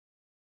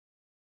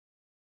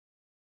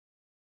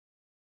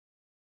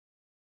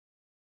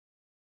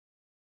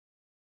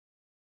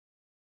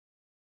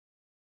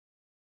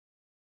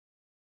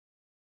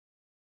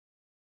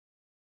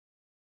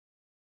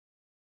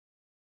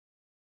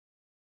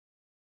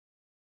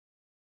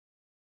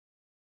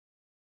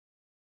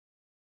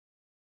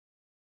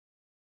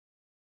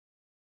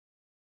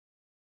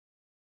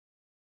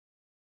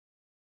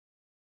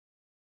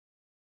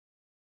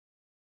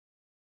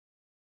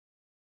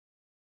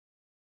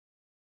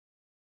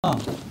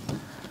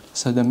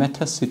So the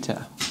Metta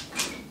Sutta.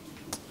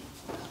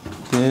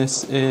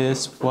 This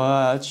is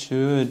what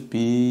should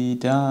be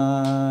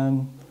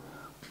done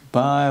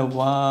by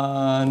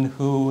one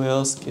who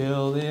will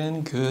skill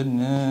in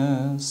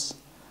goodness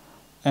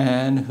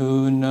and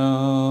who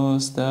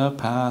knows the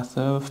path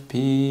of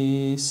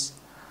peace.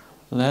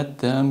 Let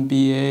them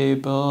be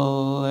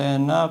able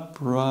and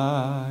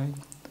upright,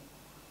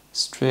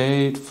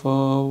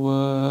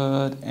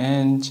 straightforward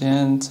and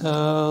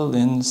gentle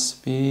in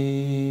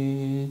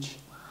speech,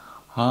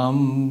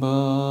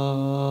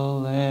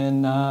 humble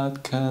and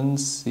not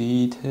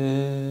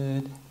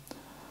conceited,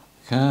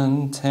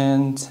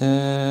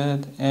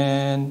 contented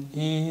and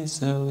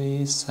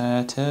easily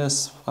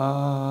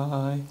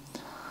satisfied,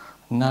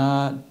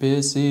 not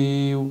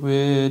busy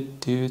with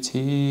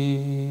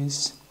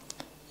duties,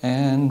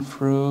 and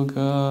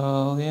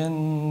frugal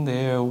in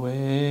their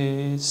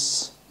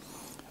ways,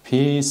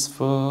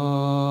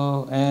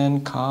 peaceful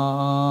and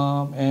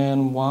calm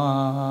and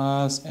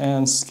wise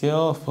and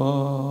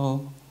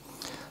skillful,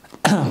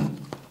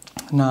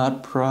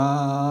 not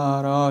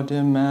proud or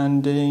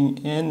demanding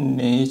in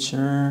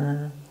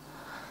nature.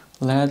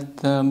 Let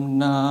them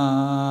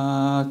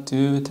not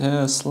do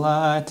the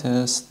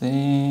slightest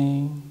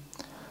thing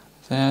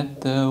that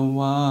the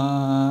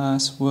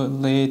wise would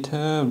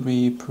later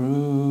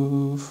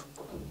reprove,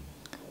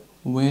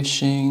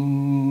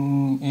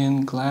 wishing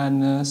in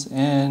gladness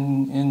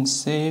and in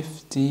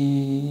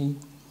safety.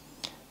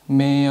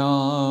 May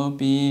all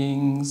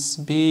beings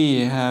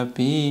be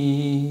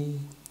happy,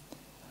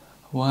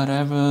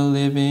 whatever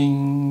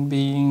living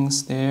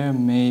beings there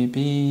may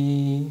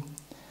be,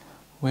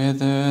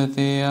 whether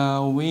they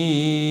are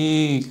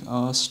weak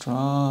or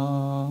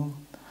strong,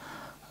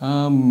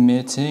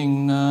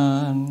 omitting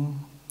none,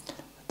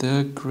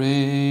 the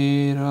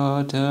great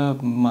or the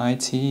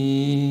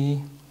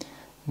mighty,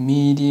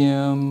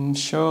 medium,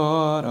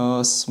 short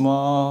or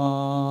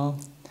small,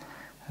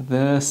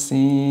 the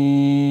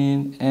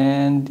seen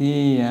and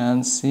the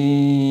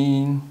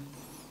unseen,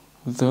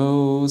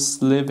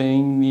 those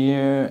living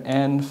near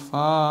and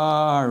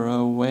far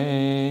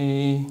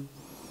away,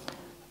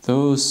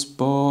 those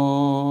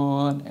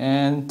born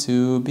and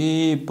to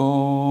be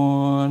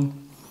born.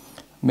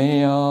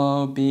 May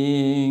all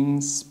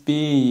beings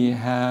be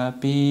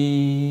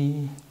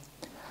happy.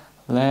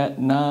 Let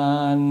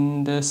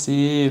none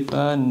deceive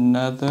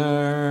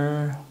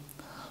another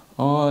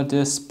or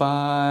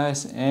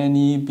despise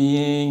any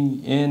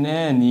being in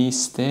any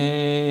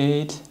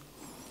state.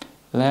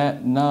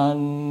 Let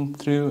none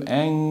through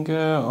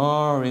anger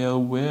or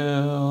ill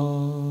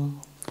will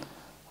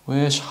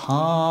wish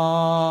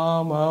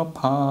harm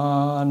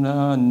upon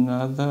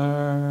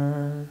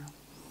another.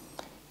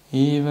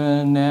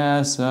 Even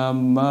as a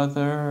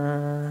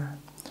mother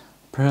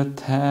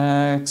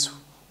protects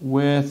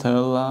with her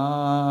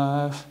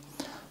life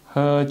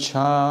her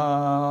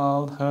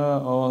child,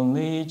 her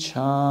only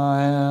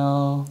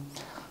child,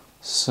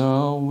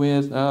 so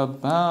with a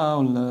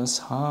boundless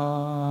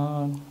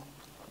heart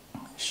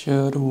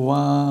should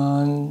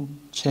one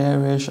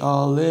cherish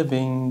all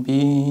living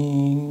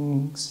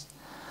beings,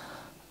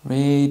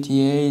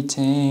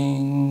 radiating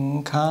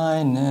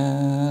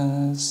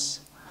kindness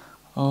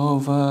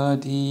over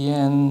the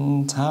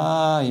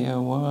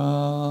entire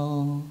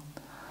world,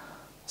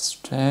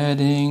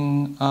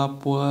 spreading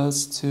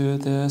upwards to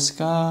the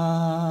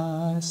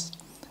skies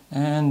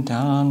and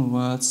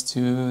downwards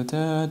to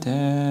the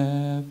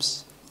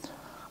depths,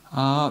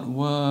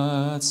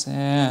 outwards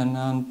and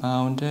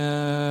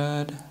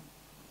unbounded,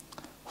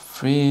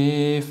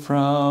 free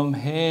from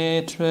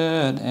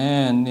hatred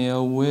and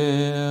ill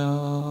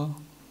will,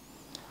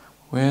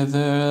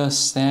 whether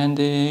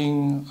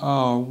standing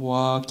or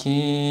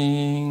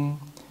walking,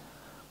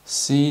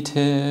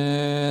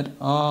 seated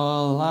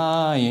or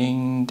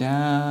lying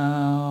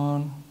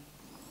down,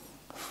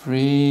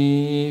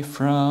 free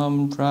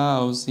from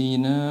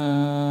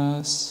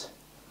drowsiness.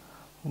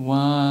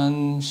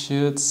 One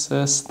should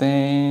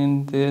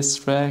sustain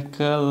this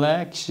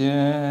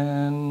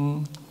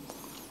recollection.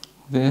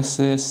 This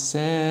is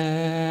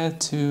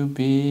said to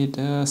be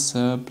the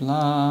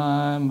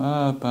sublime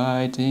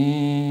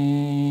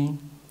abiding,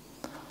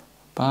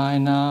 by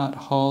not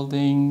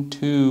holding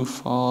to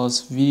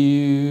false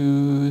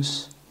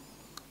views,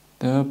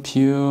 the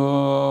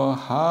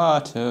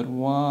pure-hearted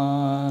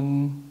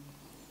one,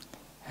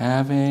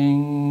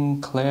 having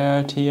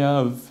clarity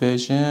of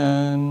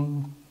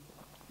vision,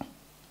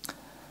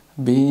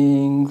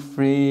 being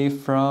free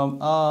from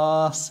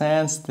all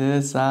sense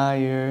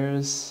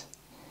desires,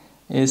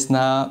 is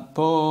not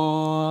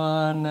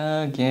born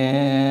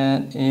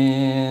again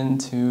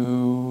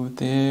into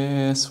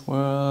this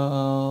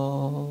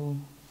world.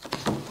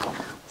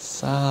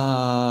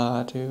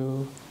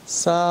 Sadhu,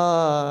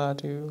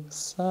 sadhu,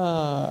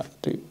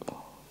 sadhu.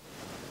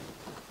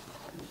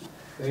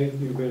 Thank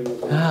you very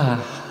much.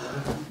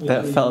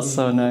 That felt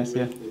so nice,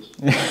 yeah.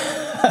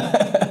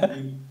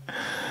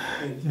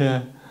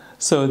 Yeah.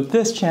 So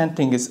this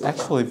chanting is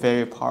actually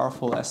very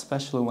powerful,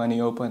 especially when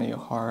you open your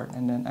heart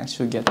and then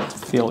actually get to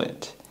feel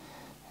it.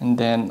 And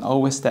then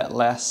always that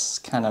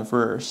last kind of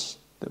verse,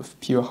 the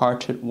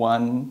pure-hearted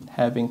one,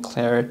 having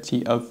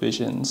clarity of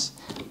visions,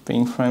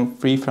 being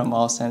free from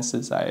all sense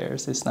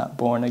desires, is not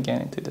born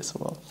again into this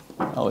world.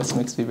 Always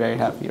makes me very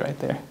happy right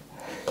there.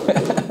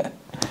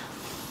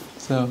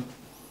 So,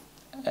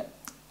 I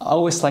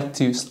always like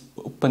to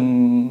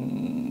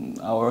open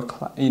our,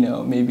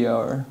 maybe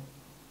our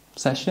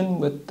session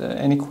with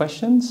any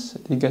questions.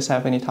 Do you guys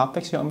have any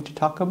topics you want me to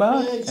talk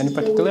about? Any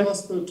particular? Shall we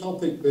ask for a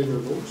topic,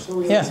 Venerable? Shall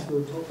we Yeah. ask for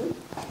a topic?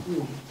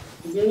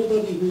 Is there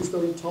anybody who's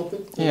got a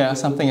topic? Yeah,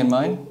 something in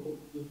mind?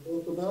 To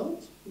talk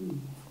about?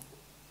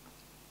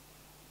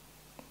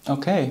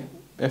 Okay.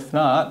 If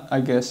not, I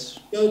guess...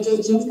 Yeah,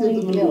 just give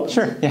them a look.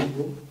 Sure, yeah.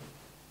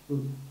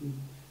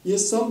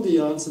 Yes, somebody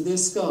answered.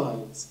 There's Sky.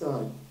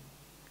 Sky.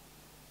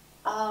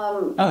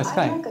 Sky.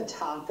 I'd like a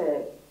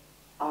topic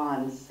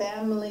on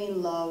family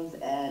love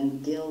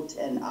and guilt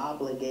and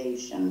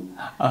obligation.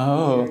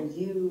 Oh.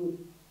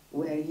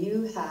 Where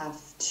you have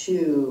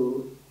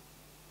to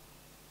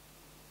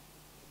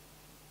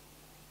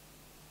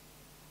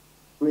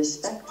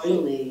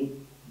respectfully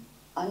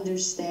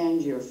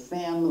understand your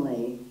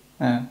family,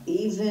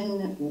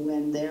 even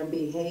when their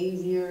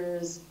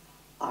behaviors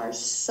are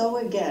so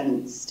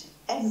against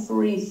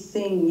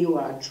everything you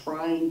are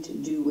trying to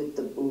do with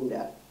the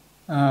Buddha.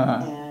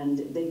 And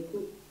they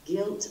put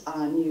guilt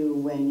on you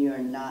when you're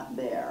not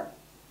there.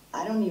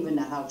 I don't even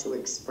know how to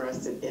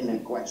express it in a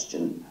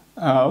question.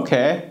 Oh,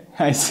 okay.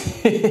 I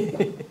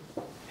see.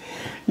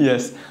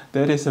 Yes,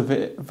 that is a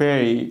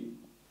very,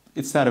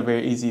 it's not a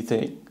very easy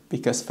thing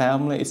because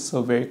family is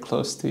so very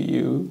close to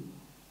you.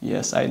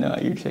 Yes, I know,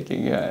 you're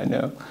checking, yeah, I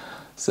know.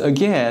 So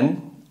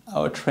again,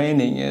 our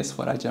training is,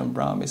 what Ajahn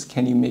Brahm is,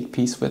 can you make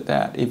peace with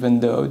that even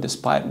though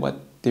despite what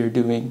they're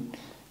doing,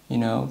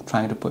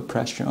 trying to put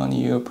pressure on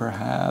you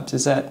perhaps.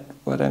 Is that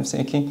what I'm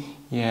thinking?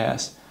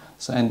 Yes.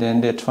 So, and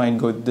then they're trying to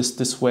go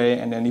this way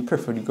and then you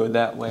prefer to go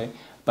that way.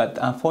 But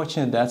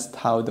unfortunately, that's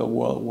how the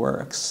world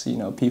works.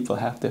 People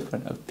have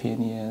different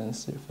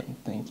opinions, different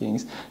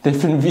thinkings,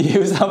 different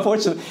views.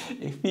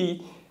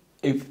 Unfortunately,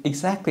 if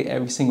exactly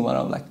every single one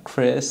of them, like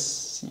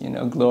Chris,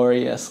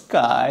 Gloria,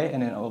 Sky,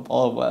 and then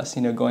all of us,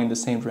 going the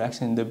same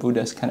direction, the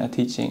Buddha's kind of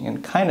teaching,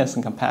 and kindness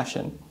and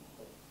compassion,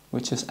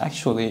 which is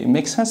actually, it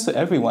makes sense to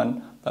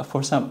everyone, but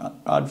for some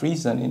odd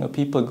reason,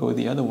 people go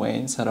the other way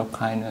instead of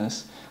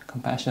kindness,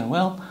 compassion.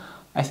 Well,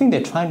 I think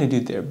they're trying to do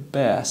their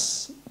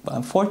best, but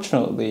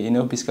unfortunately,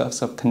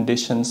 because of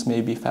conditions,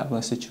 maybe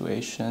family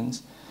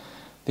situations,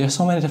 there are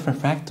so many different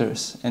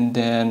factors, and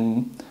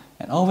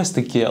always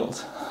the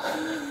guilt.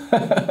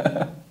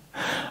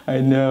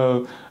 I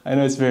know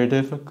it's very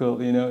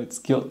difficult, it's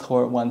guilt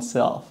toward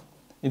oneself.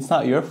 It's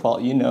not your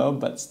fault,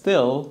 but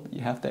still, you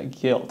have that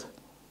guilt.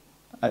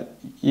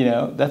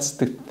 That's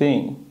the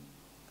thing.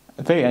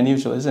 Very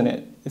unusual, isn't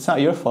it? It's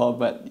not your fault,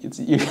 but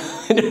you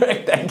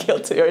direct that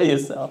guilt to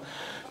yourself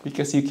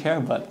because you care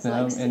about it's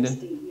them. Like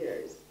 60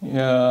 years.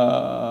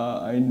 Yeah,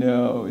 I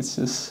know. It's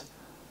just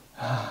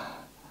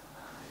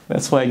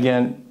that's why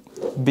again,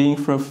 being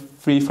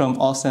free from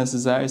all sense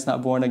desire is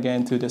not born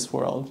again to this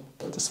world.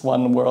 Just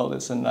one world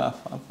is enough,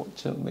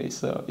 unfortunately.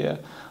 So yeah,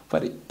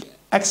 but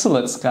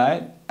excellent,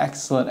 Sky.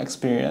 Excellent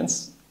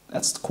experience.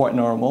 That's quite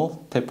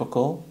normal,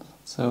 typical.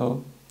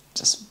 So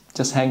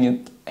just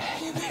hang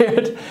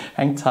there,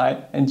 hang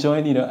tight, and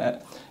join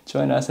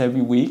us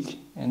every week,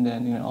 and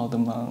then all the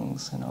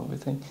monks and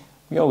everything.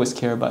 We always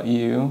care about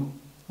you.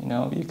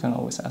 You can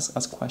always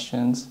ask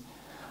questions.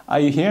 Are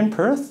you here in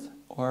Perth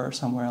or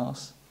somewhere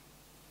else?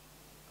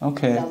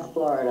 Okay. South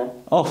Florida.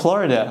 Oh,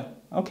 Florida.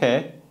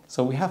 Okay.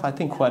 So we have, I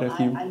think, quite a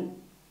few.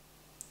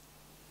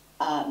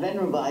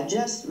 Venerable, I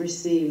just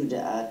received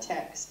a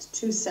text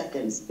 2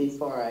 seconds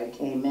before I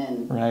came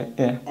in. Right,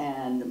 yeah.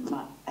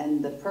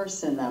 And the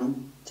person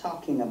I'm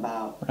talking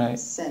about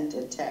sent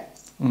a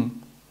text.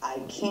 I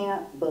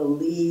can't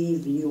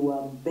believe you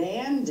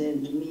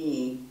abandoned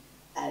me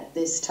at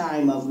this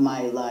time of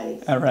my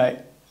life. All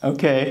right.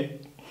 Okay.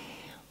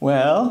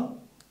 Well,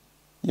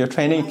 your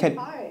training my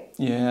heart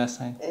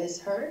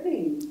is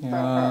hurting for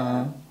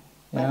her.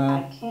 But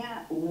I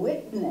can't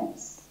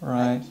witness.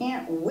 Right. I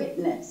can't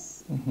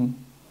witness. Mm-hmm.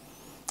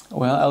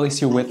 Well, at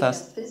least you're with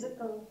us.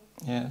 Physical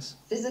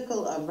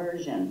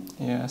aversion.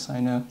 Yes,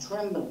 I know.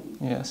 Trembling.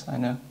 Yes, I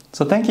know.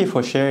 So thank you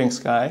for sharing,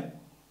 Sky.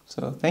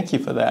 So thank you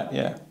for that.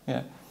 Okay.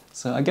 Yeah.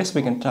 So I guess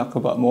we can talk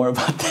more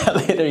about that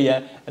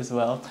later, as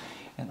well.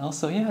 And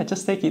also,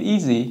 just take it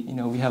easy.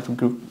 We have a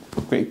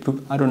great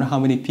group. I don't know how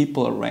many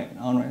people are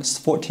on. It's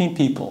 14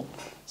 people.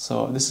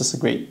 So this is a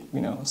great,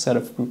 set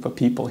of group of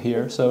people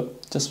here. So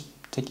just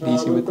take it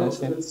easy with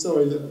us. Yeah.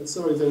 Sorry,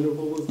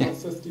 Venerable. We've got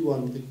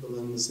 51 people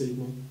in this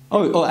evening.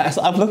 Oh,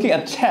 I'm looking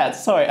at chat.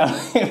 Sorry, I'm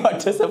looking at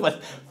participants.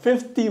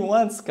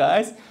 51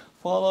 guys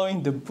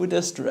following the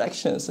Buddha's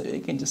directions. So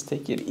you can just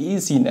take it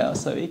easy now.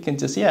 So you can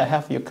just,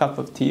 have your cup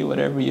of tea,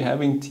 whatever you're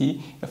having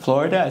tea. In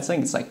Florida, I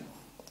think it's like,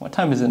 what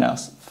time is it now?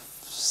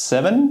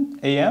 7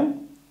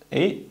 a.m.?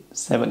 8?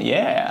 7?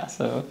 Yeah.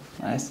 So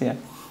nice, yeah.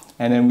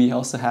 And then we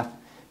also have,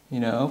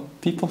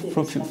 people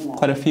from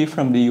quite a few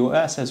from the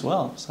U.S. as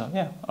well. So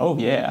yeah. Oh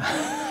yeah,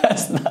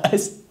 that's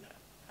nice.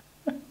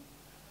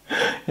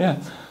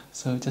 Yeah.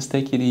 So just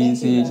take it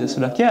easy. Just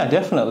like, yeah,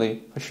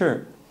 definitely, for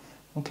sure.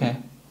 Okay.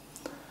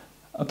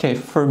 Okay,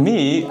 for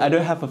me, I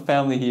don't have a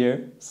family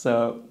here,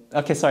 so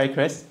okay. Sorry,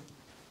 Chris.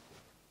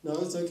 No,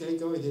 it's okay.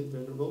 Go ahead,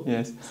 Venerable.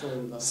 Yes. Sorry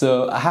about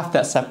So I have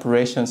that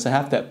separation, so I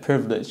have that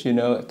privilege, you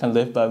know, I can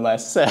live by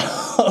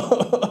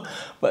myself.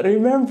 But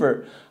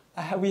remember,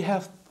 we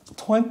have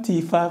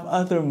 25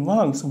 other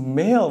monks,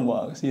 male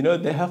monks, you know,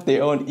 they have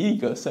their own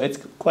ego, so it's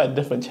quite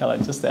different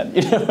challenges than,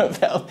 you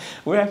know,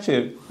 we're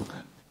actually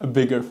a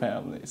bigger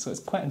family, so it's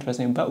quite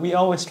interesting. But we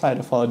always try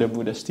to follow the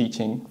Buddha's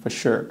teaching, for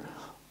sure.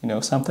 You know,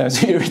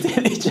 sometimes we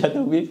irritate each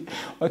other.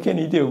 What can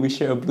you do? We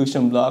share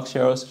ablution blocks,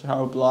 share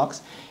shower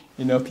blocks.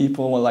 You know,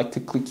 people will like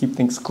to keep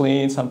things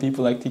clean. Some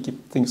people like to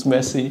keep things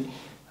messy.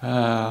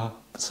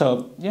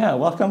 So, yeah,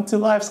 welcome to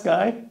life,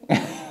 Sky.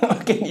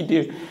 What can you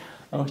do?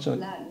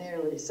 Not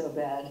nearly so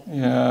bad.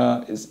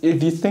 Yeah,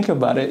 if you think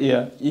about it,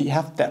 yeah, you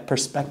have that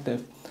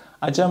perspective.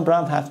 Ajahn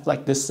Brahm has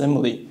like this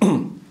simile.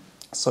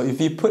 So if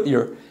you put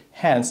your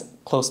hands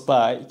close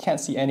by, you can't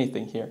see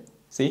anything here.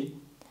 See?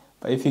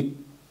 But if you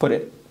put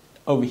it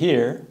over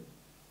here,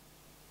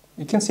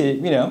 you can see,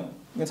 you know,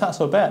 it's not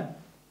so bad.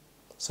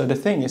 So the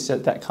thing is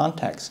that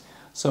context.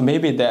 So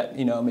maybe that,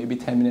 you know, maybe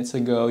 10 minutes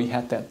ago you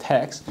had that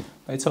text,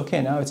 but it's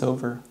okay, now it's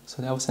over.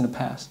 So that was in the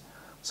past.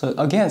 So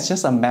again, it's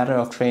just a matter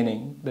of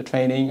training. The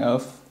training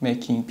of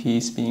making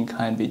peace, being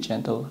kind, be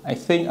gentle. I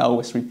think I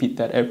always repeat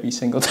that every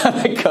single time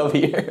I come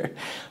here.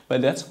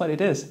 But that's what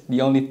it is.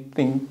 The only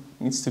thing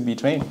needs to be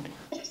trained.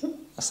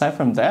 Aside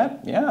from that,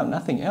 yeah,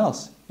 nothing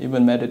else.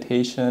 Even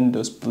meditation,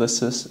 those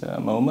blisses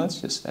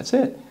moments, just that's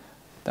it.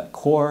 That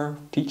core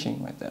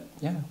teaching like that,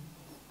 yeah.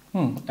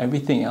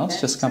 Everything else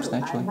That's just comes true.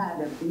 naturally. I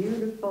had a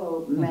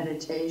beautiful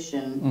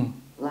meditation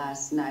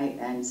last night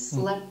and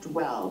slept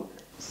well.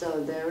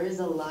 So there is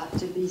a lot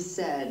to be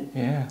said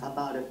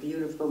about a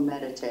beautiful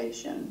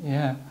meditation.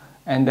 Yeah,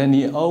 and then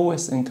you're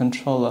always in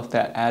control of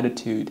that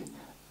attitude.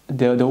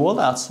 The world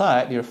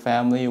outside, your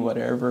family,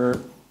 whatever,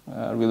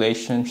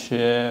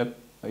 relationship,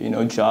 you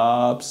know,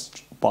 jobs,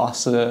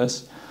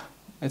 bosses,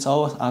 it's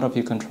always out of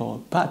your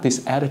control. But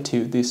this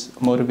attitude, this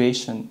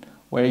motivation,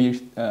 where you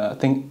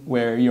think,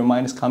 where your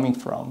mind is coming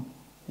from.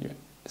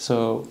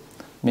 So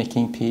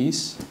making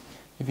peace,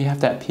 if you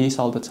have that peace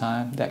all the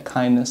time, that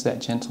kindness,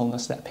 that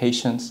gentleness, that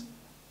patience,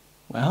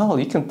 well,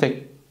 you can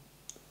take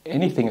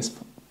anything.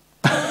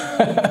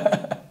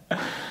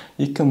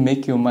 You can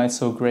make your mind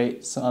so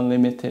great, so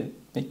unlimited,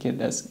 make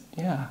it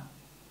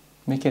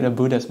a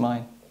Buddha's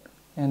mind.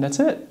 And that's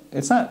it.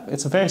 It's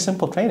a very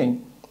simple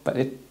training, but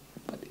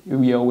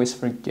we always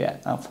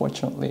forget,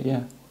 unfortunately,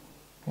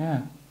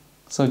 yeah.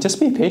 So just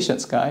be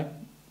patient, Sky.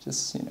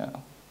 Just, you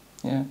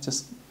know,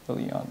 just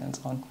really on and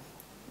so on.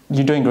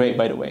 You're doing great,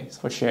 by the way,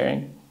 for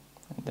sharing.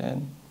 And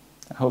then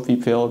I hope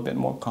you feel a bit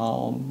more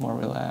calm, more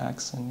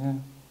relaxed,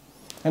 and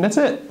that's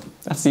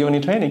it. That's the only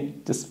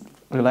training. Just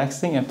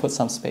relaxing and put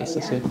some space.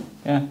 That's it.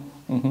 Yeah.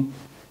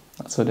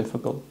 Not so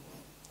difficult.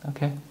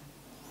 Okay.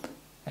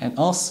 And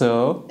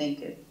also.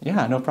 Thank you.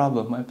 Yeah, no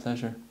problem. My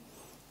pleasure.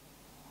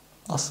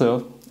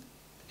 Also,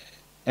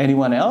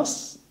 anyone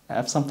else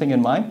have something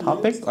in mind,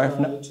 topic, yes, or if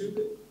not?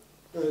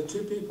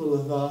 Two people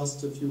have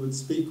asked if you would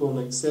speak on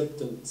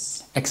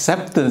acceptance.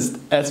 Acceptance,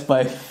 that's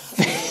my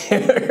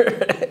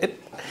favorite.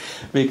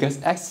 Because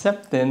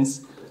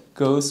acceptance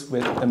goes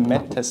with the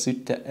Metta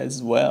Sutta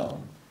as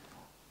well.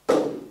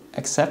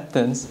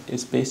 Acceptance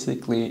is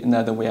basically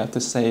another way to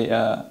say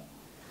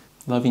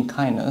loving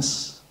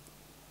kindness,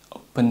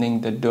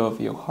 opening the door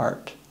of your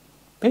heart.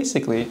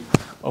 Basically,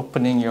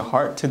 opening your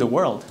heart to the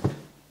world.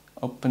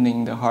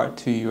 Opening the heart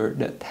to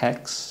the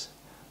text,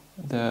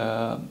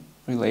 the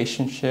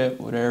relationship,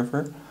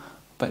 whatever.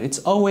 But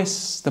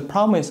the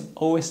problem is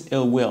always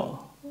ill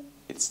will.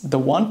 It's the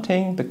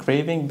wanting, the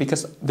craving,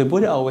 because the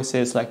Buddha always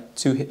says like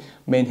two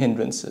main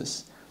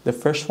hindrances. The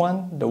first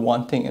one, the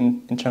wanting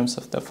in terms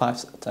of the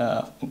five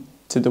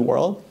to the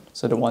world.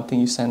 So the wanting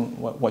you send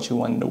what you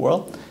want in the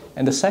world.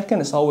 And the second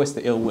is always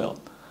the ill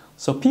will.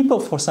 So people,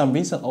 for some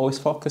reason, always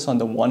focus on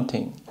the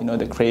wanting, you know,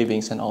 the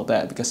cravings and all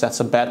that, because that's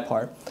a bad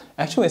part.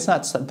 Actually, it's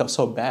not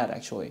so bad,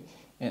 actually,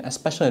 and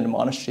especially in the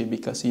monastery,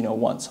 because, you know,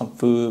 want some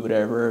food,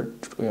 whatever,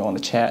 you want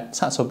to chat,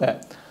 it's not so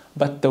bad.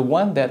 But the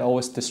one that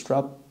always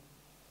disrupt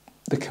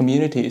the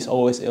community is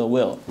always ill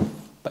will.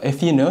 But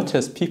if you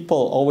notice, people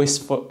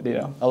always, you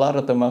know, a lot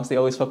of the monks, they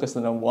always focus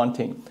on the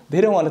wanting. They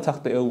don't want to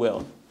talk the ill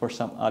will for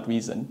some odd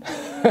reason.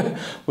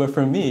 But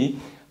for me,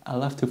 I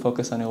love to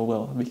focus on ill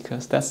will,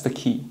 because that's the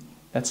key.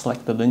 That's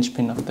like the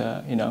linchpin of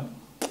the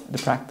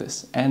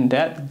practice. And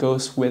that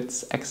goes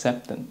with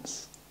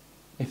acceptance.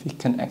 If you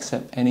can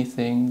accept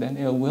anything, then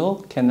ill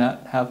will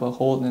cannot have a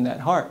hold in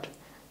that heart.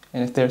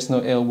 And if there's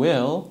no ill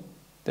will,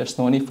 there's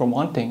no need for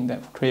wanting,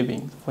 that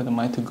craving, for the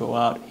mind to go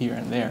out here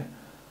and there.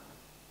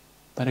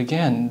 But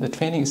again, the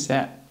training is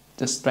that.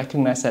 Just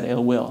recognize that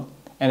ill will.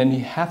 And then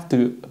you have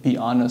to be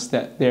honest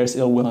that there's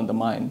ill will in the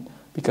mind.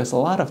 Because a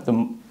lot of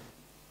the,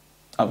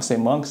 I would say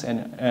monks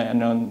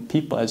and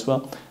people as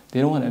well, they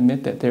don't want to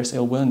admit that there's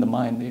ill will in the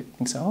mind. They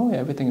think, oh, yeah,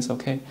 everything is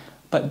okay.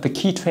 But the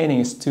key training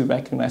is to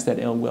recognize that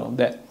ill will,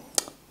 that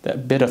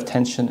that bit of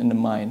tension in the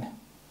mind.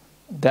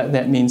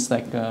 That means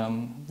like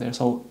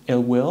there's all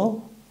ill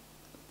will,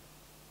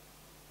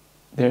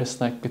 there's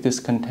like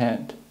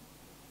discontent,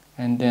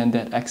 and then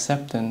that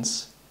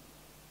acceptance.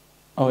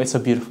 Oh, it's a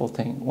beautiful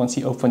thing. Once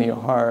you open your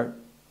heart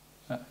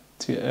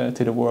to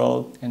the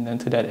world, and then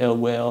to that ill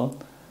will,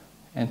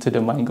 and to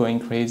the mind going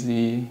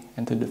crazy,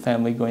 and to the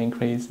family going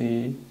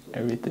crazy,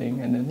 everything,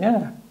 and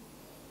then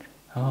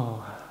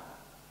what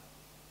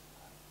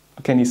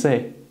can you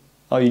say?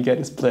 All you get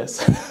is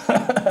bliss.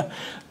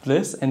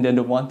 Bliss, and then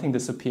the wanting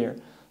disappear.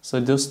 So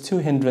those two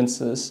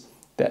hindrances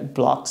that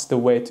blocks the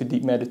way to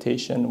deep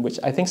meditation, which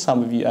I think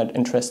some of you are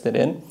interested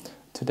in,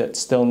 to that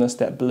stillness,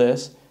 that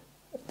bliss,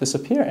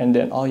 disappear, and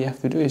then all you have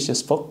to do is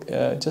just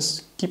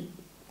keep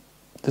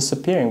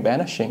disappearing,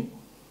 vanishing,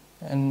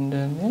 and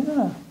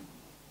then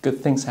good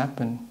things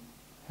happen,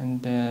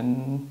 and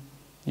then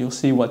you'll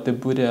see what the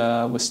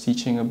Buddha was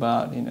teaching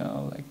about,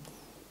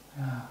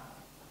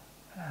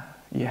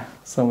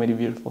 so many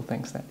beautiful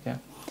things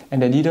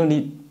and then you don't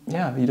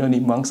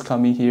need monks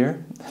coming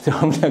here to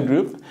Armadale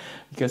Group,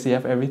 because you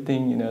have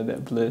everything,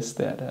 that bliss,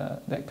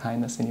 that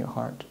kindness in your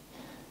heart,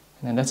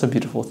 and then that's a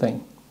beautiful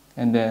thing.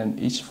 And then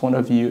each one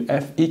of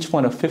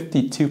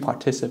 52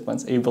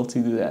 participants able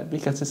to do that,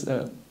 because it's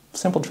a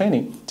simple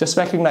training. Just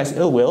recognize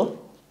ill will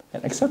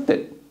and accept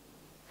it.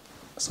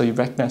 So you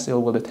recognize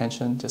ill will,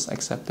 attention, just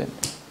accept it,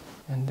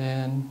 and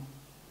then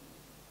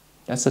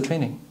that's the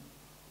training.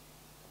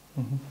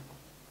 Mm-hmm.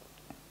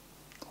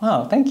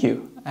 Wow, thank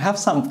you. I have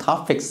some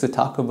topics to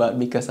talk about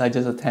because I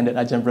just attended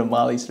Ajahn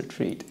Brahmali's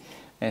retreat,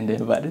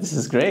 but this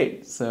is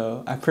great.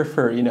 So I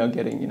prefer,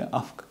 getting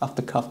off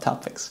the cuff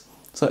topics.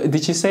 So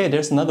did you say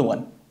there's another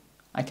one?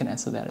 I can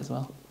answer that as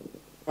well.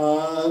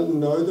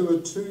 No, there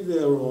were two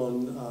there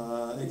on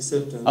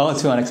acceptance. Oh,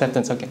 two on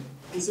acceptance. Okay.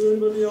 Is there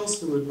anybody else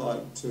who would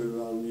like to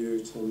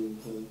unmute and?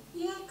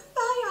 Yeah, could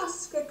I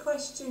ask a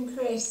question,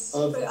 Chris?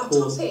 Of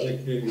course,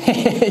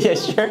 Yeah,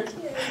 sure.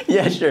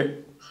 Yeah, sure.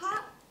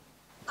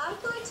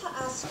 I'd like to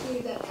ask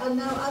you that. I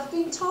know I've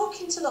been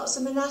talking to lots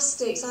of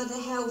monastics. I had a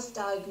health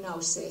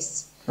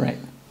diagnosis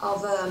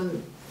of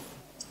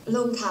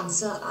lung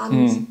cancer,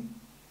 and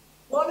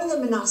one of the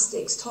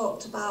monastics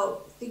talked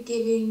about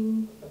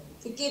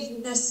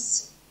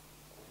forgiveness.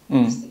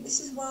 I think this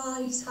is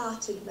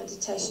wise-hearted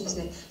meditation,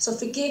 isn't it? So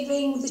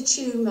forgiving the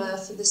tumour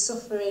for the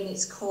suffering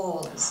it's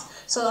caused.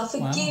 So I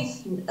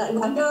forgive.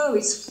 Wow. I know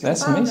it's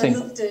that's profound. amazing. I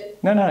loved it.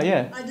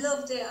 Yeah. I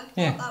loved it.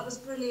 I thought that was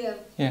brilliant.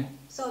 Yeah.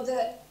 So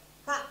that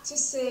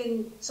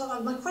practicing. So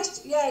my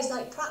question, is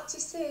like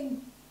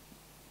practicing,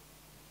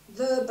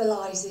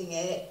 verbalising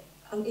it,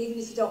 and even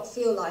if you don't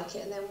feel like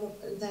it, and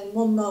then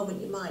one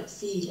moment you might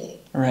feel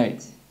it.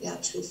 Right. The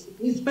actual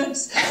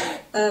forgiveness.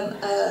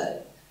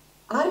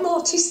 I'm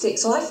autistic,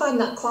 so I find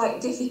that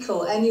quite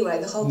difficult anyway,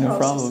 the whole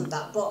process of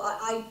that. But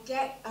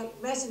it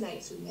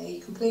resonates with me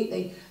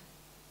completely.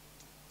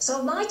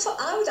 So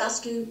I would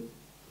ask you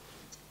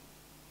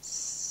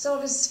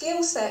sort of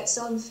skill sets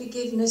on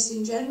forgiveness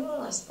in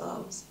general, I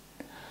suppose.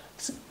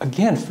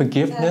 Again,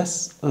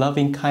 forgiveness,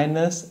 loving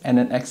kindness, and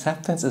then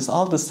acceptance is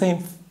all the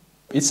same.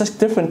 It's just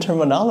different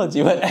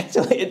terminology, but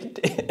actually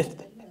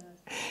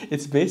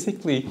it's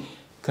basically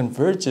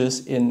converges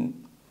in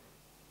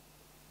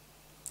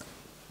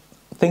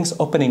things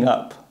opening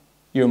up,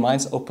 your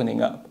mind's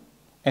opening up.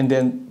 And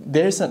then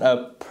there isn't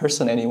a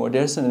person anymore.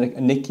 There isn't a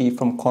Nikki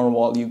from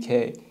Cornwall,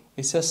 UK.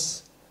 It's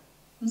just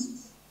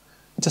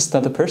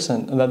another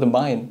person, another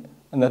mind,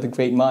 another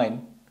great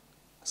mind.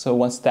 So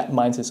once that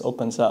mind just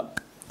opens up.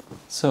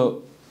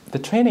 So the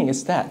training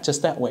is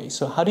just that way.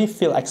 So how do you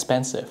feel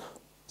expansive?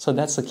 So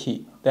that's the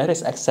key. That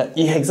is accept.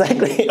 Yeah,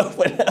 exactly.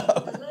 Open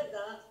up. I like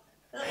that.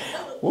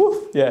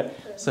 Woo, yeah.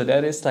 So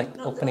that is like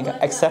opening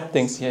up,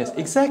 accepting. Yes,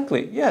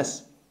 exactly.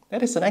 Yes.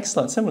 That is an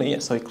excellent simile. Yeah,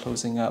 so you're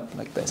closing up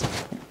like this,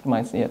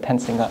 mind's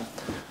tensing up.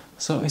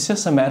 So it's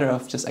just a matter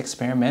of just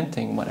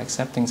experimenting what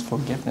accepting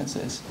forgiveness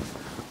is.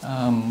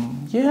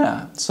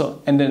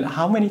 So, and then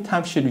how many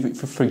times should we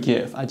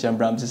forgive? Ajahn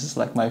Brahm, this is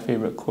like my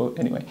favorite quote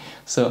anyway.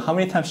 So how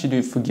many times should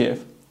we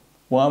forgive?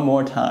 One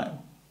more time.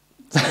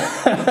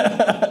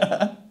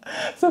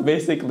 So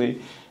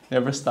basically,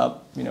 never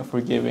stop,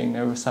 forgiving,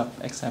 never stop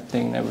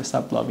accepting, never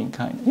stop loving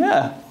kind.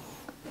 Yeah.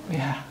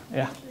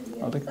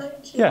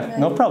 Thank you. Yeah,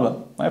 no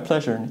problem. My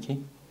pleasure,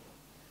 Nikki.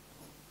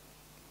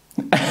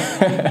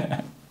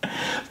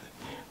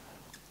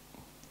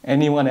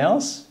 Anyone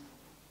else?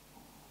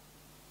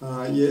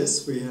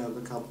 Yes, we have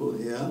a couple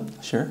here.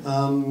 Sure.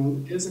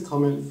 Here's a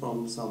comment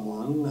from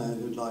someone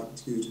who'd like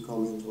you to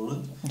comment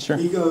on it. Sure.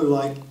 Ego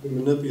like to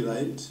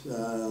manipulate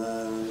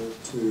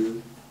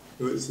to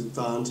its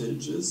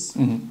advantages.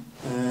 Mm-hmm.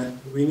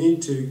 We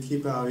need to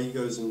keep our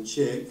egos in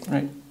check,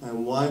 right,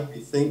 and why we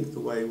think the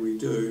way we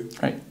do.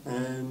 Right.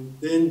 And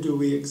then do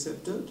we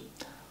accept it?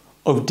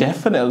 Oh,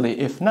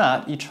 definitely. If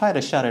not, you try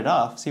to shut it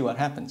off, see what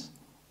happens.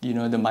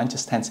 The mind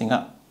just tensing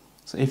up.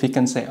 So if you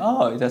can say,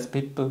 oh, that's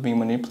people being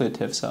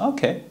manipulative, so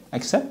okay,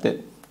 accept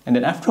it. And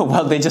then after a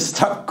while, they just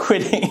start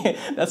quitting.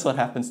 That's what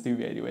happens to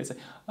me anyway. It's like,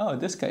 oh,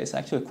 this guy is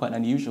actually quite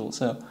unusual.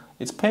 So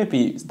it's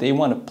maybe they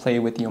want to play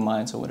with your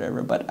minds or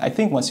whatever. But I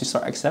think once you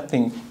start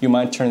accepting your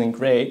mind turning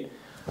gray,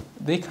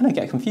 they kind of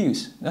get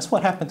confused. That's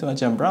what happened to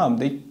Ajahn Brahm.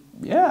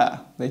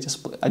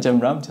 Ajahn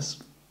Brahm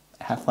just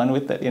have fun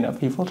with it. You know,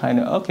 people try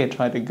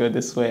to go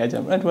this way.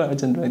 Ajahn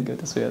Brahm go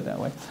this way or that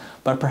way.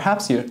 But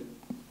perhaps you're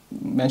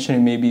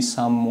mentioning maybe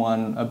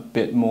someone a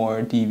bit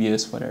more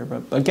devious, whatever.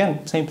 But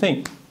again, same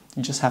thing.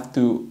 You just have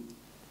to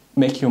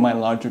make your mind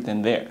larger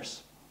than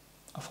theirs,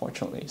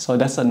 unfortunately. So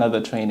that's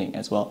another training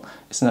as well.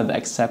 It's another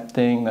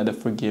accepting, another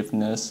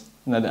forgiveness,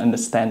 another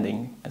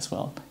understanding as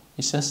well.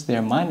 It's just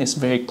their mind is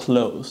very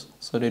closed,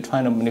 so they're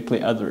trying to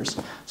manipulate others.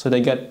 So they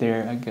get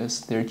their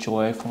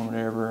joy from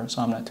whatever.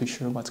 So I'm not too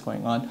sure what's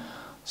going on.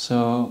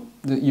 So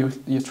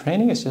your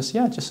training is just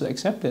to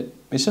accept it.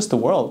 It's just the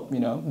world, you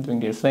know, doing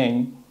their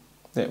thing.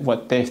 That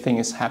what they think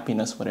is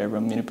happiness, whatever,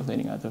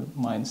 manipulating other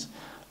minds.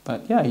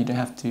 But yeah, you don't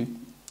have to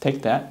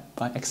take that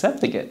by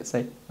accepting it.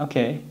 Say,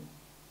 okay,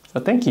 so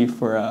thank you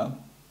for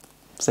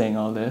saying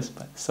all this,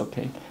 but it's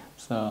okay.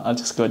 So I'll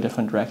just go a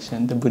different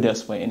direction, the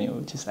Buddha's way anyway,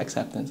 which is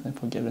acceptance and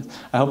forgiveness.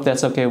 I hope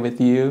that's okay with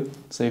you.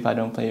 So if I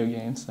don't play your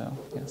game, so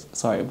yes,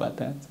 sorry about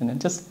that. And then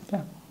just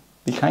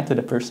be kind to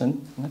the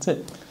person, and that's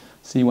it.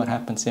 See what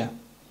happens.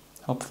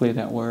 Hopefully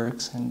that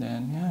works, and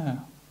then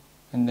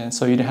and then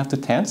so you don't have to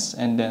tense,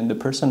 and then the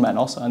person might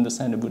also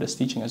understand the Buddha's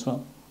teaching as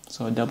well.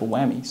 So a double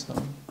whammy. So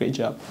great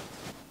job.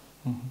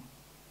 Mm-hmm.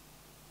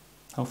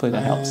 Hopefully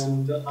that helps.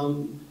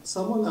 And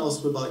someone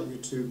else would like you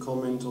to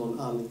comment on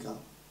anicca.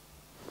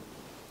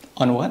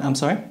 On what? I'm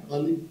sorry?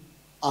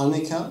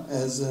 Anicca,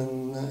 as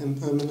in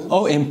impermanence.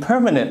 Oh,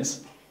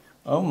 impermanence.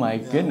 Oh my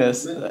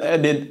goodness. I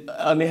did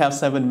only have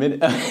 7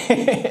 minutes.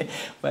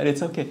 But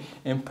it's okay.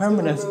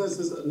 Impermanence. 7 minutes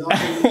is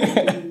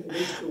nothing.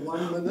 Extra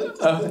 1 minute.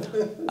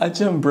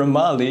 Ajahn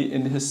Brahmali,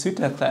 in his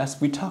sutta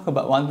class, we talk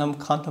about one-time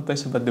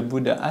contemplation about the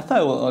Buddha. I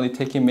thought it would only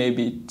take him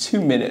maybe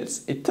 2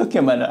 minutes. It took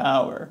him an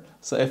hour.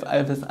 So if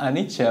I was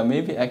anicca,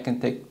 maybe I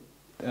can take,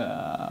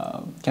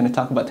 can I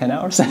talk about 10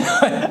 hours?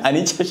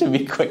 Anicca should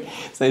be quick.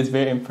 So it's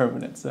very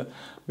impermanent. So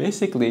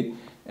basically,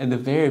 at the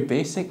very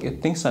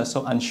basic, things are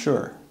so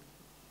unsure.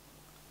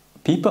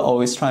 People are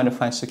always trying to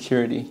find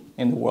security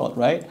in the world,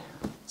 right?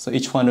 So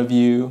each one of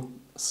you,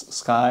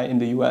 Sky in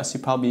the US, you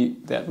probably,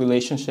 that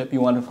relationship,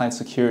 you want to find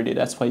security.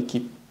 That's why you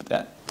keep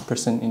that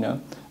person,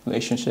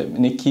 relationship.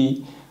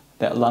 Nikki,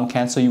 that lung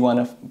cancer, you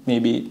want to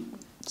maybe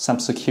some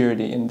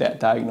security in that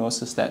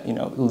diagnosis that,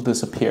 will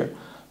disappear.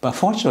 But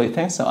fortunately,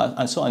 things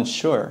are so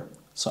unsure,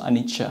 so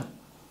anicca.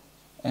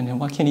 And then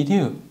what can you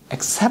do?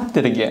 Accept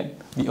it again.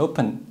 Be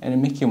open and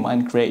then make your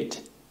mind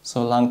great.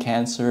 So lung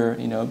cancer,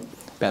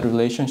 bad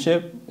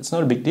relationship, it's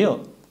not a big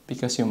deal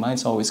because your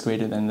mind's always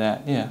greater than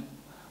that.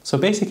 So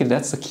basically,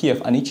 that's the key of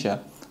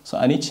anicca. So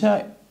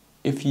anicca,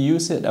 if you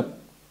use it,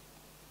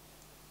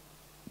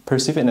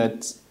 perceive it in a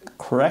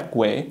correct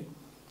way,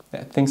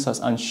 that things are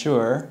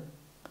unsure,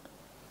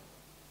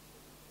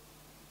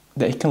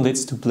 that it can lead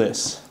to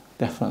bliss,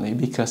 definitely.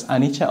 Because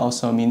anicca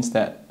also means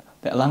that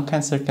lung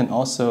cancer can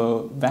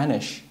also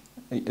vanish.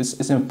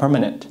 It's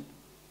impermanent.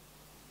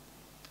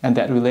 And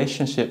that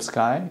relationship,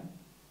 Sky,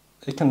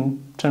 it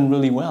can turn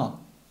really well.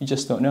 You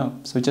just don't know.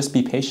 So just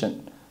be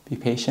patient. Be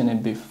patient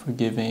and be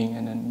forgiving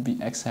and then be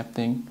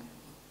accepting.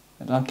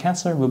 And lung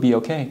cancer will be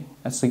okay.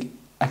 That's an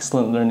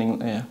excellent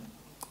learning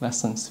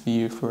lessons for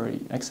you for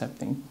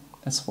accepting.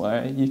 That's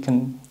why you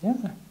can,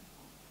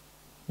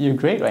 you're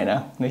great right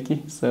now,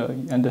 Nikki. So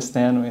you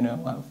understand,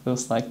 what it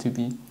feels like to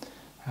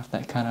have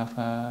that kind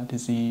of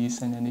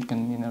disease, and then you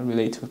can,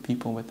 relate to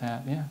people with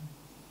that,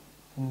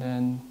 And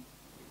then,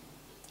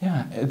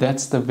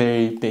 that's the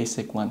very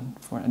basic one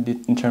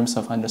in terms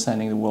of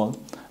understanding the world.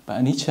 But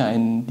anicca,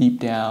 in deep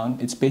down,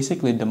 it's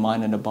basically the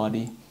mind and the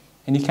body.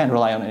 And you can't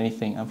rely on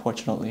anything,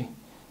 unfortunately.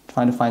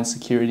 Trying to find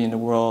security in the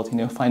world,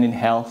 finding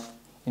health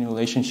in a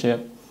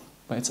relationship.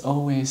 But it's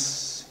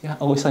always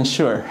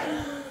unsure.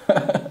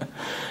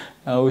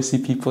 I always see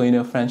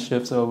people,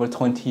 friendships over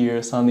 20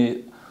 years,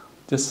 only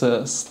just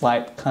a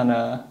slight kind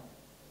of,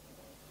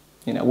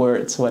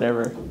 words,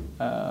 whatever,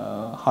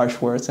 harsh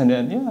words, and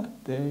then,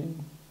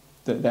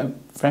 that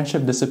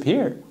friendship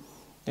disappeared.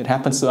 It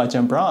happens to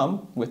Ajahn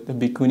Brahm with the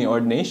Bhikkhuni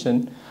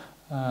ordination.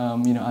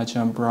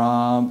 Ajahn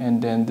Brahm,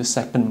 and then the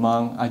second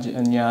monk,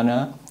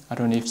 Bodhinyana. I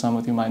don't know if some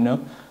of you might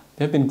know.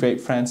 They've been great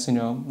friends,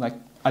 like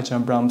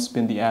Ajahn Brahm's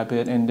been the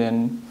abbot, and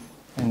then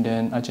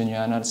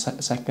Bodhinyana,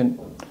 the second.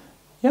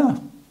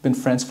 Been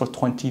friends for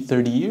 20,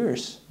 30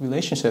 years,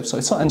 relationship. So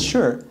it's so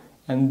unsure.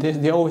 And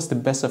they're always the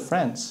best of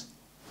friends.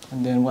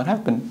 And then what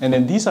happened? And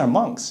then these are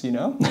monks, They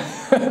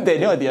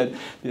know,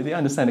 they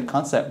understand the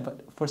concept,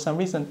 but for some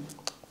reason,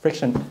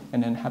 friction,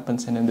 and then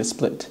happens, and then they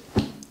split.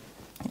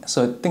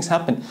 So things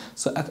happen.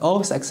 So I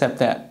always accept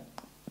that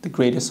the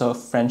greatest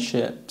of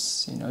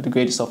friendships, the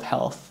greatest of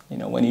health,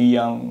 when you're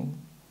young,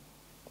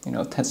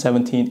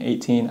 17,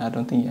 18, I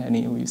don't think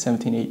any of you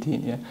 17,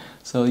 18,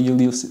 So you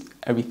lose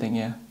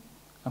everything,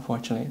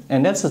 unfortunately.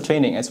 And that's the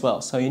training as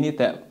well. So you need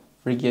that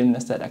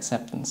forgiveness, that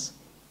acceptance.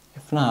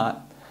 If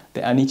not,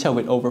 the anicca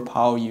would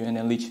overpower you and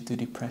then lead you to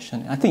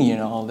depression. I think you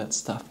know all that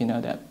stuff, you know,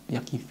 that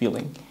yucky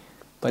feeling.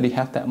 But you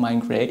have that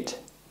mind, great,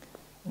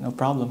 no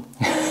problem.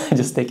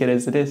 Just take it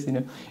as it is, you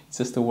know. It's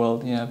just the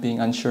world, you know, being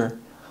unsure,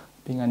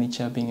 being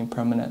anicca, being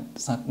impermanent.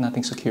 It's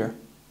nothing secure.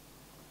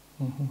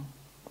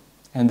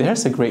 And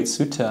there's a great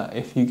sutta,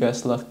 if you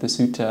guys love the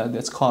sutta,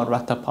 that's called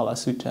Ratthapala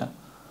Sutta.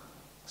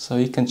 So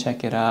you can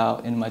check it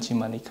out in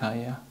Majjhima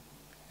Nikaya.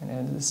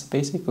 And it's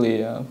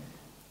basically a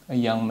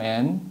young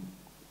man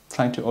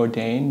trying to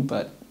ordain,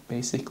 but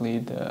basically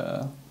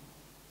the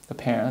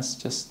parents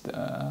just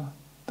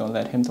don't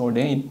let him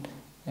ordain.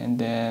 And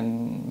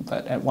then,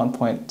 but at one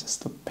point,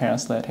 just the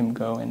parents let him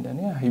go, and then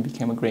he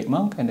became a great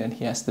monk. And then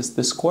he has this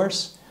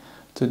discourse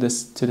to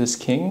this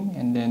king,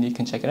 and then you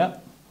can check it out,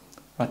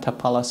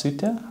 Ratthapala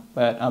Sutta.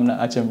 But I'm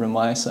not Ajahn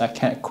Brahmai, so I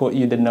can't quote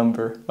you the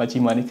number.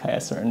 Majjhima Nikaya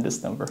is certain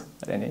this number.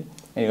 But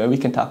anyway, we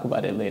can talk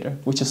about it later,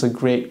 which is a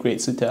great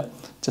sutta.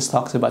 Just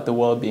talks about the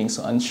world being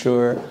so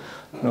unsure,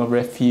 no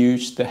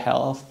refuge, the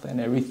health and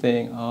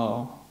everything.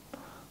 Oh,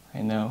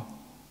 I know.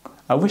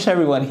 I wish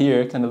everyone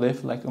here can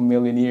live like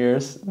 1,000,000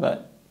 years,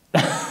 but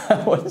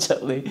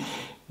unfortunately,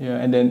 yeah.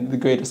 And then the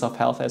greatest of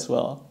health as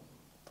well.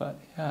 But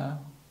yeah,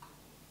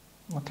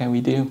 what can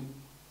we do?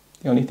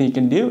 The only thing you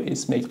can do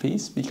is make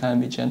peace, be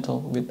kind, be gentle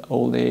with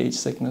old age,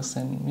 sickness,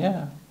 and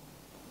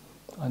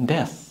and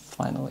death,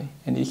 finally.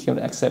 And if you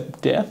can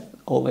accept death,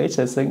 old age,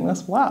 and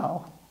sickness,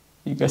 wow,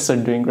 you guys are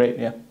doing great,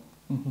 yeah.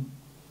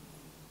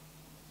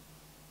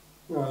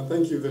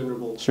 Thank you,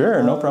 Venerable.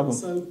 Sure, no problem.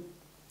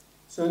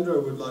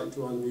 Sandra would like to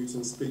unmute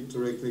and speak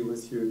directly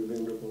with you,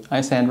 Venerable.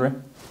 Hi, Sandra.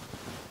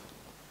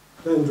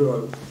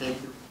 Sandra. Thank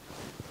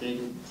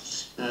you.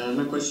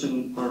 My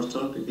question or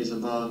topic is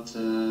about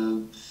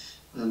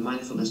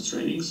mindfulness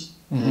trainings,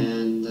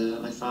 and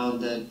I found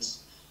that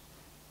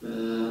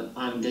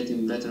I'm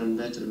getting better and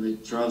better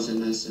with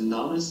drowsiness and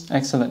numbness.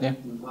 Excellent, yeah.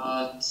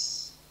 But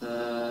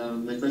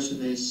my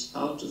question is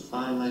how to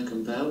find like a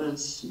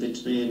balance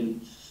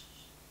between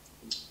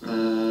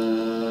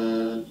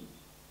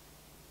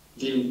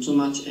giving too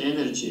much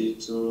energy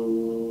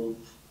to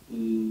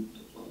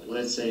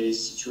let's say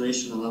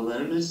situational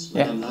awareness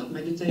when I'm not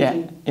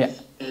meditating,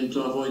 and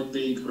to avoid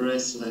being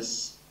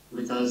restless,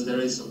 because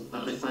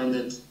I find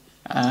that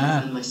I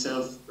find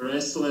myself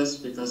restless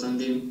because I'm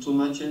giving too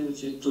much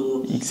energy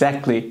to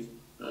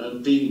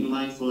being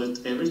mindful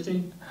at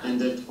everything, and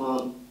that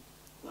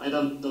I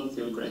don't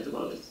feel great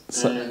about it.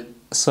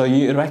 So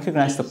you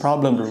recognize the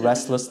problem, the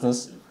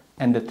restlessness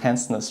and the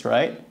tenseness,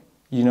 right?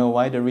 You know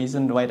why, the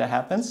reason why that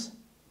happens?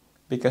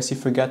 Because you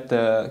forget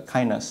the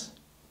kindness.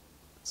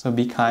 So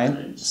be kind.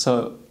 Right.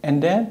 So,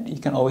 and then you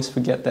can always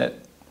forget that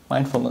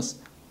mindfulness.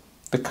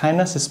 The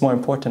kindness is more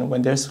important.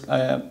 When there's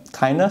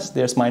kindness,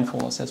 there's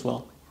mindfulness as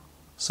well.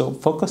 So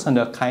focus on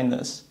the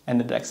kindness and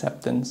the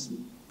acceptance.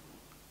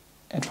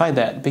 And try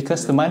that.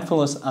 Because the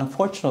mindfulness,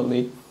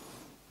 unfortunately,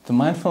 the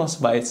mindfulness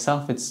by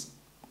itself, because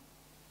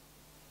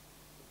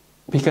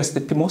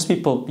most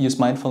people use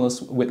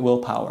mindfulness with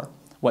willpower.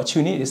 What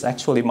you need is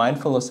actually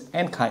mindfulness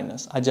and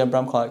kindness. Ajahn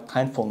Brahm called it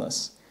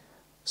kindfulness.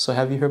 So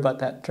have you heard about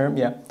that term?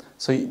 Yeah.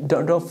 So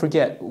don't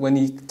forget, when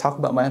you talk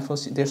about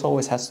mindfulness, there's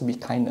always has to be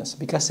kindness.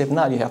 Because if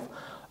not, you have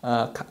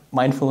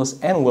mindfulness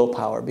and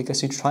willpower,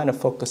 because you're trying to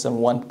focus on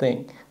one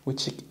thing,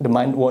 which the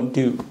mind won't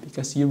do,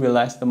 because you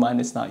realize the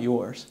mind is not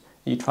yours.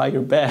 You try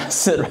your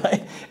best,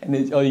 right? And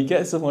then, you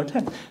get some more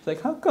time. It's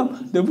like, how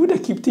come the Buddha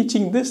keep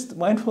teaching this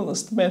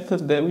mindfulness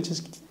method which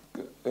is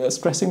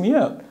stressing me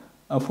out?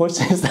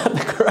 Unfortunately, it's not the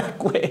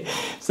correct way.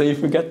 So you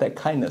forget that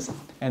kindness.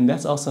 And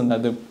that's also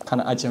another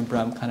kind of Ajahn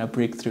Brahm kind of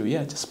breakthrough.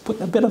 Yeah, just put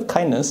a bit of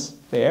kindness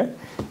there.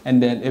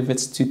 And then if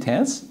it's too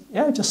tense,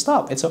 just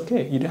stop. It's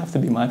okay. You don't have to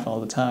be mindful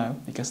all the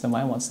time, because the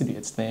mind wants to do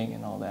its thing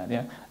and all that.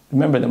 Yeah.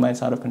 Remember, the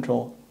mind's out of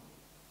control.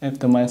 If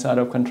the mind's out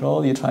of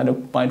control, you try to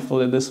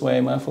mindful it this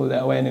way, mindful it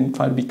that way, and then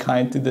try to be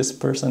kind to this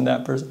person,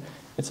 that person.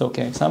 It's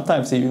okay.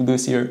 Sometimes if you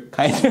lose your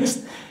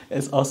kindness,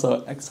 it's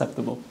also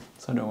acceptable.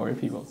 So don't worry,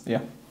 people.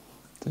 Yeah.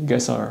 So you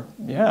guys are,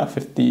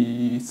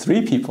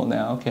 53 people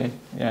now. Okay.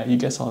 Yeah, you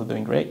guys all are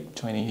doing great.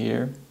 Joining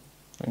here,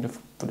 doing the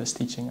Buddha's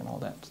teaching and all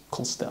that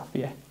cool stuff.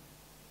 Yeah.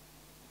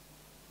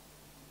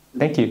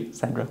 Thank you,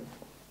 Sandra.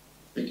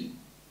 Thank you.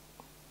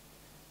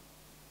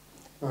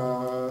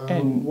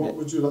 What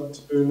would you like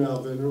to do now,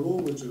 Venerable?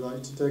 Would you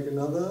like to take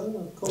another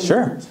comment?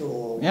 Sure.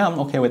 Or? Yeah, I'm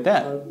okay with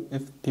that.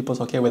 If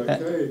people's okay with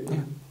that. Yeah.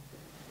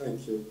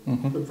 Thank you.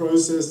 The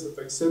process of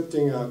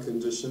accepting our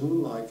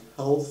condition, like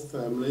health,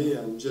 family,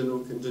 and general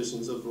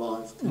conditions of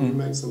life. Can you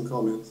make some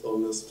comments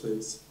on this,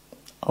 please?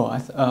 Oh,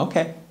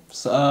 okay.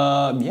 So,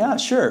 yeah,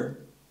 sure.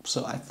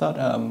 So I thought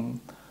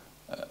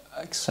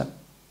accept.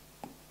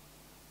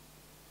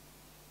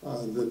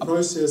 The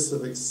process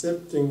of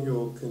accepting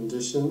your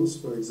conditions,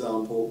 for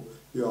example,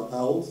 your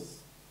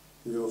health,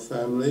 your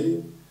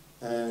family,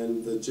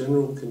 and the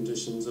general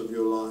conditions of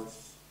your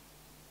life.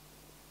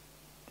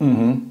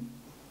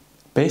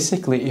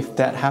 Basically, if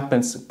that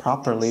happens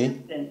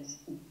properly.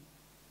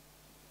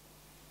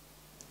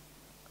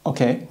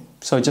 Okay,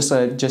 so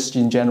just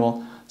in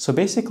general. So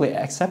basically,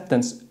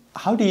 acceptance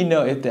how do you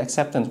know if the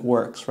acceptance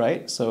works,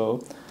 right?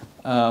 So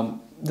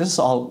this is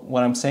all,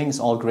 what I'm saying is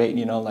all great,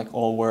 you know, like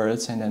all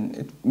words, and then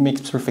it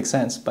makes perfect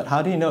sense. But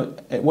how do you know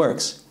it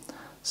works?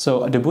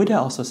 So the Buddha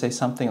also says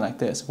something like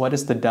this: what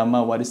is the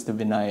Dhamma? What is the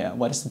Vinaya?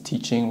 What is the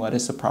teaching? What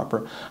is the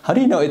proper? How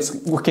do you know it's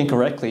working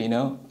correctly, you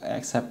know,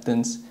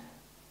 acceptance?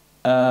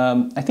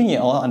 I think you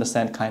all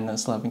understand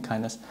kindness, loving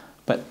kindness,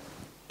 but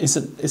is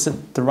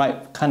it the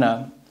right kind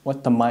of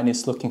what the mind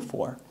is looking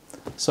for?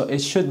 So it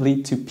should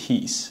lead to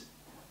peace.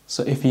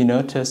 So if you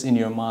notice in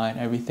your mind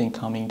everything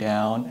calming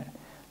down,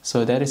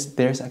 so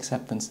there's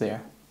acceptance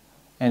there.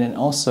 And then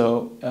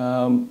also,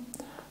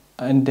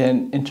 and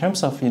then in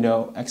terms of, you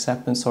know,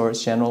 acceptance or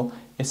it's general,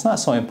 it's not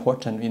so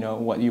important, you know,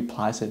 what you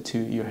apply it to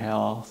your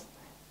health,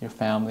 your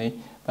family,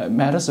 but it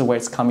matters where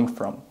it's coming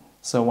from.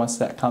 So once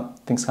that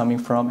thing's coming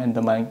from and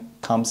the mind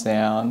calms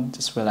down,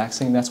 just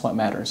relaxing, that's what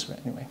matters, right?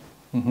 Anyway.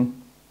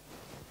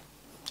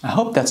 I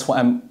hope that's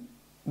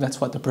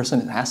what the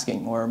person is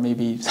asking, or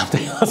maybe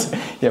something else.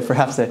 Yeah,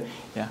 perhaps a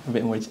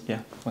bit more,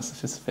 more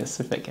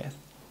specific. Yes.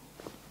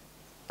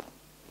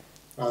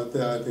 I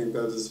think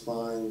that is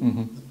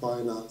fine.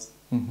 Fine enough.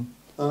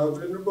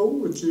 Venerable,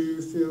 would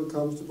you feel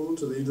comfortable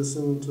to lead us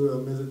into a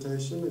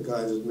meditation, a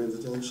guided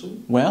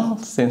meditation? Well,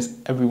 since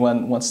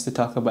everyone wants to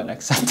talk about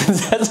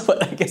acceptance, that's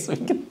what I guess we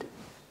can.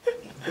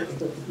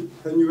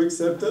 Can you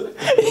accept it?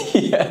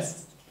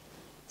 Yes.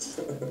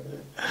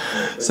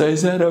 So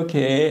is that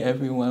okay?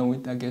 Everyone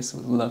with, I guess,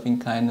 with loving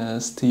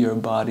kindness to your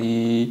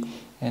body,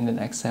 and then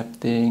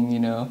accepting, you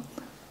know,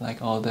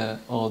 like all the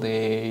old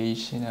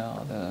age, you know,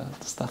 all the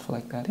stuff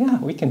like that. Yeah,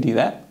 we can do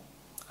that.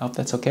 I hope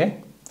that's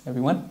okay,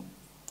 everyone.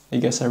 You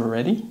guys are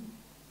ready?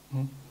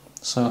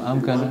 So I'm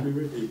gonna.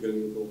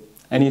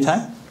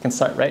 Anytime? You can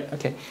start, right?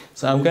 Okay.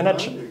 So I'm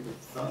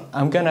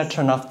gonna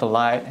turn off the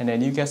light, and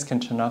then you guys can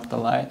turn off the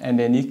light, and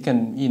then you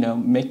can, you know,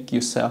 make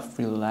yourself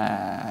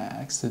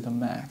relax to the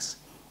max.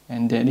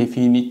 And then if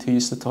you need to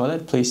use the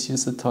toilet, please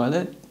use the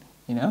toilet,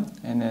 you know.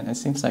 And then it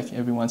seems like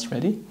everyone's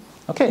ready.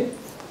 Okay.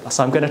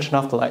 So I'm gonna turn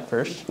off the light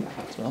first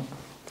as well.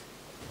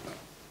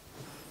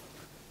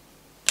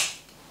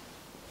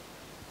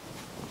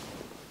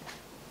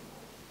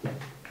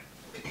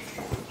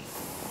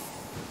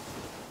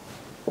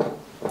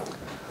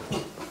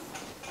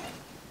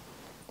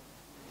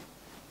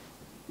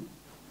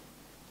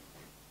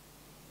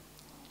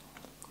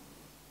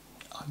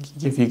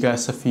 Give you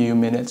guys a few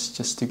minutes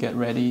just to get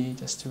ready,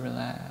 just to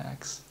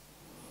relax.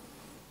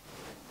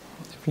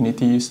 If you need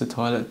to use the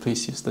toilet,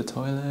 please use the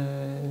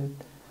toilet.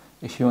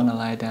 If you want to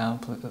lie down,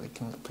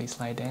 please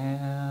lie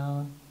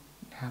down.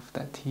 Have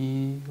that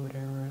tea,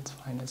 whatever, it's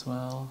fine as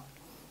well.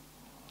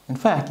 In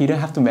fact, you don't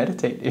have to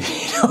meditate if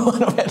you don't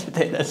want to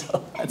meditate as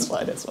well. That's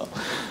fine as well.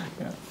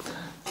 Yeah.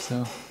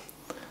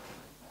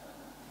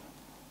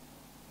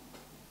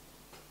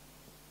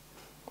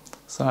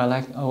 So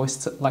I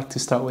always like to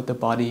start with the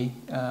body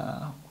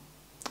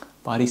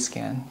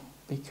scan,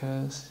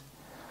 because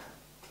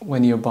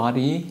when your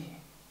body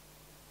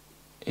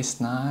is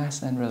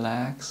nice and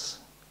relaxed,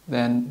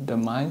 then the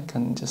mind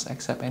can just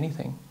accept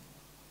anything.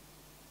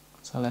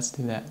 So let's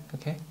do that,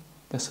 okay?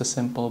 Just a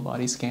simple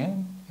body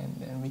scan, and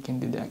then we can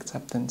do the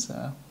acceptance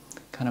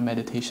kind of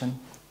meditation.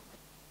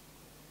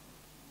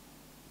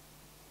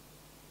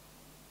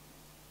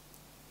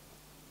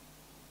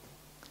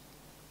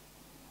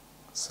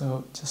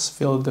 So just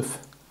feel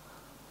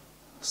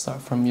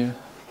start from your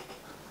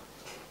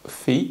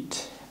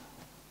feet.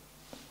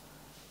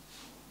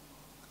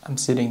 I'm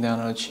sitting down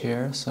on a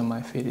chair, so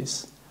my feet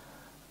is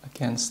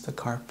against the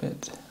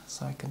carpet,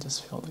 so I can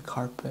just feel the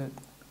carpet.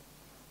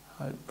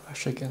 I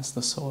brush against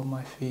the sole of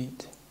my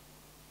feet.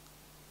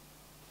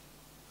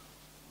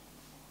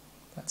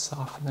 That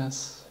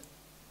softness,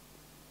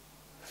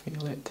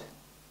 feel it.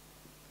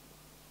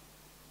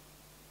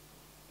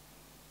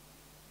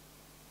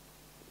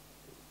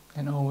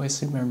 And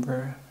always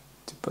remember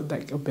to put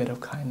like a bit of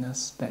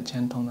kindness, that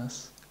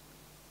gentleness,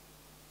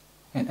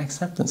 and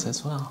acceptance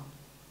as well.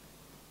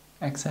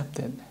 Accept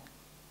it.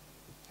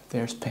 If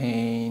there's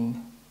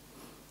pain,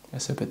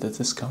 there's a bit of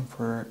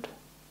discomfort,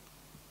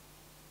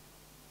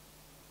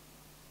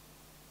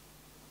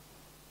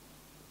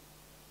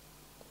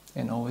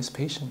 and always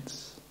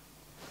patience.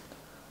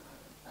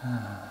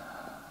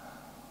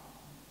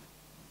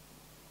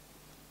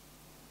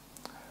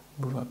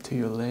 Move up to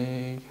your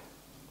leg.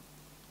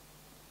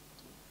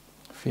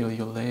 Feel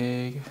your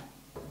leg.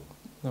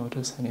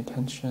 Notice any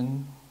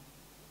tension.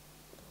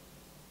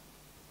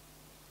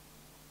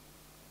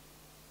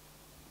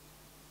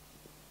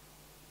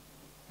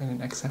 And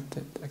then accept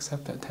it.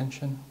 Accept that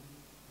tension.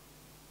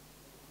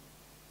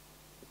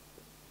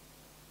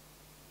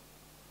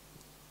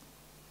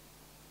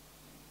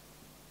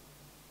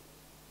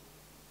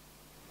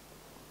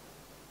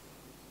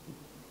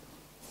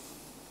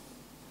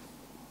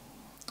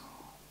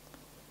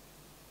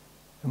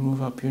 And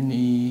move up your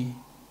knee.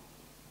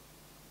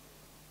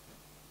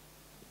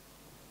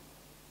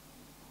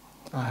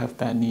 I have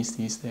bad knees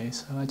these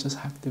days, so I just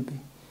have to be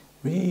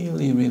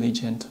really, really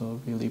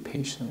gentle, really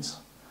patient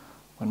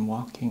when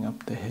walking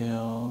up the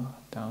hill,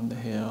 down the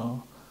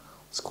hill,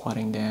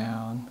 squatting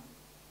down.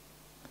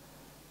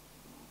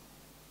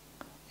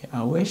 Yeah,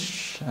 I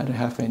wish I didn't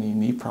have any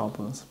knee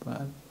problems,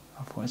 but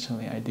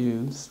unfortunately I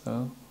do,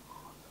 so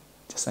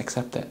just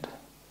accept it.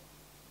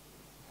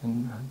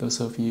 And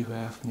those of you who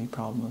have knee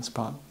problems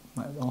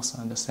might also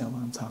understand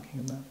what I'm talking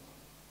about.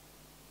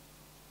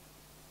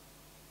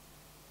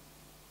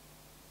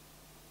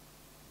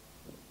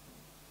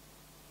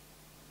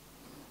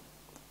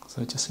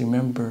 So just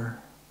remember,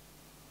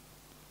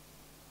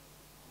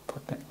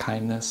 put that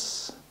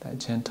kindness, that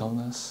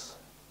gentleness,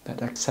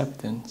 that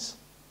acceptance,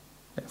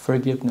 that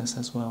forgiveness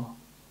as well.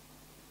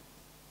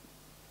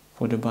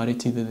 For the body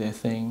to do their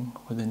thing,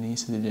 for the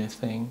knees to do their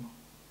thing.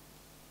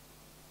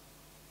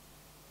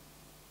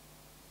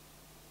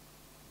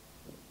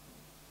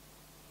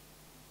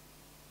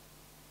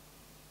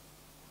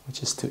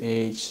 Which is to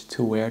age,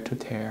 to wear, to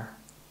tear.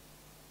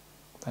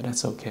 But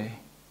that's okay.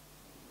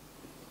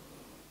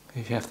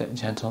 If you have that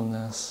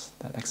gentleness,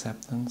 that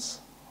acceptance,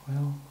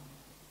 well,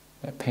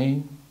 that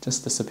pain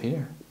just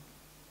disappear.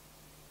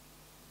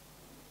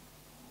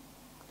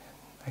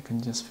 I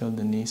can just feel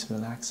the knees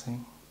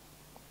relaxing.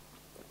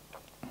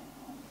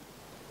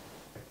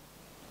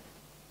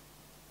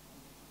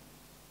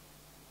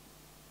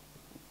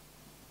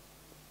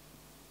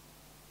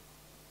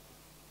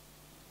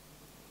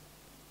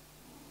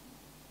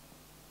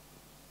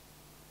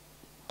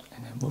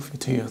 And then move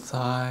to your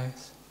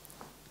thighs.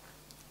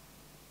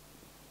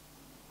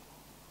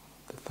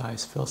 The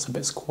thighs feels a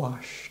bit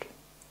squashed.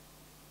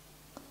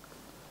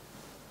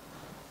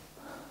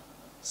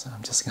 So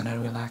I'm just going to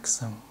relax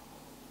them.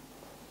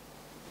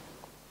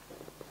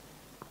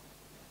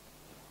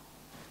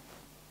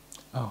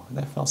 Oh,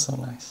 that felt so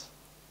nice.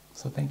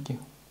 So thank you.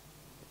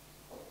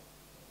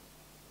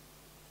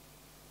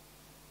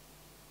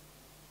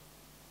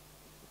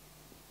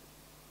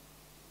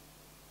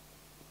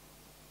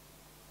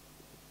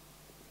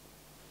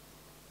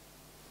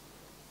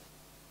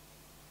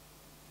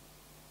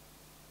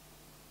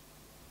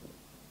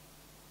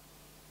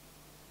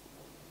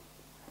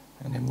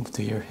 And then move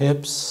to your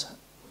hips.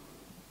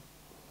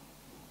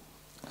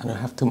 I don't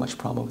have too much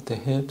problem with the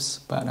hips,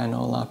 but I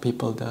know a lot of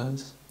people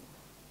does.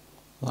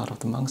 A lot of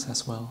the monks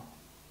as well.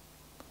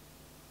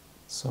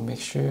 So make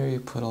sure you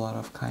put a lot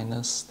of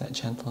kindness, that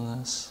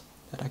gentleness,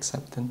 that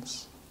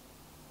acceptance.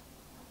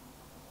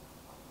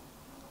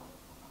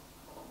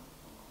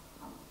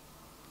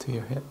 To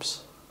your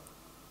hips.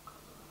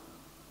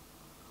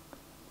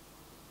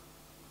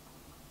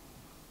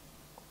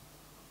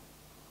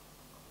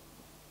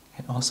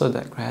 And also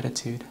that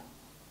gratitude.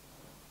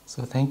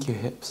 So thank you,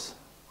 hips,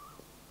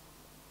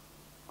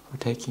 for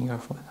taking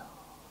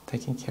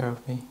care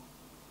of me.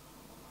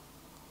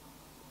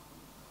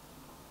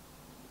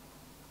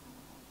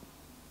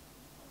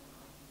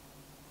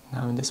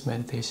 Now in this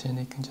meditation,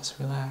 you can just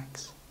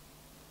relax.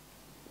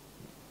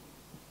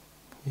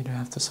 You don't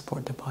have to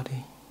support the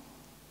body.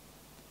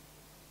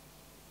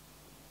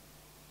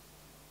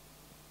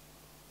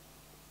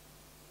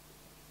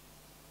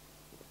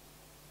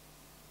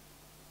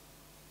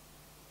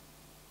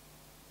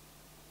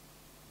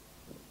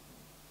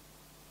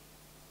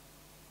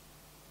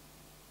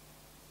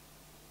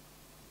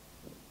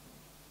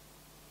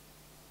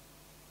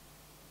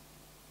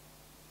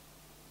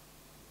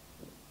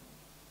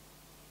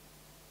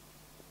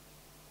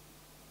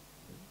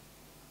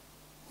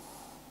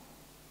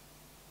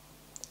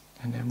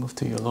 And then move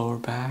to your lower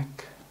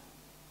back.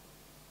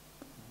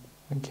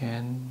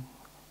 Again,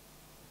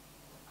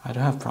 I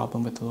don't have a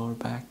problem with the lower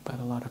back,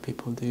 but a lot of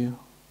people do.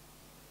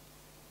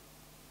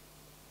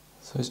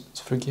 So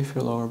just forgive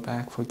your lower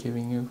back for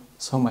giving you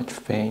so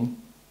much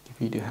pain, if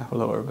you do have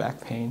lower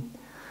back pain.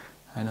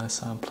 I know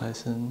it's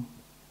unpleasant,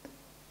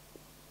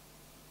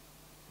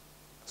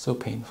 so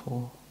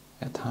painful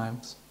at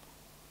times.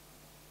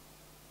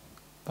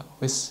 But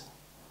always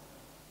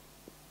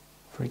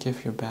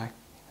forgive your back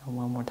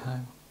one more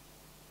time.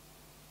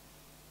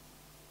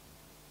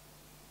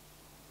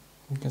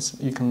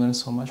 You can learn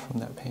so much from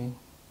that pain,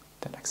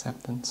 that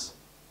acceptance.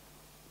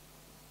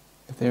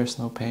 If there's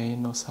no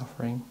pain, no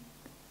suffering,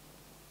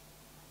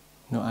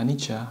 no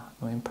anicca,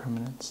 no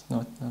impermanence,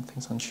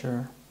 nothing's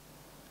unsure,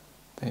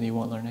 then you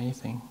won't learn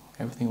anything.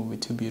 Everything will be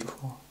too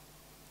beautiful.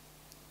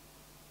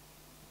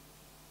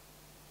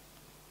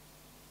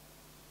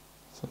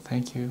 So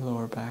thank you,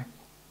 lower back,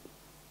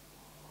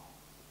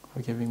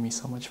 for giving me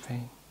so much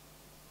pain.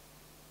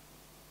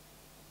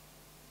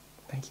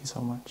 Thank you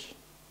so much.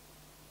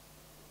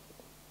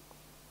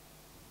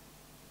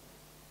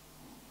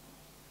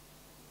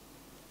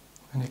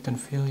 And you can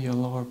feel your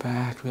lower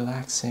back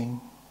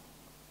relaxing,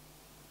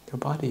 your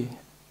body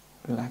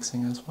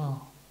relaxing as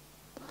well,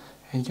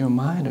 and your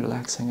mind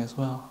relaxing as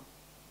well.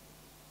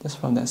 Just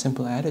from that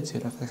simple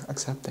attitude of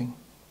accepting,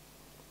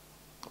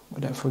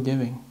 with that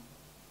forgiving.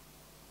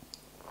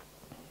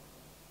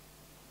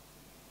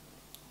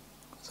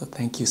 So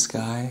thank you,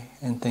 Sky,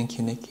 and thank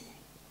you, Nikki,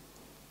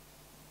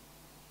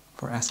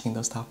 for asking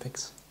those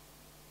topics.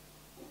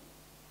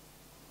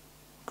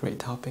 Great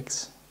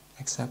topics,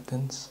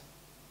 acceptance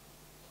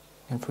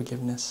and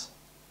forgiveness.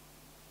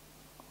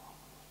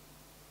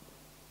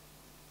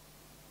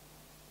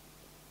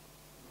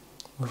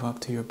 Move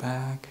up to your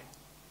back.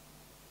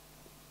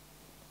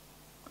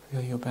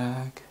 Feel your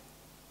back.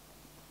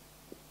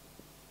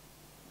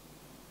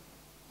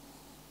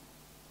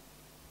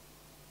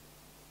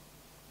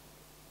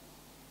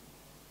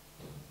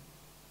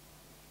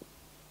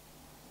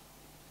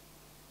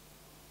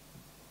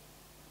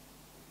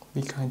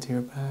 Be kind to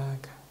your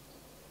back.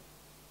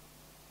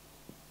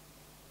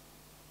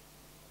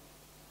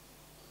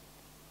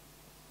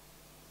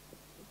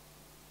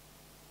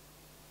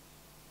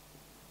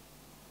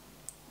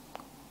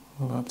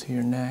 Move up to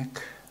your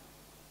neck.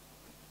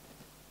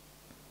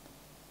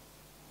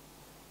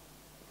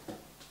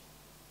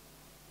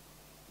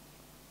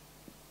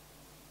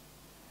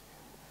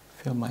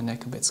 Feel my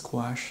neck a bit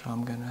squashed, so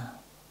I'm gonna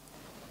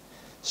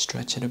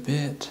stretch it a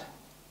bit.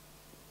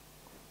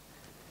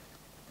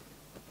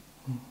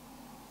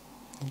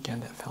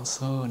 Again, that felt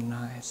so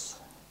nice.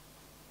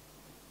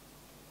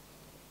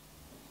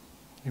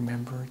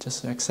 Remember,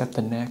 just accept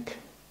the neck,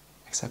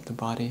 accept the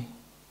body,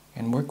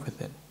 and work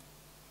with it.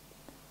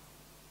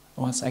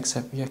 Once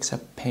you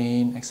accept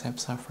pain, accept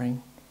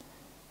suffering,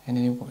 and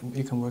then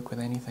you can work with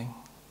anything.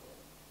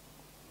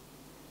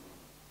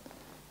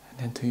 And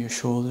then to your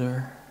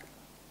shoulder,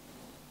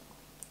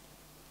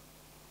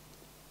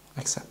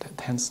 accept that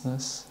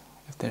tenseness,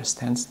 if there's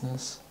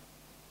tenseness.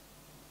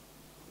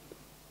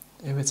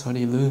 If it's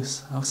already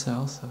loose,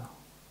 also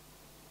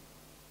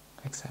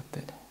accept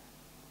it.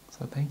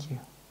 So thank you.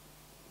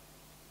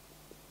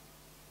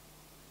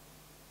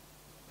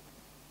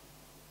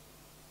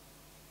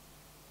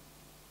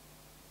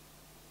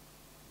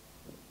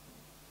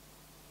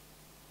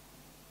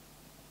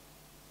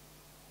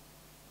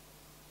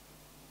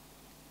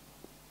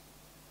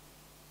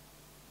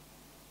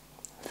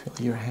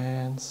 Feel your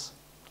hands,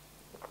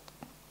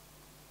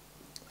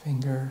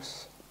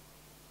 fingers.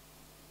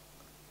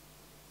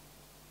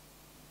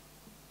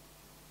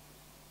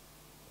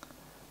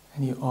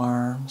 And your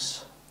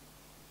arms.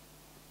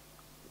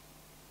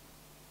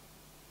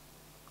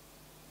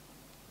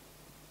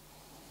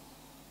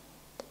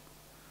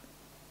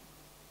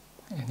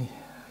 And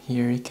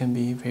here you can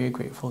be very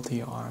grateful to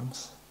your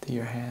arms, to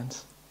your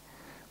hands.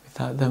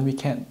 Without them, we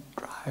can't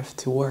drive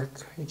to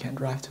work. You can't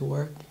drive to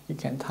work. You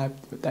can't type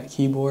with that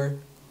keyboard.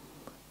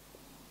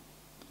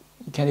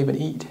 You can't even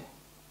eat.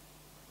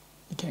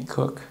 You can't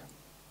cook.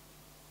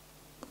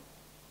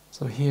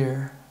 So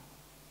here,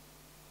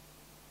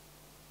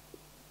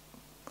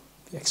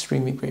 be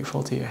extremely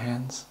grateful to your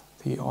hands,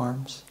 to your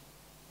arms.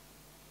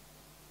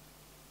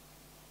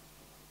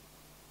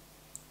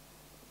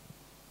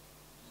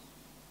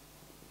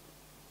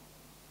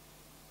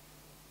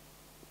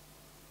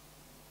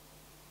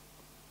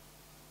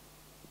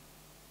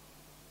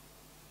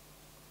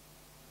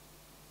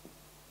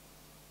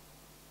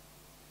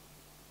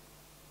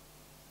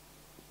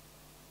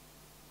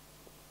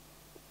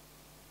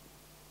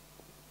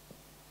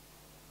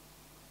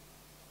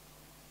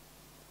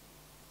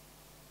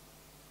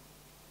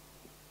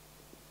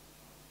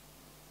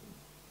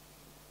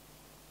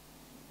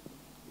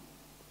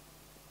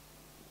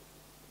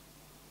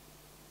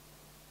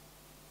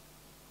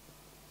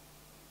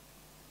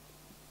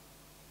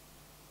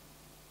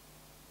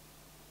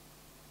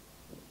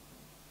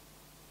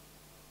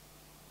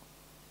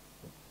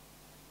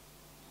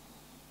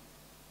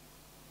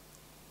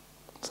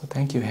 So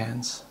thank you,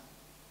 hands.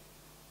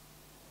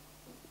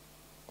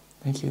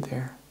 Thank you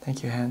there.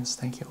 Thank you, hands.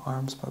 Thank you,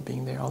 arms, for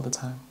being there all the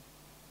time.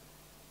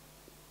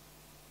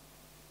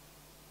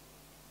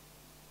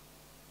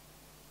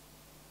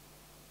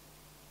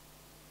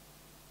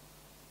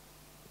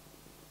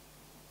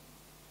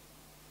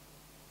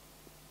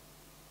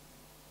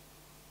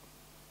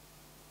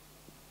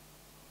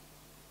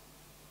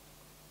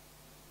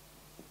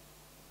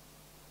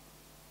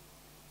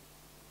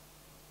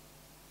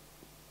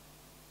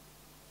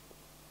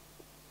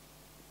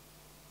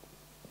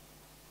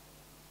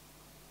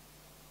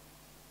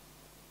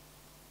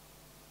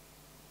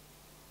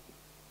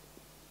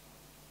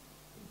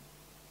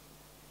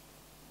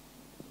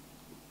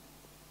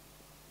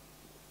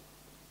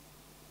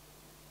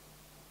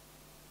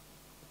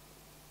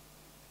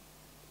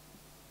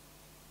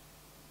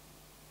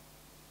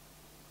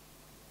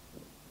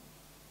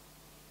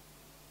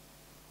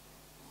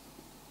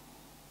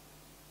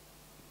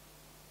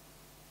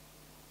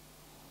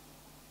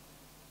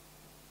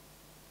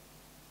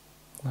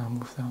 Now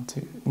move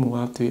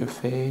up to your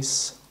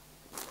face,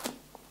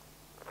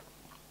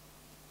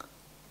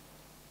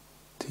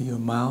 to your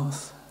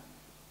mouth.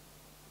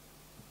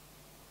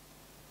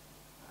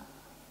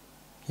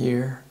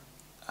 Here,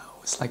 I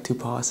always like to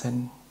pause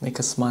and make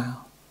a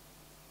smile,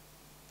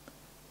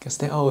 because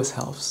that always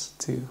helps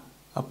to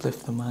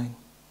uplift the mind.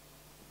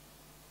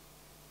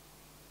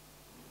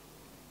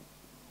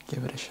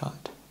 Give it a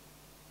shot.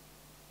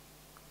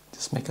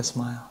 Just make a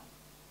smile.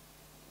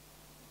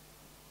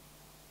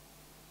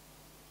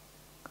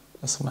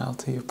 A smile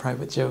to your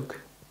private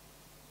joke.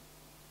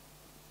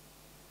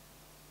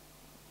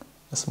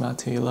 A smile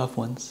to your loved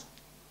ones.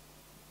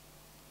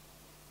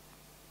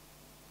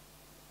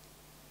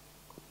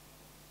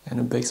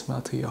 And a big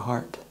smile to your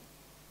heart.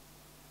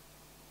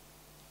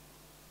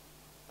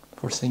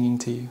 for singing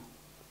to you,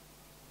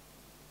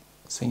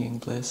 singing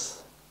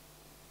bliss,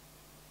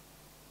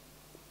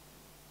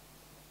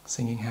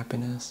 singing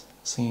happiness,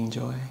 singing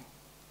joy.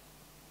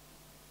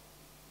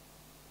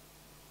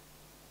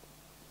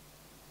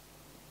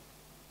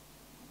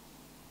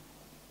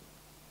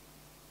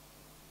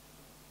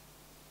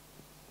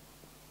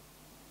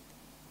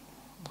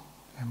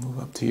 And move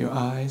up to your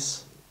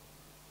eyes.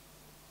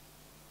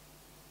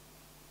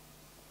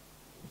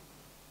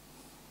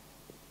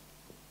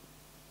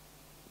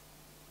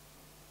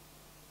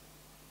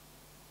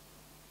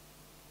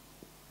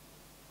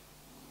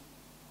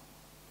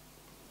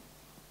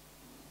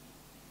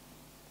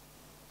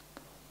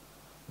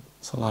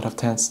 There's a lot of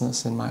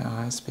tenseness in my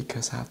eyes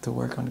because I have to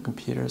work on the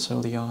computers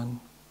early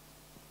on.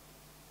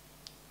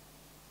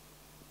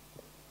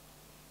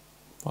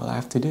 All I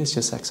have to do is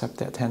just accept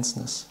that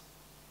tenseness.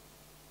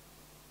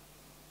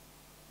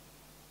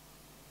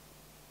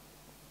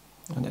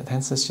 And that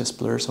tenseness just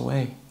blurs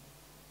away,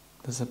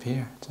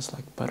 disappear, just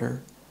like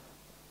butter.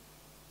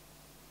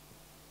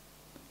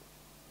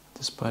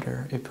 Just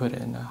butter, you put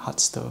it in a hot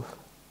stove,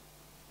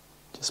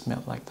 just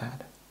melt like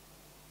that.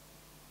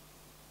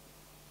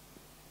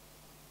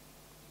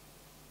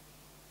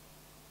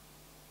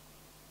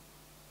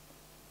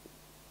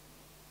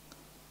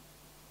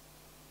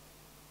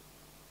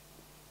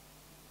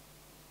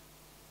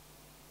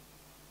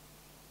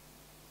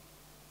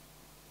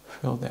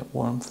 Feel that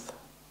warmth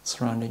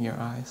surrounding your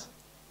eyes,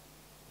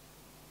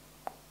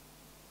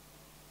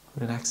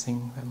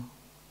 relaxing them.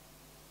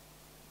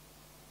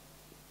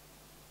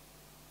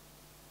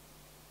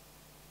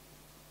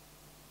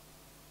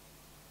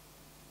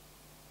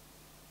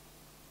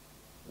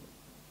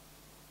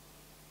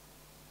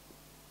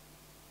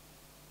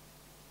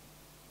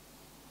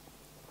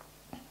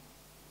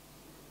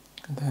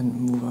 And then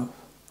move up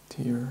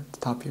to the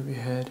top of your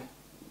head.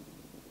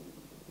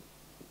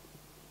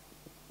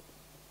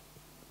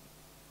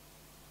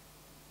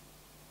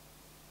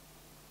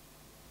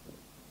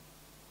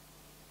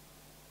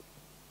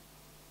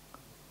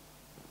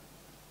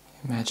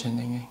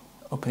 Imagining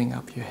opening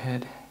up your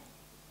head,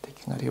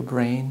 taking out your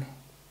brain,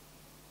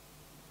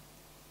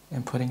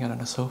 and putting it on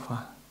a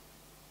sofa.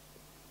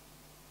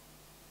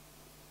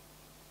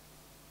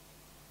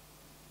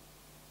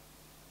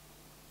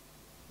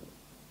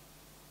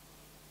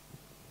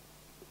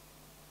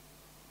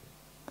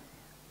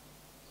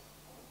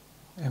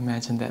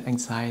 Imagine that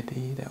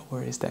anxiety, that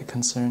worries, that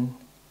concern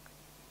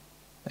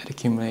that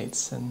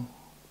accumulates and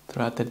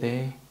throughout the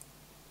day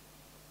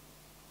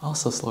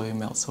also slowly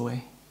melts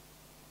away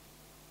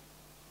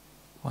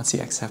once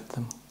you accept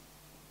them.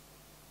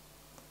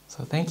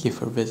 So thank you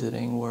for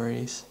visiting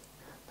worries.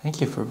 Thank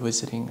you for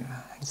visiting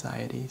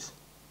anxieties.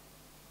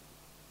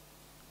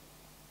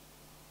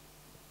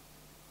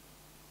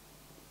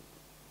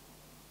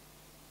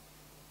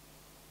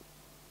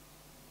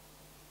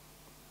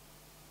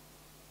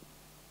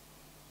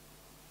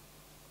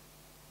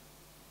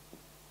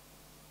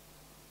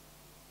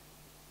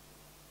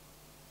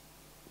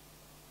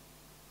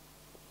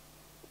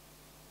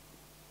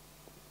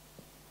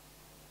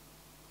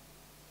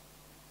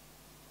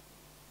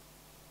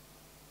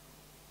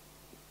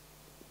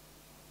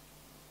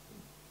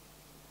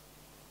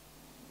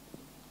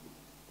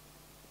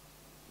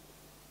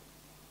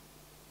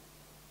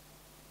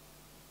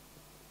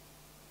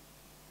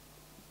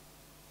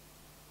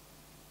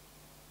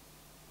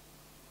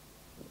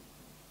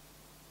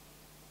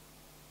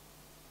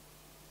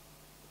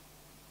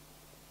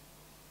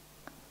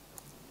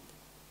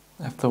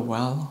 After a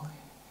while,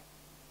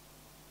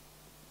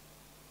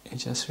 you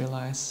just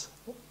realize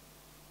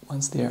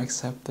once they are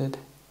accepted,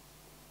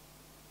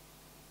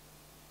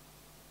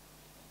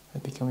 they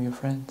become your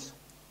friends.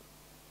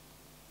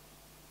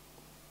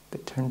 They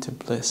turn to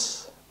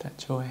bliss, that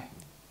joy.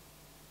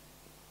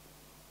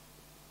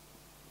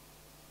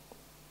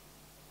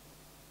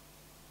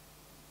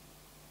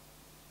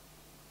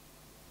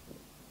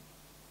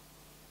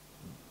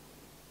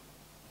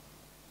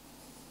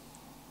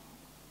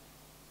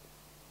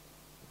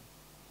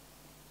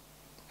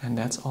 And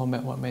that's all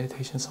what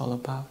meditation is all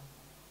about.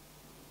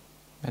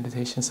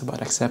 Meditation is about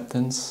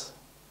acceptance,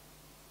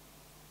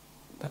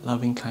 that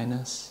loving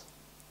kindness,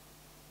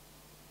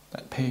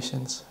 that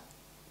patience.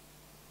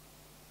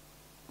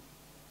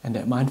 And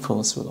that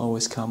mindfulness will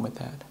always come with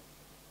that.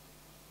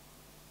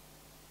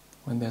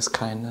 When there's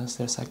kindness,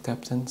 there's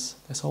acceptance,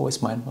 there's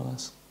always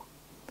mindfulness,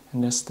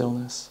 and there's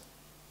stillness.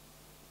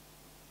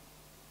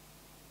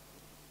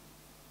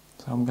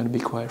 So I'm going to be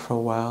quiet for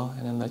a while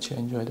and then let you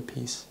enjoy the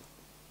peace.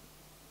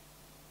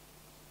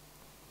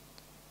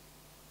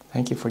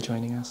 Thank you for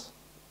joining us.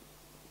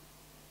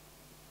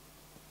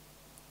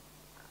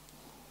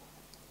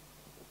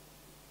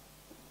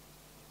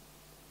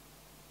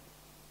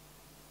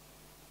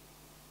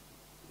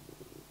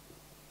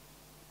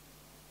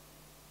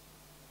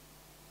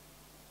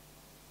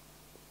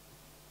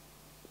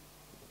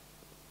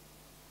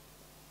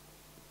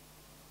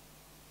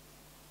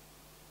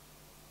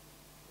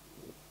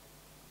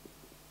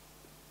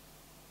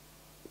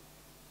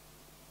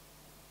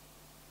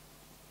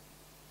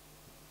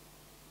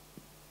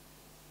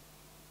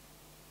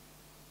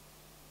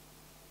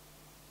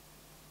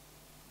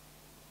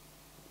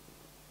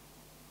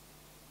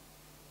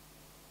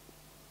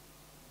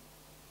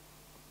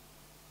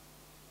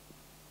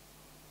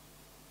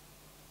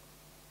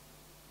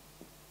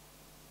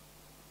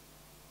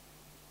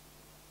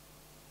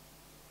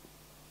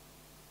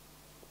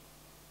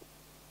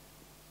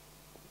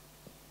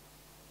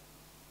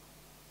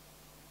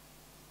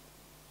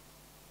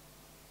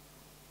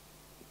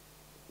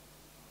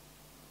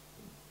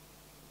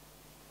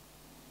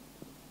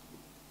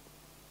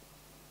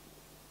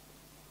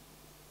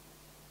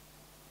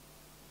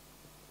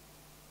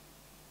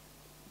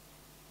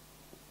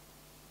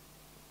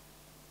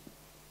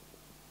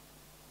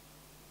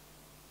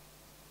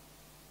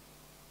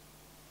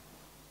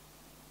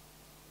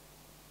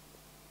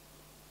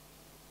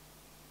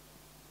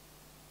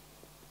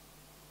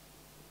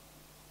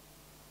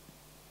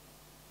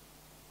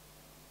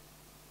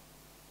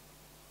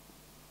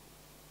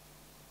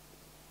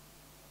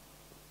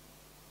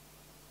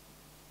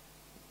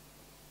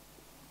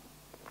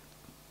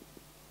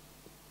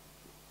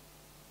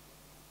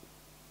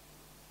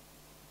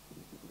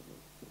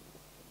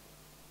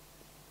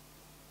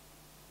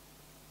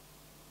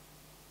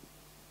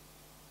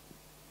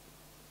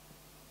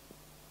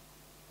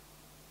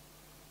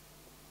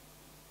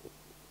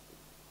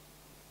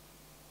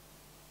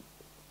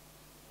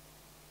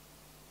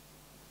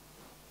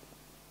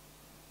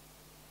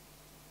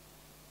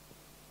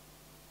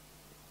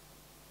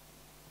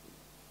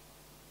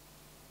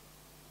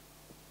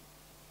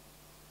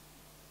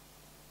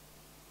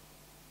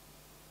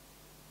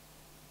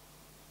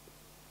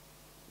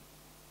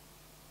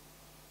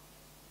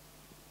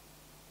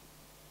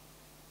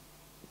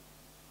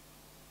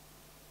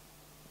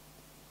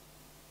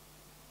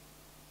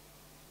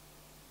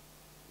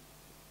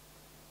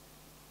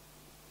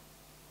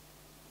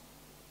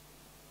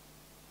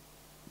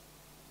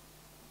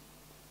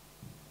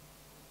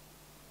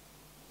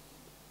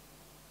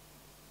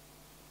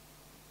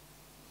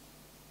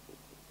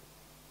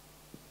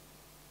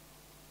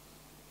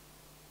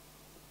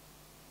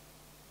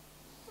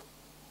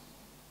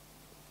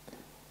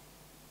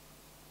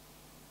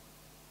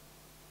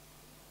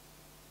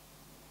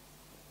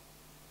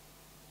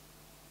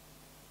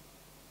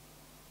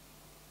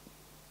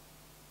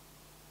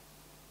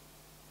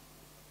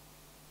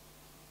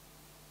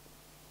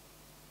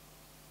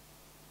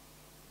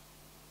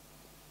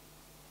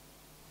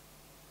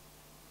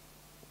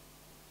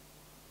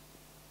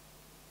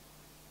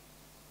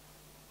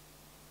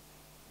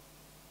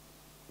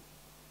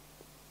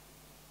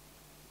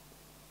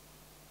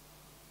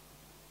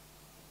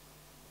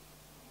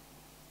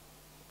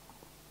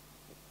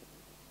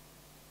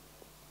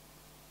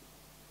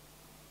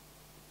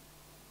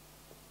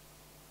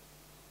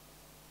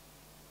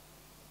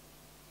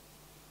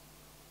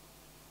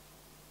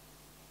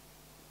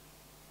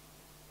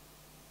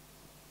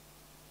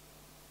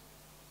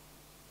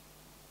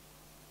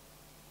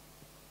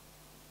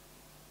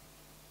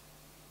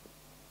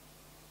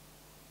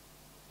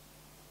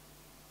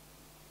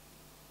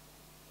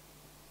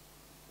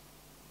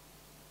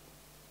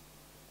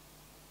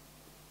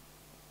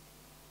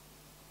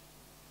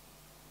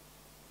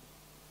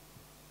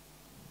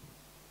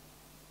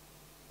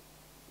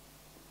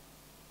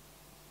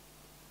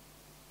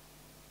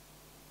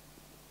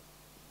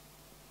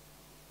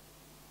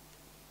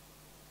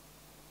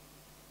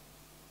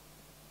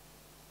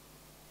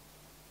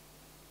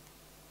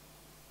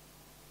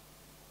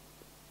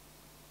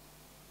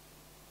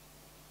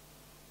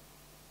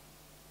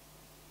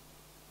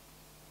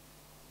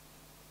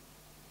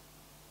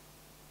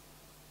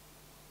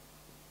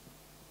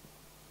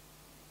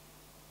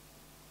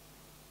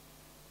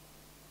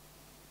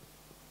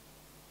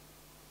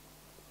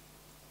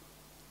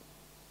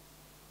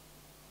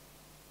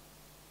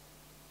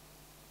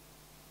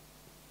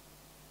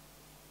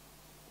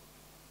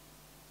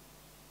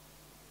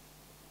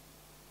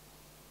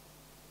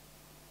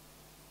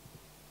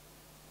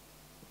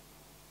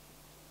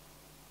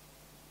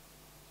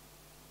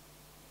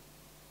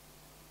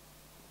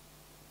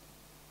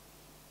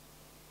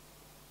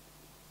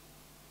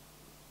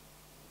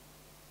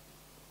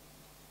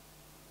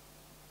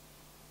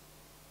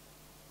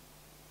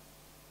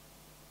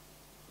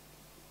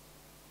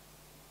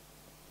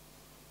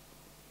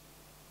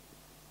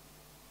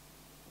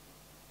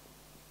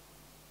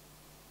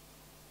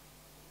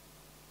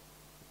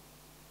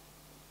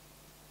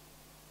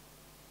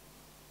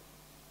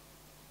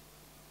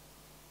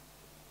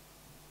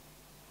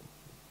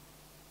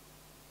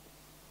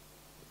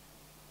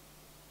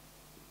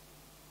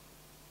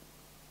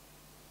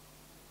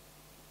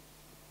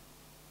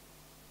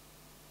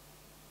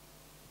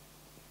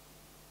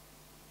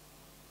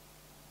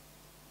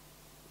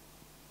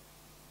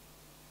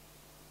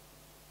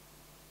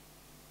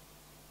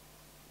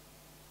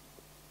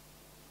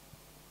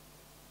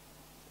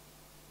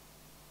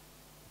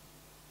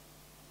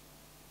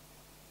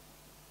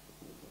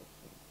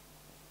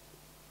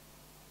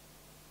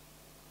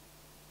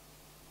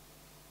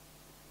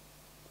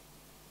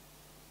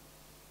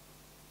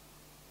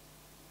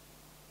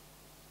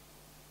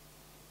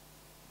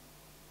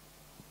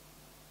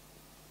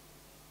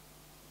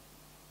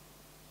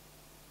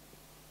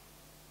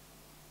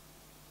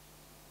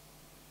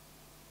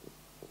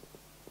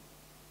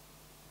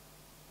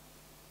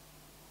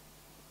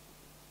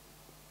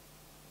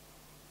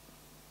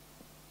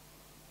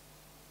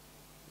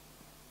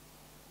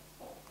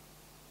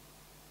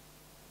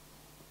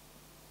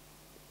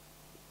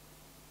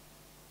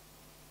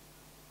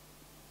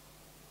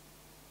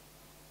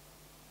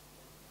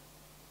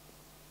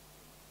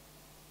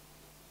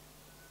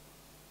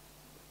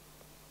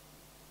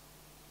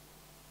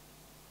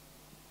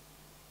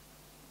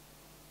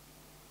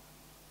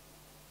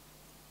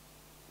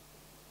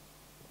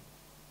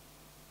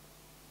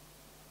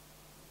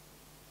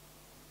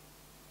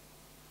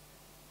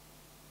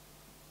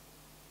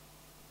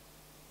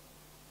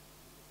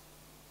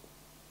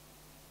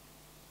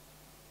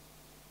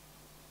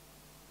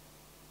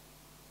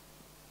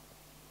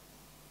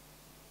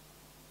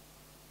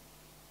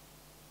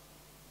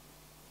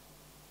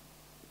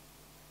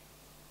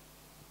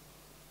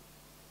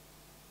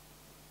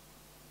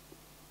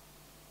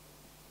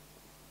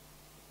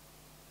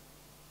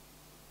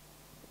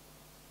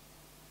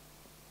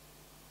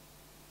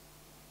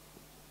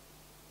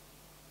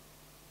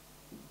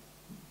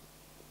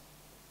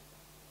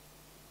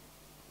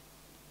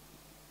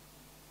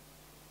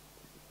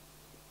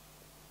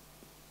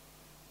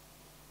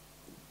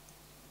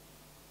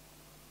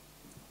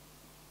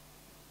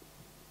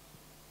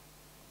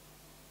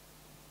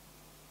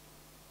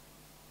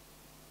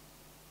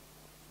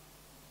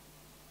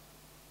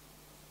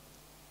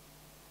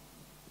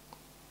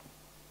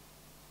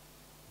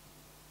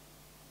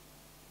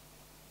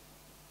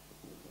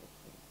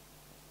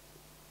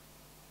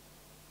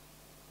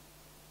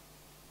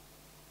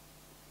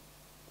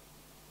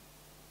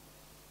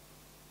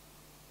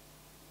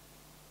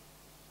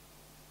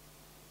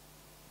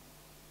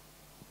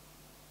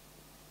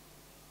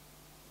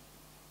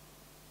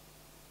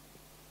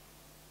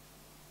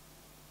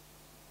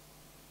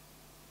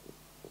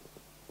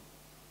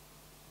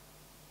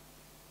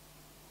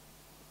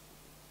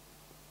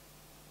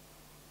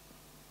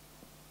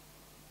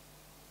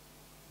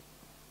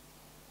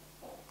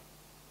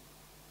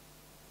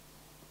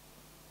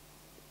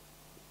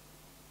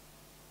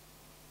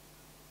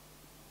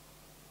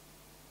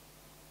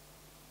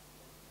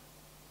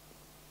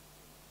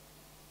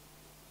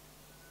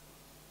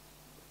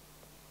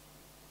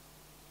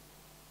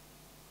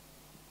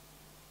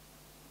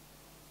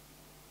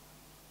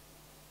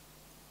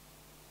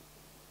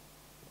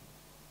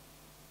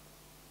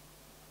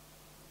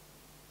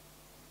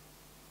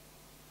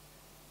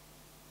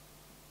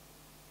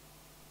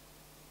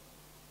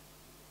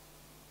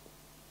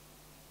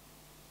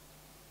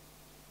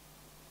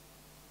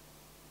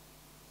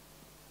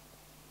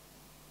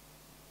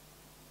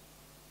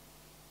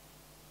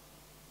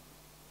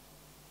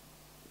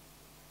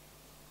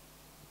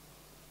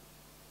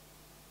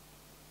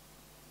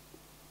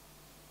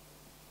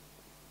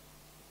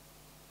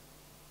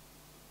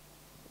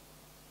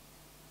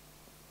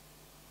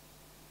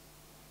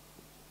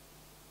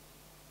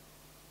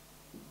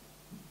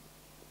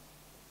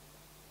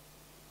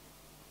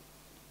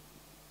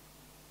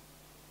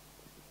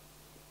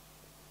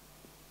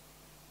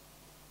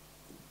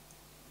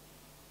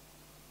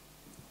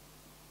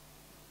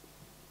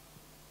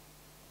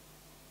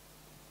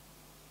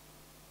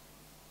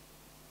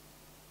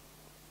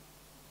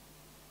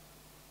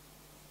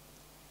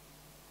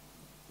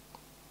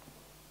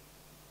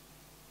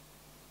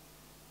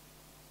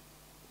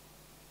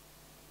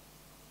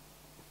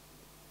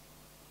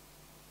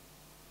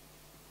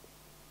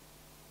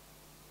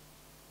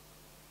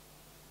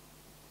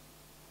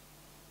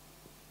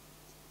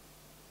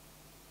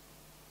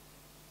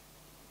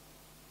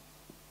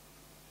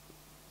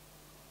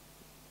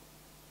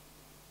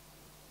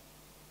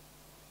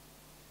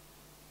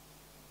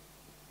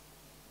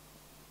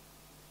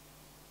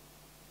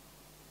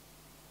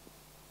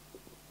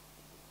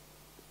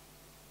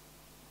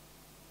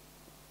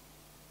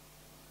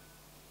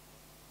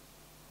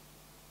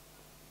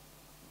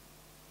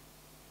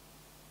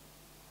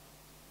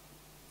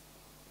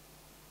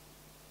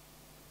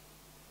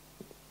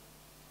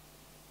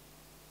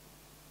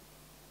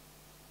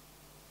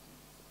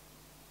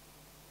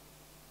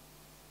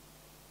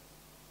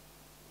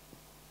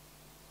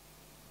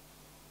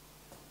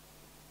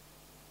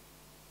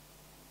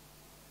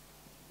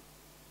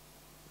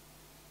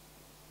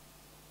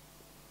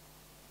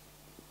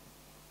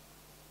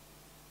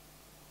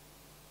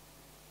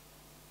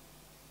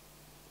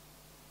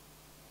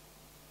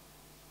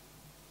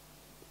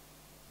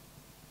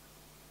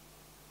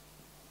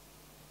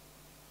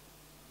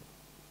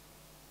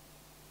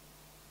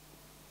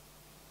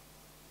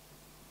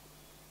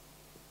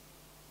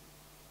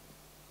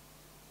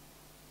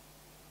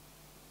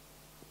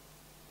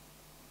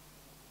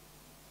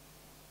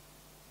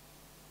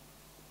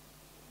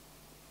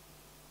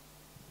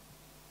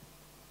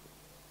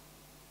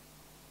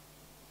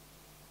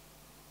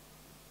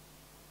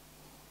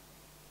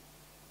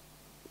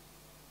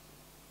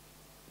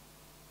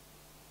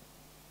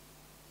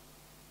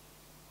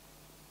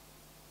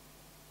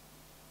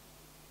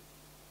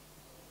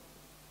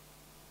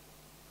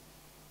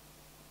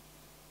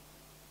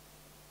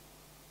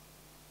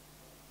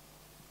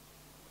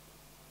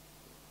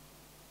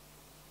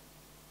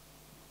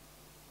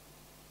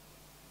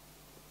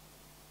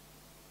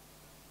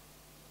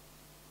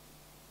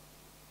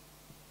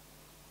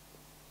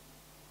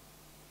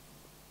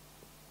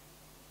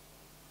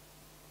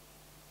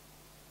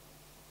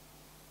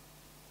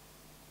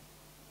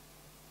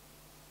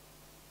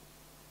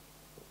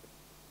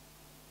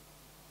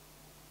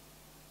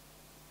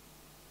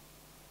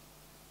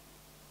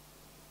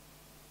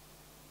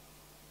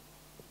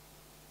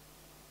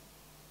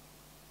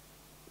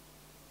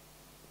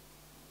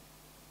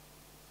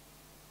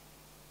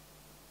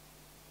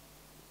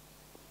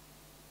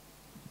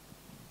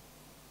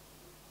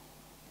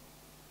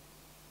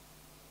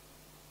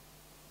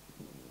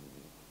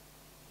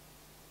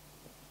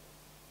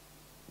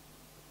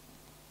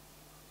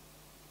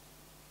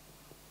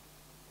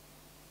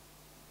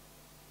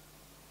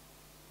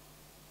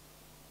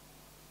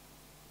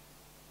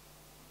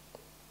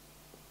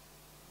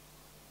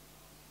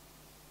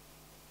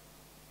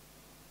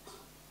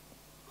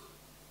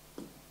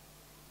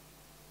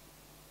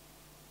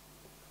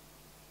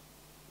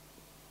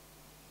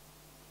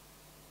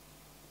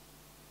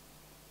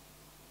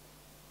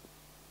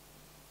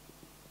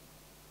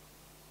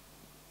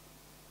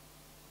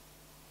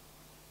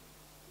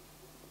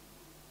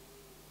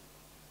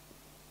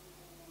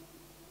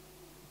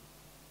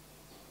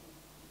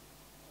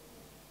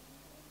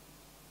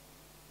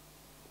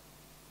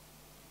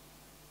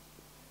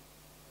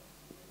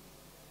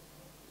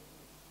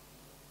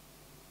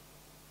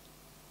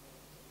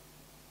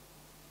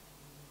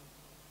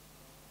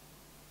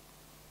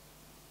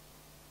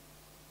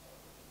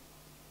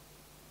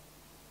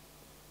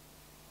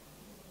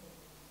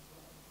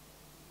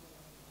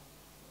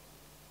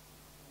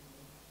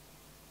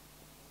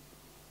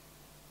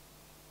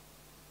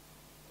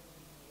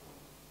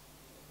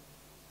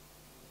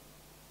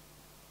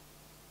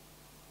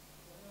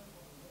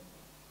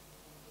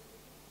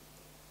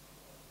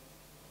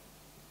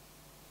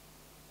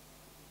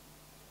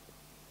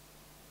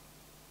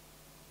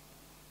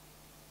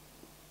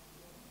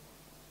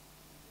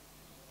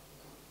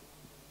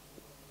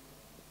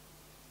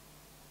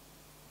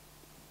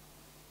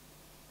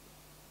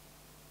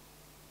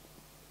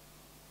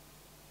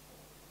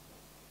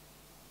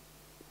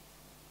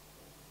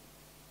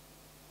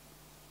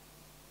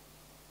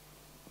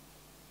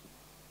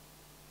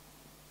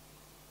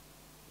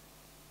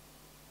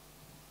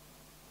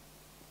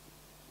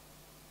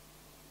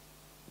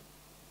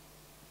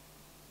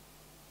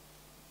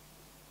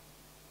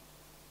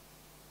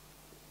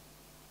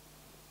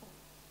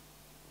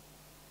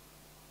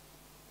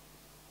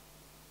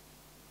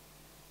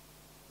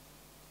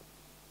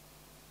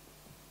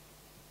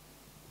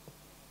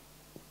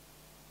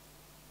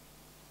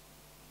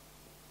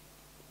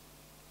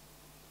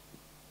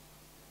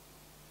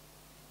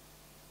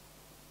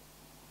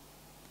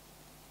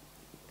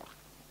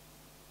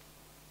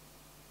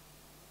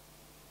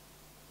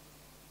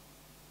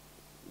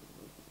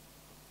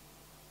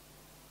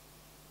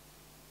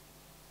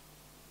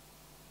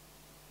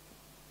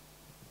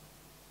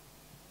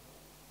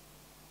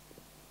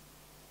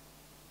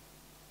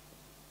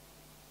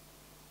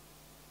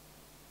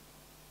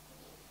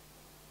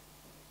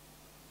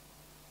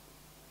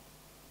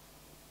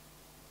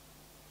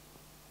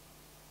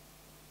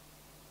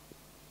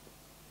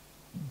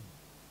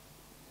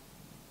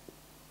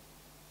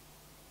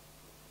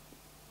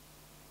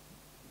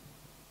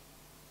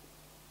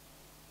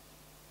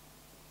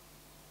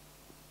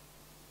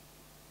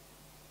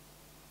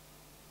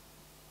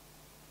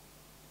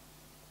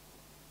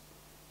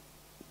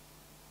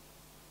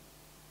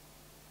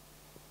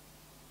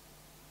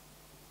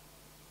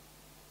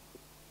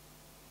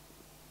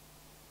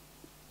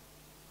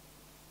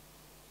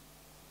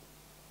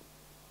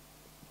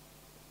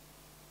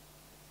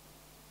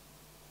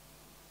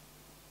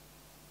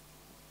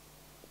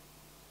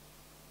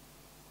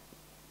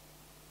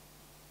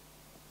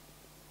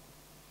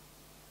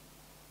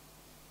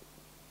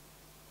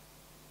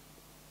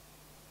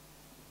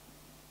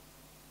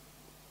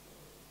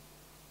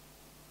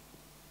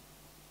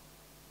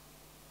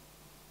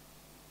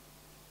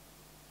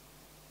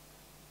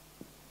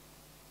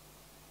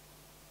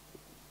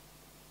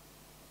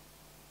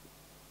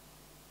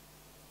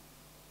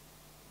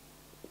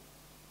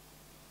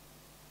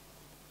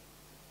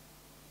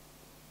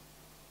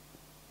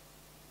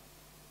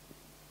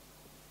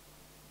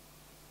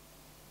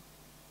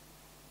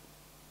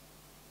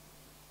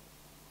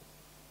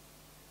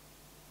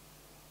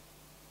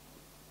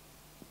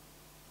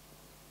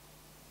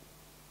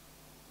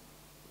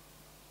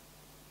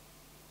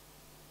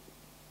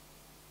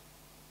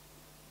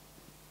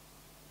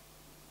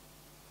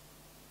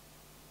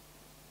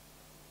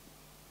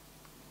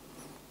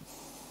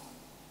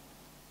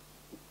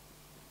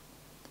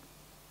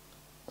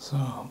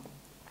 So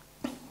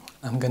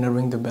I'm gonna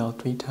ring the bell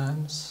 3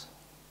 times.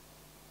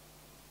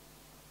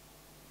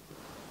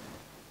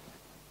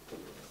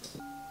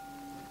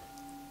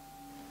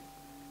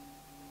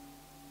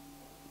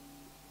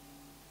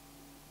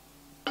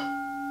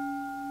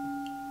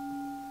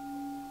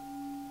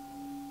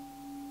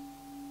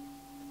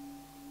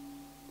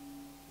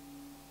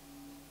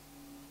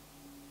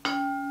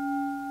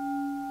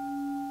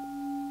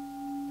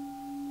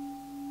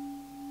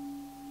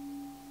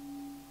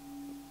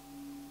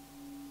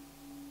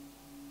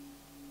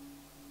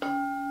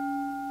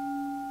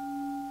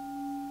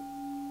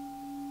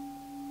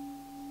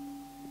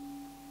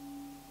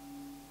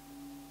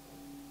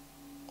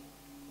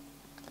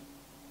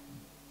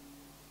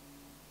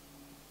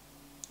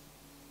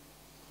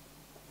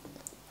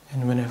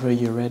 And whenever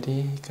you're ready,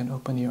 you can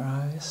open your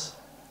eyes.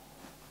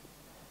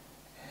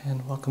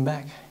 And welcome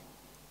back.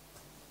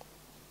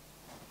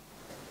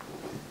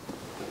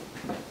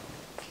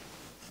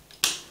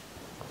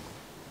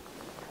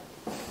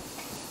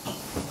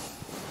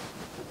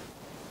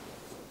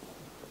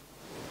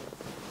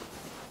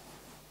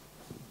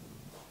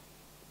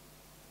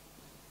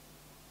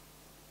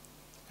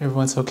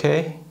 Everyone's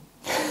okay?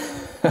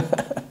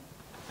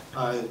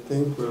 I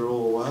think we're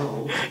all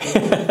well.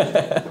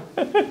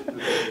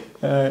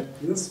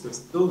 Yes, we're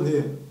still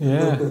here.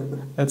 Yeah,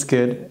 that's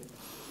good.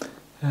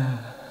 Oh,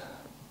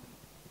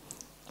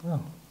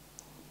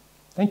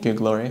 thank you,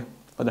 Gloria,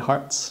 for the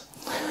hearts.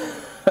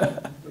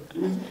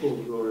 Beautiful,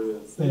 Gloria.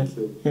 Thank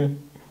you. Yeah.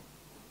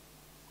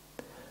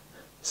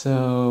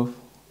 So,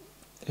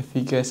 if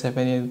you guys have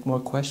any more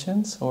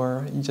questions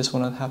or you just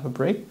want to have a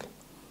break,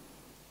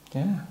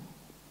 yeah.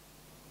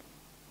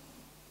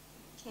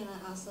 Can I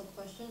ask a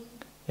question?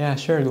 Yeah,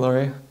 sure,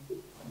 Gloria.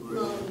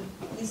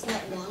 It's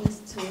not one, it's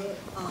two.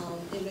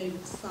 It may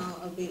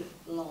sound a bit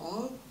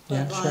long,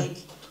 but yeah, like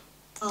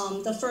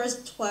the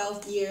first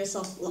 12 years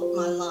of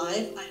my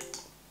life,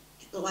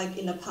 like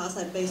in the past,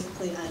 I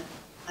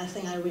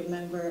think I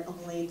remember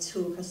only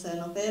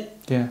 2% of it.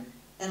 Yeah.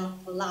 And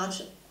a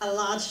large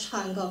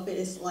chunk of it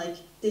is like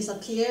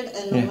disappeared,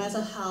 and no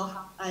matter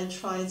how I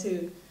try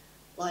to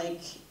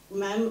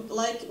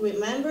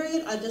remember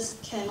it, I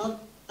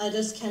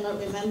just cannot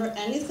remember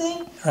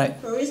anything. Right.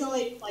 But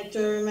recently, like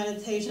during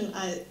meditation,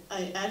 I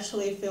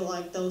actually feel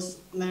like those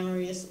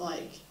memories,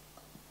 like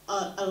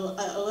a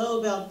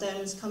little bit of them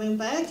is coming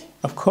back.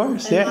 Of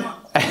course, and yeah.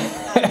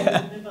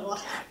 I remember,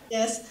 like,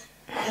 yes,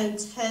 and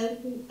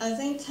 10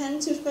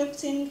 to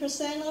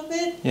 15% of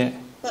it. Yeah.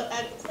 But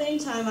at the same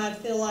time, I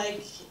feel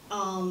like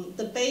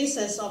the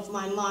basis of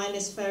my mind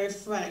is very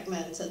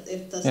fragmented.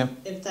 If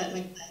that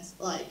makes sense,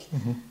 like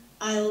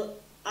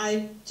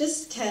I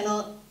just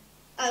cannot.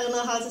 I don't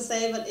know how to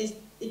say, but it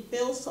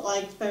feels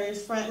like very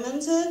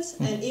fragmented.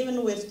 And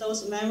even with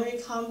those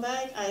memories come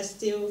back, I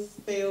still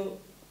feel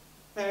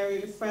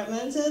very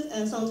fragmented.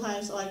 And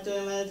sometimes, like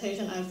during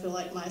meditation, I feel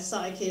like my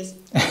psyche is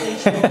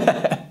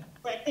literally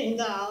breaking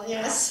down.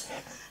 Yes,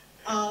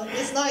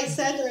 it's not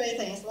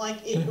exaggerating. It's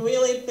like it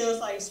really feels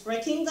like it's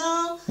breaking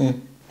down.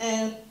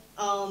 And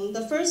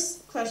the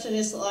first question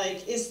is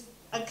like, is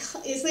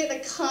it a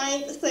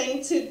kind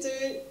thing to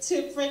do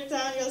to break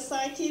down your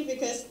psyche?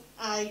 Because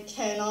I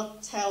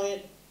cannot tell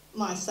it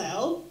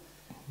myself.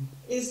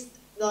 Is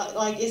it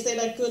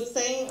a good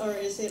thing, or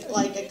is it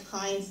like a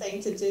kind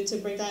thing to do to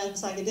break down your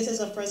psyche? This is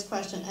the first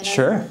question. And then,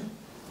 sure.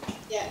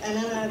 Yeah, and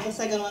then the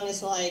second one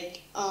is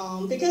like,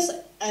 because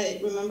I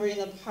remember in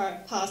the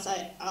past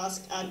I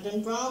asked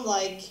Adrian Brown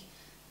like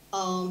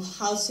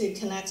how to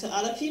connect to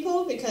other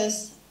people,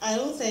 because I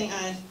don't think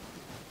I've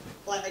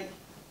like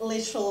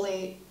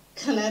literally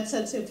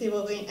connected to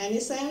people in any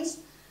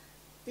sense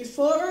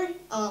before.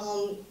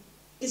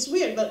 It's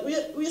weird, but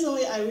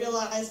recently I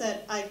realized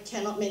that I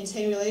cannot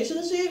maintain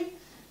relationship.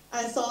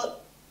 I thought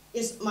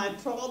it's my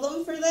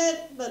problem for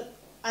that, but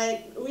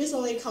I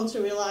recently come to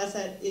realize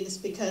that it is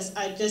because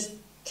I just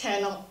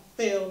cannot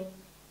feel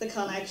the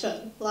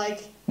connection.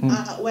 Like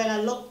when I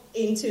look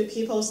into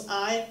people's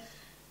eye,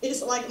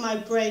 it's like my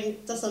brain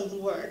doesn't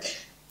work.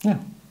 Yeah.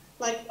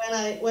 Like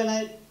when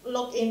I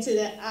look into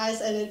their eyes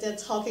and they're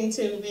talking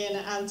to me and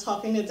I'm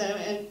talking to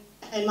them,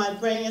 and my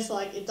brain is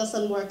like, it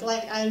doesn't work.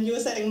 Like I'm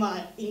using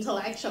my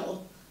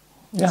intellectual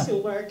to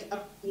work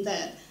around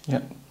that.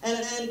 Yeah.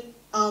 And then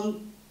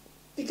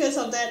because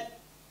of that,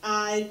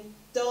 I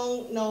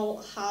don't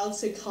know how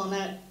to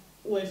connect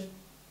with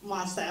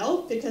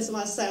myself, because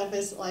myself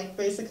is like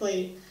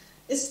basically,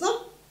 it's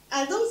not,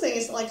 I don't think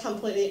it's like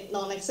completely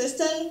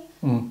non-existent,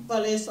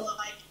 but it's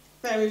like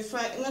very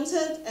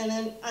fragmented, and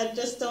then I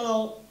just don't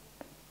know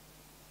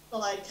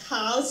like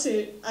how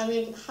do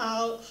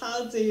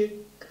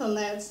you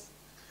connect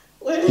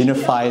with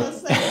unify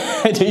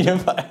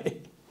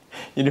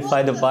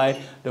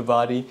the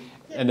body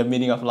and the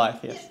meaning of life.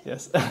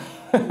 Yes.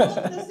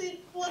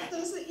 What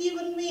does it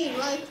even mean?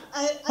 Like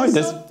I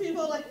saw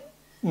people like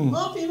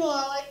all people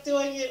are like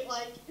doing it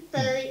like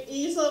very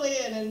easily,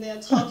 and then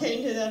they're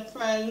talking to their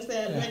friends,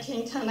 they're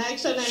making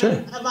connection,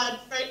 and my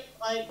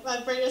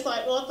brain is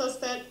like, what does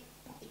that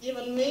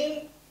even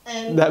mean?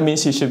 And that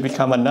means you should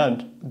become a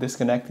nun,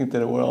 disconnecting to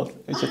the world,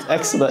 which is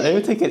excellent. And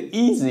you take it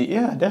easy.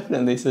 Yeah,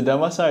 definitely. So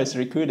Dhammasara is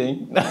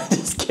recruiting. No,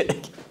 just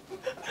kidding.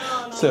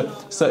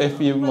 So if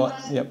you want,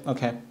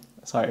 okay.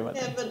 Sorry about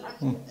that. But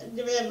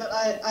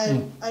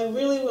I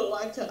really would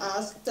like to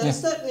ask,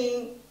 does that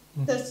mean,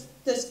 does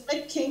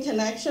making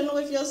connection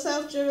with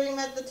yourself during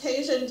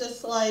meditation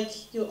just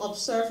like you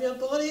observe your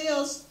body,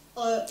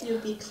 or you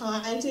be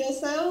kind to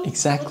yourself?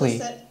 Exactly.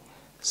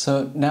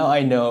 So now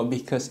I know,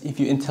 because if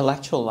you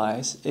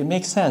intellectualize, it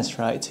makes sense,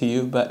 right, to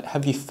you, but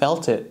have you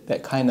felt it,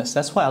 that kindness?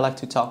 That's why I like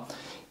to talk.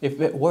 If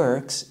it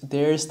works,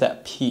 there's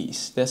that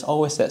peace, there's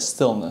always that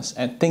stillness,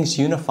 and things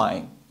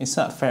unifying. It's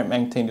not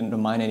fragmenting in the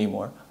mind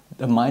anymore.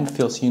 The mind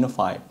feels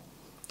unified.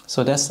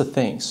 So that's the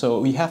thing. So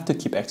we have to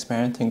keep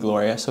experimenting,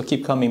 Gloria. So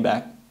keep coming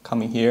back,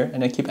 coming here,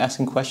 and then keep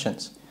asking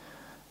questions.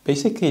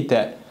 Basically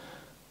that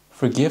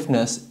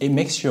forgiveness, it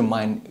makes your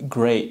mind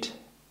great.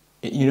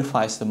 It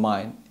unifies the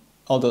mind.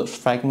 All those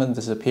fragments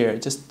disappear,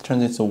 it just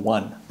turns into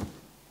one.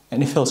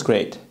 And it feels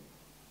great.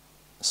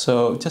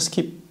 So just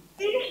keep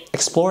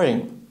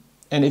exploring.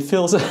 And it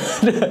feels,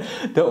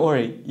 don't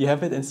worry, you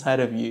have it inside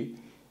of you.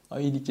 Or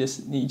you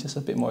just need just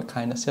a bit more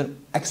kindness. So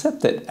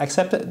accept it.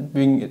 Accept it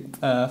being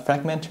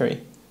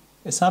fragmentary.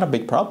 It's not a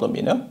big problem,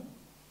 you know?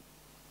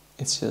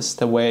 It's just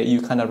the way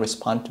you kind of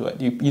respond to it.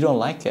 You don't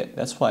like it.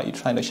 That's why you're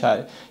trying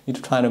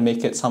to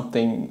make it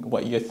something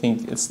what you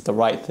think is the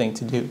right thing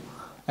to do.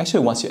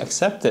 Actually, once you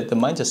accept it, the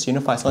mind just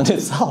unifies on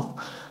itself.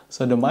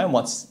 So the mind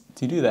wants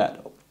to do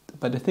that.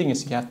 But the thing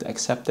is, you have to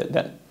accept it,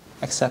 that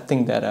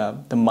accepting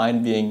that the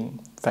mind being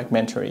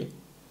fragmentary,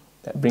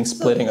 that brings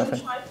splitting of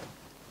it.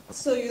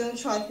 So you don't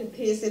try to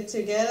piece it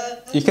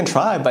together? You can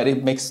try, but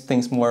it makes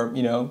things more,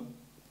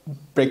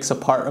 breaks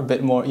apart a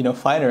bit more,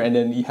 finer, and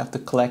then you have to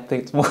collect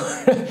it more,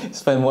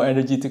 spend more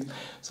energy to.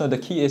 So the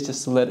key is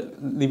just to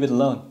leave it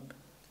alone.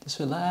 Just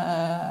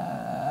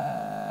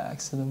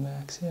relax to the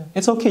max. Yeah,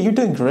 it's okay. You're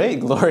doing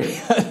great,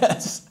 Gloria.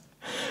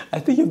 I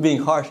think you're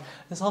being harsh.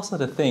 That's also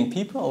the thing.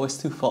 People are always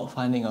too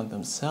fault-finding on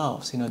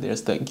themselves.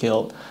 There's the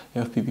guilt.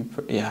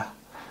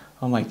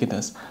 Oh my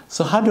goodness.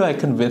 So how do I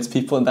convince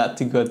people not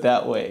to go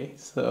that way?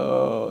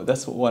 So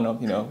that's one of,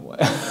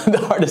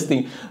 the hardest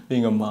thing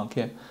being a monk.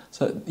 Yeah.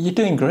 So you're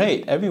doing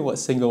great, every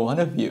single one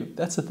of you.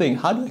 That's the thing.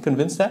 How do I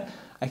convince that?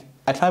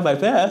 I try my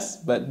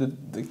best, but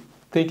the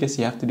thing is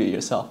you have to do it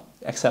yourself.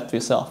 Accept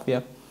yourself,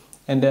 yeah.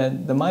 And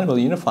then the mind will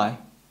unify.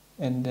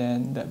 And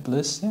then that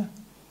bliss, yeah.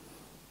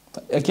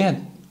 But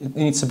again, it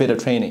needs a bit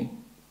of training.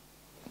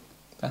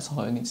 That's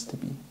all it needs to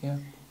be, yeah.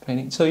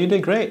 Training. So you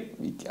did great.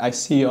 I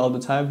see you all the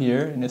time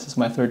here, and this is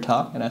my third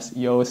talk, and I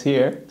see you always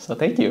here. So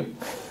thank you.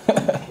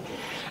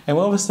 And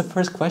what was the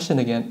first question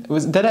again?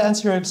 Did I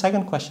answer your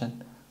second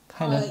question?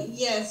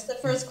 Yes. The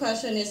first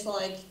question is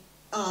like,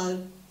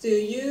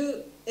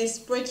 is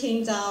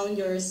breaking down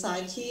your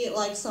psyche?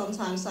 Like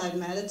sometimes I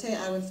meditate,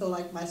 I would feel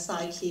like my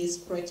psyche is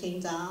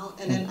breaking down,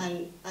 and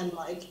then I'm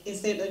like,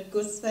 is it a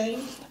good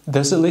thing?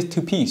 Does it lead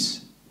to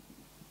peace?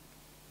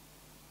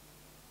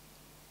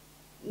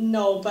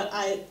 No, but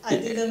I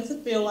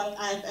didn't feel like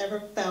I've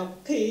ever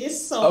felt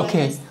peace, so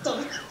okay. I just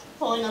don't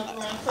point of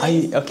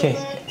reference. Okay.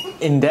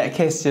 In that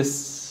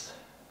case,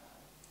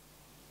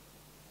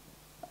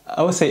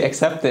 I would say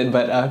accept it,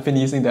 but I've been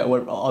using that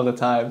word all the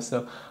time.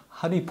 So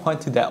how do you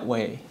point to that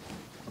way?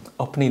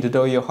 Opening the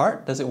door of your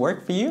heart, does it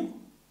work for you?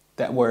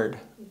 That word,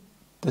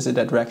 does it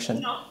that direction?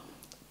 No.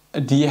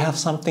 Do you have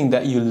something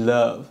that you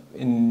love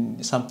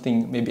in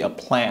something, maybe a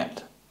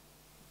plant,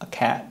 a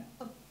cat?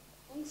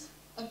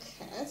 A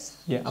cat?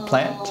 Yeah, a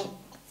plant.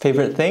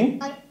 Favorite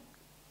thing?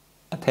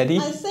 A teddy?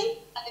 I think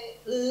I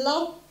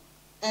love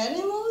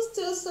animals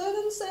to a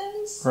certain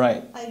sense.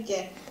 Right. I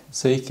guess.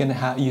 So you can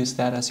use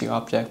that as your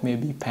object,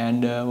 maybe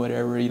panda,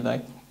 whatever you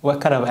like.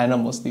 What kind of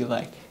animals do you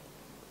like?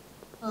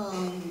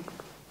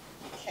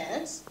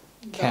 Cats.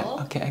 Cat.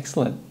 Dog. Okay,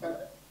 excellent.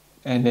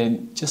 And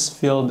then just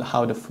feel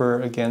how the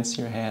fur against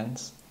your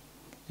hands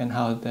and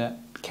how that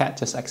cat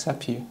just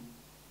accepts you.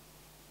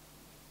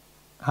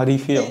 How do you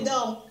feel? They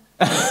don't.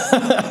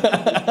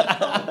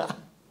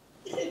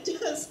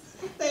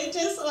 They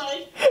just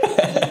like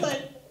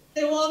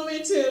they want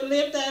me to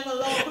leave them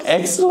alone.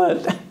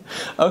 Excellent.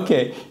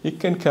 Okay, you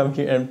can come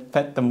here and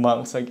pet the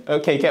monks. Like,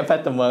 okay, you can't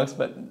pet the monks,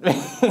 but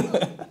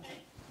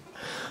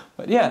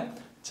but yeah,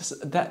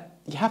 just that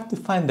you have to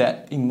find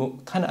that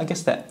kind of. I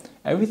guess that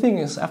everything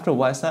is after a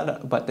while. It's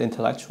not about the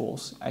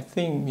intellectuals. I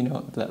think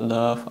that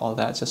love, all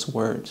that, just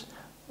words.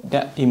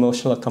 That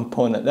emotional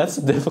component. That's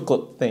a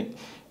difficult thing.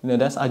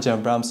 That's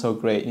Ajahn Brahm so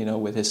great.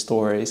 With his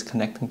stories,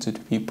 connecting to the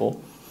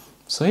people.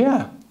 So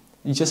yeah,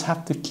 you just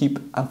have to keep.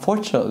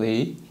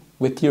 Unfortunately,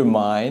 with your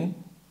mind,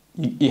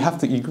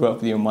 you grow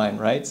up with your mind,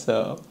 right?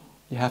 So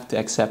you have to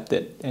accept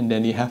it, and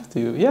then you have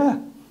to,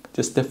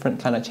 just different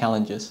kind of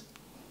challenges.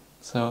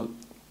 So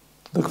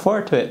look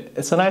forward to it.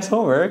 It's a nice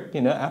homework,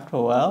 after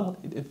a while,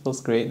 it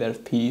feels great, there's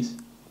peace.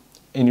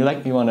 And you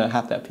want to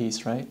have that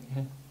peace, right?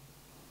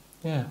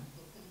 Yeah.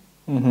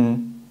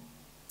 Mm-hmm.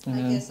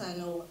 I guess I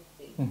know.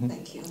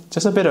 Thank you.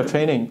 Just a bit of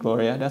training,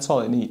 Gloria, that's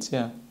all it needs,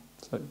 yeah.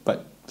 So,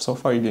 but so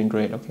far you're doing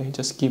great. Okay,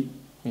 just keep,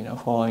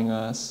 following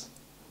us.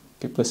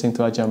 Keep listening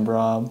to Ajahn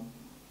Brahm.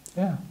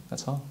 Yeah,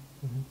 that's all.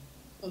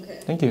 Okay.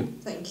 Thank you.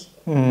 Thank you.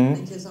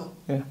 Thank you so much.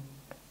 Yeah.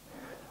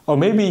 Or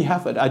maybe you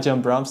have an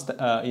Ajahn Brahm,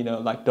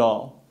 like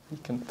doll. You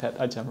can pet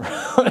Ajahn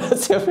Brahm.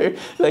 That's your favorite.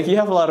 Like, you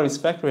have a lot of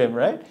respect for him,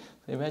 right?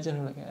 So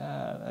imagine like,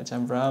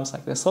 Ajahn Brahm's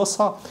like, they're so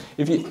soft.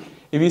 If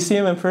you see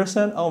him in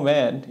person, oh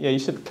man, yeah, you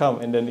should come.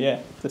 And then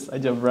just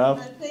Ajahn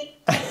Brahm.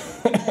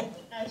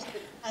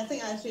 I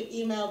think I should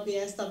email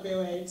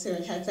BSWA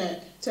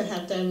to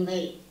have them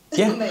made.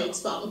 Yeah. Made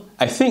some.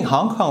 I think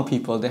Hong Kong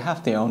people, they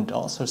have their own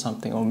dolls or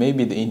something, or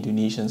maybe the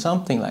Indonesian,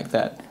 something like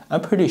that. I'm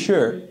pretty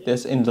sure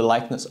there's in the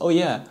likeness. Oh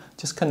yeah,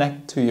 just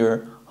connect to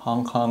your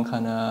Hong Kong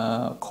kind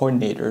of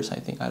coordinators, I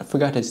think. I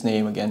forgot his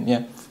name again.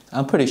 Yeah,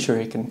 I'm pretty sure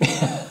he can.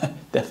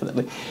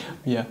 Definitely.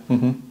 Yeah.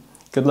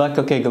 Good luck.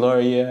 Okay,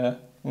 Gloria.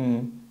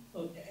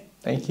 Okay.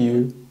 Thank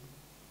you.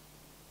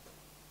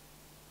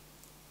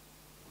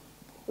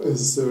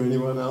 Is there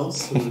anyone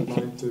else who would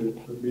like to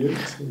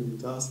unmute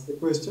and ask a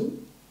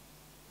question?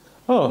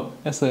 Oh,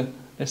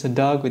 there's a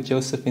dog with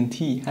Josephine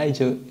T. Hi,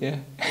 Joe. Yeah.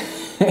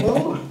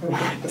 Oh.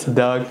 It's a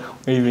dog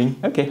waving.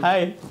 Okay,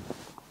 hi.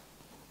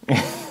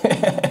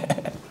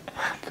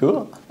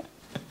 Cool.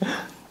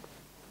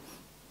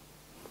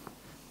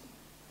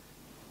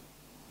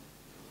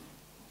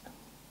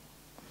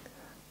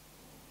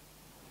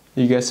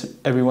 You guys,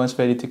 everyone's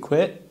ready to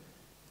quit?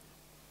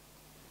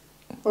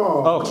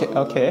 Oh,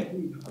 okay.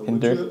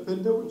 Pinder,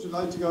 would you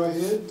like to go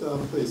ahead?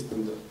 Please,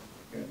 Pinder.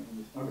 Yeah,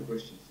 it's not a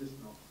question, it's just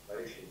an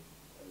observation.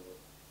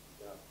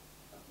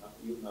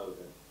 You know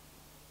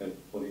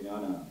that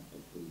Bodhinyana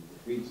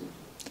retreats.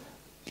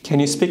 Can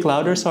you speak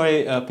louder?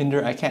 Sorry,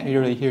 Pinder, I can't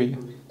really hear you.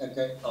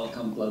 Okay, I'll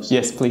come closer.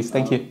 Yes, please,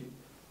 thank you.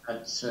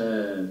 At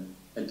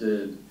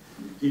the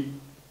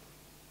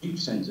Deep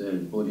Center,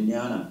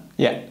 Bodhinyana,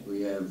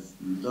 we have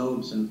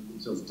loads and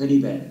loads of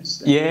teddy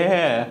bears.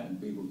 And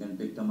people can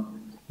pick them up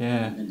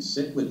and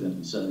sit with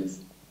them. So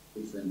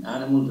if an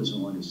animal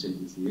doesn't want to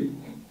sit with you,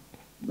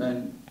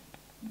 then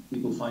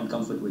people find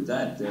comfort with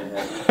that. They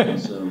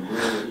have, so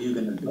where are you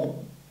going to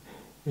go?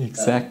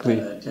 Exactly.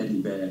 A teddy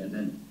bear, and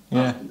then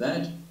after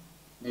that,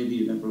 maybe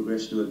you can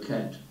progress to a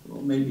cat,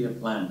 or maybe a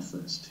plant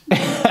first.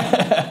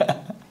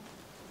 The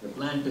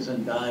plant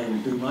doesn't die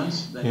in 2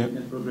 months, then you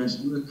can progress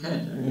to a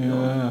cat.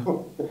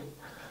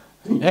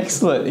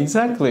 Excellent,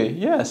 exactly,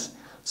 yes.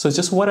 So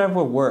just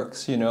whatever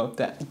works,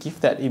 that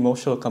give that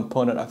emotional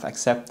component of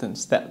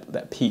acceptance,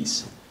 that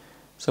peace.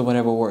 So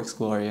whatever works,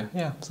 Gloria.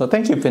 Yeah. So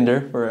thank you,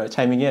 Pinder, for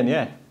chiming in.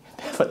 Yeah,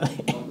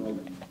 definitely.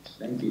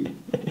 Thank you.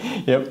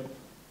 Yep.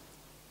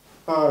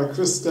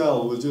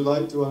 Christelle, would you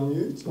like to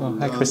unmute? Oh,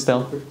 hi,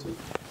 Christelle.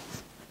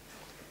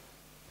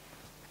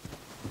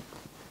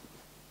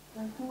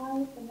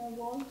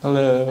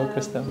 Hello,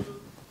 Christelle.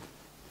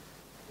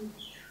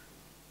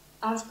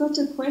 I've got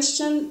a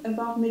question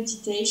about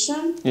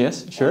meditation.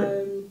 Yes,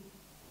 sure.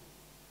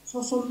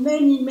 For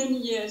many, many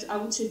years, I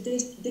would say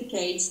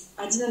decades,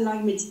 I didn't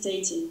like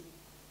meditating.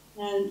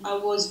 And I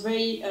was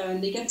very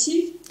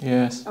negative.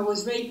 Yes. I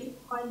was very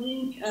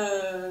finding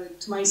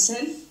to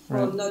myself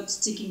for not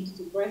sticking to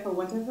the breath or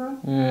whatever.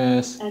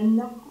 Yes.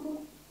 And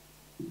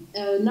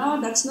now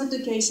that's not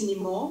the case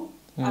anymore.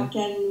 I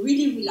can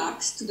really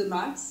relax to the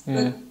max.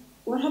 But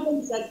what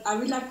happens is that I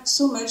relax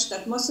so much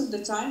that most of the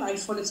time I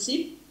fall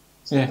asleep.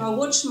 So I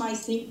watch my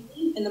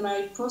thinking and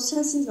my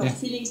processes of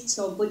feelings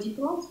or body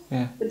parts.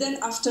 But then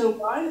after a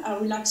while, I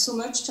relax so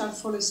much that I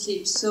fall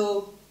asleep.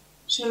 So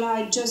shall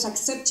I just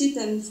accept it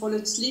and fall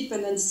asleep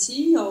and then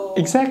see? Or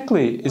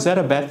exactly. Is that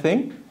a bad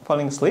thing?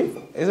 Falling asleep?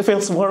 It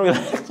feels more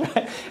relaxed,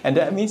 right? And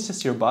that means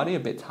just your body a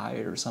bit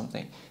tired or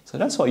something. So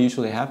that's what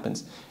usually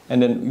happens.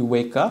 And then you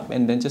wake up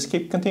and then just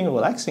continue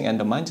relaxing and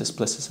the mind just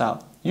blisses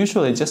out.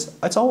 Usually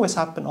it's always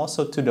happened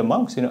also to the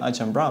monks,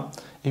 Ajahn Brahm.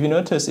 If you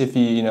notice, if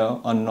you,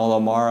 on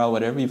Nolamara,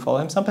 whatever, you follow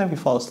him, sometimes you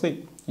fall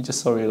asleep. You're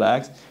just so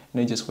relaxed and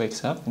then he just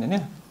wakes up and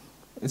then,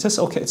 it's just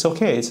okay. It's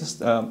okay. It's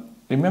just,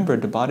 remember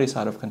the body is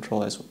out of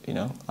control,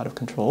 out of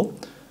control.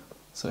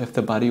 So if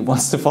the body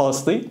wants to fall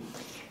asleep,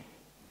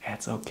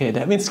 that's okay.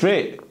 That means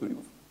great.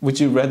 Would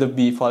you rather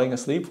be falling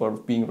asleep or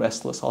being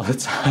restless all the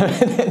time?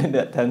 And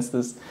that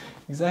tenseness.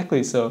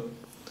 Exactly. So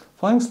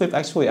falling asleep,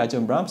 actually,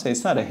 Ajahn Brahm says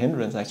it's not a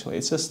hindrance, actually.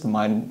 It's just the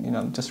mind,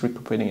 just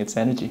recuperating its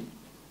energy.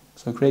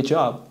 So great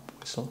job.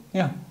 So,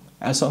 yeah.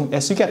 As long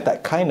as you get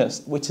that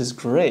kindness, which is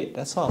great,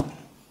 that's all.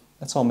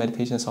 That's all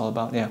meditation is all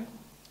about,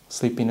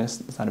 Sleepiness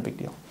is not a big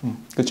deal.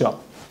 Good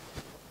job.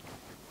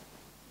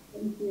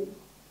 Thank you.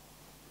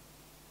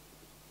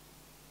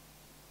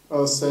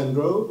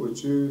 Sandro,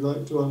 would you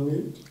like to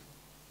unmute?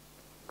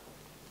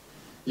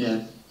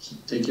 Yeah,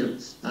 thank you.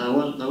 I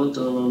want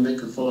to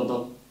make a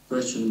follow-up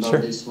question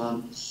about this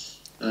one.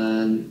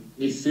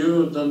 If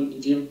you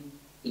don't give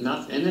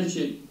enough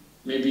energy,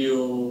 maybe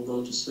you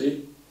go to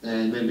sleep,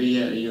 and maybe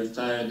you're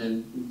tired,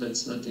 and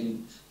that's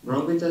nothing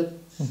wrong with that.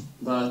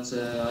 But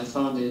I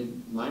found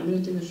in my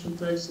meditation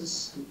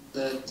practice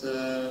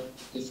that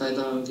if I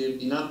don't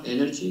give enough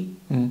energy,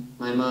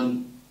 my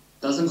mind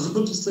doesn't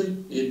go to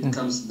sleep. It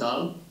becomes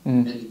dull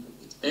and it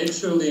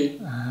actually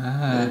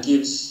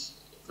gives,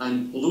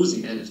 I'm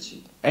losing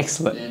energy.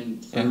 Excellent.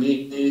 And for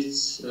me,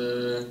 it's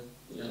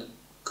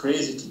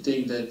crazy to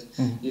think that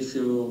if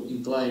you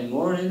imply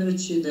more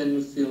energy, then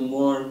you feel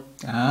more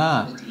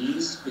at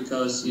ease,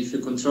 because if you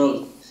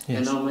control it. Yes.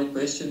 And now my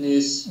question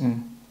is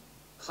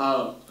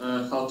how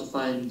to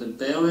find the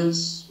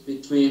balance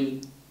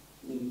between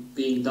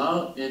being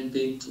dull and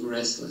being too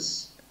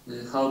restless.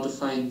 How to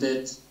find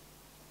that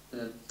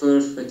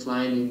perfect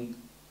line in,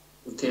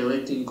 okay,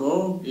 letting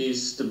go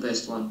is the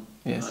best one.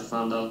 Yes. I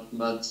found out,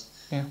 but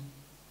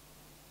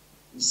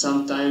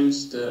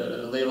sometimes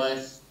the lay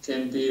life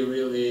can be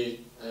really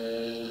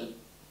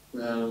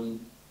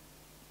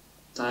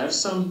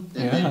tiresome,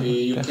 and maybe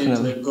you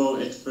can't let go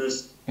at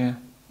first. Yeah.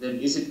 Then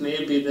is it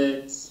maybe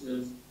that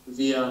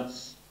via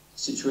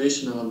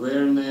situational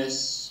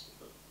awareness,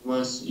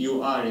 once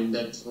you are in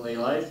that lay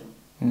life,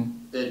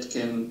 that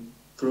can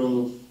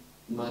prove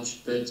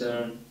much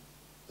better,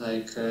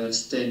 like a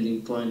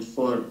standing point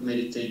for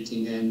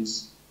meditating and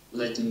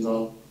letting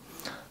go?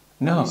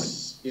 No.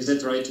 Is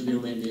that right to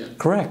do, maybe? Yeah?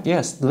 Correct,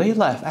 yes. Lay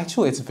life,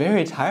 actually, it's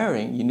very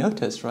tiring. You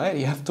notice, right?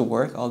 You have to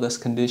work all those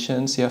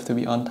conditions. You have to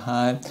be on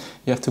time.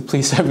 You have to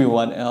please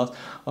everyone else.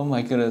 Oh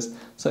my goodness.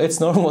 So it's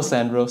normal,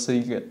 Sandro. So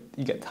you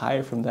get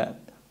tired from that.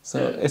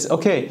 So it's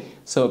okay.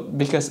 So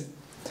because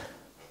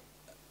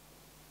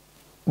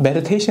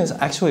meditation is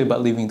actually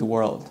about leaving the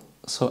world.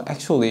 So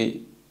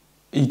actually,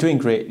 you're doing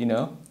great,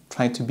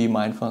 trying to be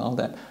mindful and all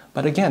that.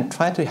 But again,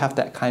 try to have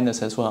that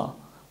kindness as well.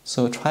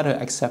 So try to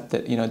accept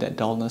that, that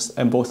dullness,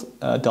 and both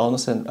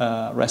dullness and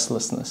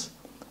restlessness.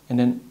 And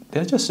then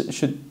they just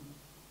should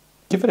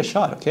give it a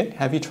shot, okay?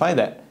 Have you tried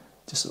that?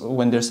 Just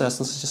when there's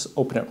restlessness, just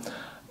open up.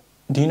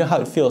 Do you know how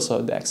it feels,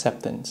 so the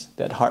acceptance,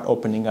 that heart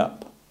opening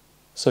up?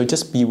 So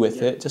just be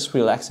with it, just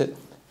relax it.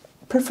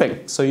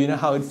 Perfect. So you know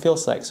how it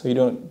feels like. So you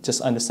don't just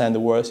understand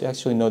the words, you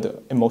actually know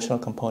the emotional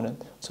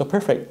component. So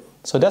perfect.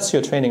 So that's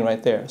your training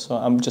right there. So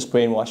I'm just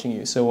brainwashing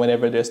you. So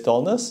whenever there's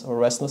dullness or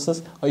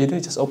restlessness, all you do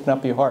is just open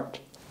up your heart.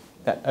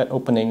 That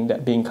opening,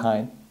 that being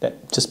kind,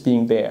 that just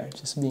being there,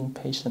 just being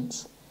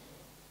patient,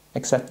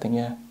 accepting,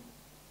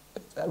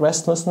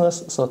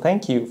 restlessness, so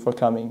thank you for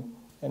coming.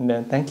 And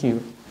then thank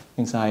you,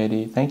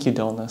 anxiety, thank you,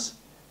 dullness.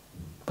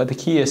 But the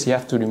key is you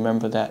have to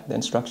remember that, the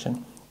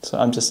instruction. So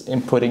I'm just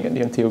inputting it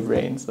into your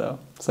brain. So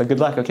good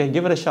luck, okay?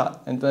 Give it a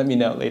shot and let me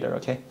know later,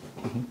 okay?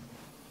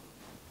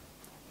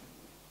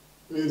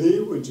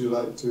 Eddie, would you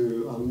like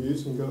to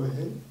unmute and go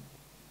ahead?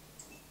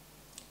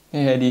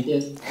 Hey, Eddie.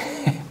 Yes.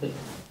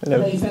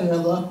 Hello. Hey,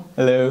 Venerable.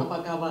 Hello.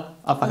 Apa kabar?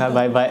 Apa kabar?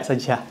 Baik-baik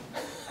saja.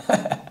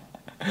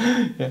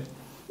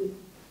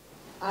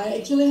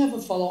 I actually have a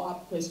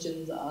follow-up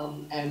question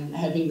and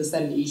having the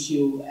same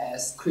issue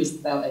as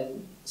Crystal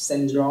and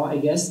Sandro,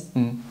 I guess.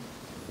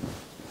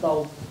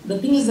 So the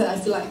thing is that I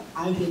feel like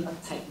I've been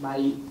attacked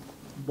by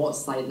both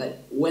sides.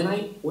 Like when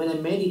I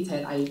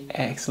meditate, I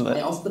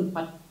often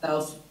find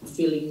myself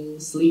feeling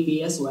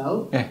sleepy as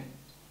well. Yeah.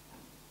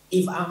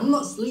 If I'm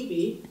not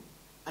sleepy,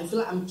 I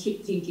feel like I'm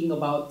keep thinking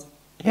about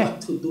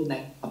what to do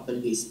next after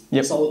this.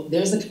 Yep. So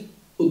there's a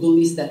to-do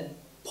list that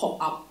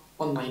pop up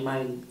on my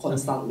mind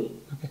constantly.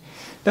 Okay.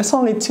 That's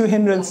only 2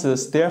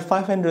 hindrances. There are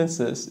 5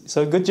 hindrances.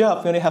 So good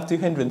job. You only have 2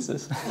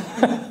 hindrances.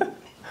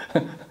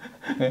 But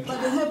it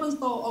happens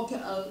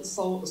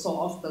so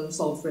often,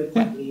 so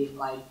frequently,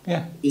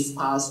 this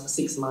past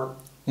 6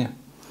 months. Yeah.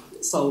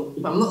 So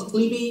if I'm not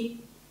sleepy,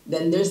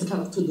 then there's a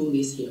kind of to-do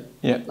list here.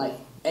 Yeah. Like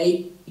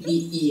A,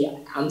 B, E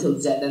until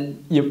Z,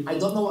 and I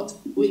don't know what to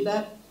do with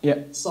that.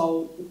 Yeah.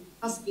 So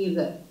asking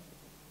that,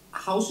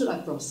 how should I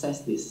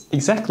process this?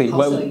 Exactly.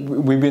 What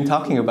we've been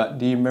talking about.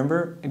 Do you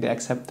remember the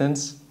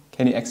acceptance?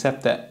 Can you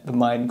accept that the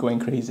mind going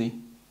crazy?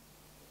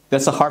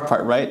 That's the hard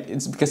part, right?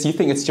 It's because you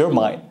think it's your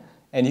mind,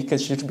 and you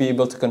should be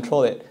able to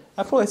control it.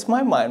 After all, it's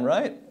my mind,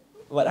 right?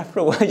 But after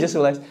a while, I just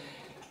realized.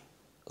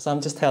 So I'm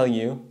just telling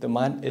you, the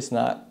mind is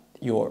not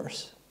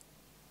yours.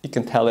 You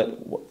can tell it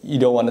you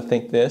don't want to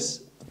think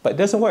this, but it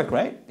doesn't work,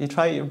 right? You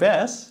try your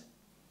best,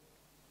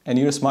 and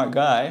you're a smart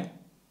guy,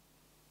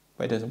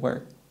 but it doesn't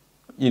work.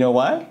 You know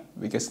why?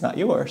 Because it's not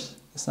yours.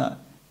 It's not.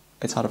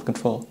 It's out of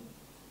control.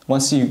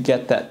 Once you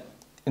get that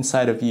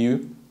inside of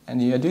you,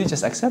 and you do,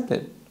 just accept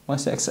it.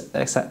 Once the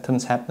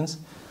acceptance happens,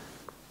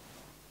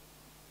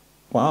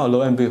 wow,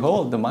 lo and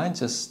behold, the mind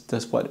just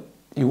does what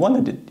you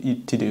wanted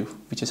it to do,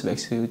 which is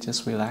basically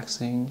just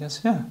relaxing,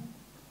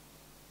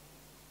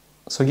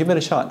 So give it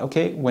a shot,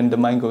 okay? When the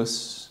mind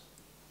goes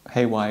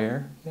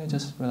haywire,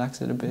 just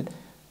relax it a bit.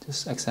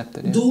 Just accept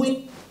it. Yeah. Do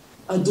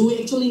we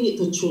actually need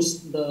to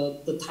choose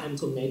the time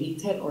to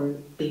meditate or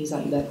things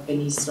like that?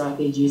 Any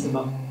strategies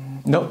about?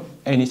 No,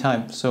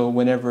 anytime. So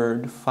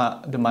whenever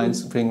the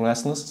mind's feeling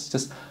restless,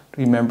 just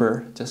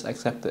remember, just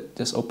accept it,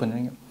 just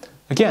opening it.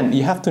 Again,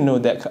 you have to know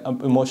that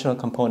emotional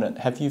component.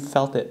 Have you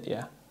felt it?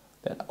 Yeah,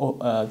 that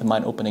the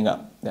mind opening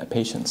up, that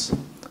patience.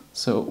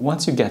 So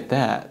once you get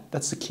that,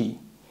 that's the key.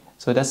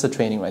 So that's the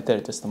training right there,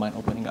 just the mind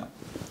opening up.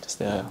 Just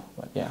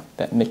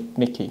that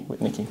Mickey with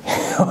Nicky.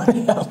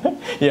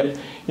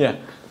 Yeah.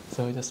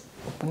 So just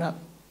open up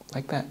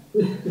like that.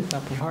 Open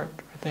up your heart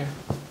right there.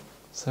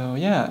 So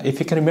yeah, if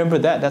you can remember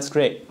that, that's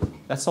great.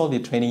 That's all the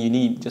training you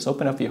need. Just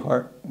open up your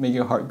heart, make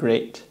your heart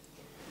great.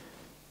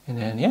 And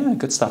then, yeah,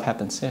 good stuff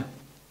happens, yeah.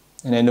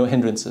 And then no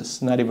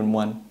hindrances, not even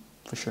one,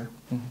 for sure.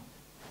 Mm-hmm.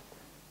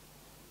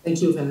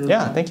 Thank you, Venerable.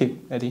 Yeah, thank you,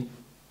 Eddie.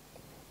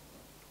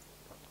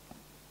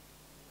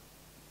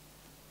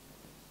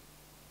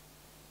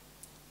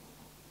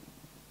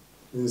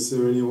 Is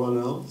there anyone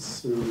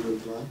else who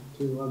would like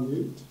to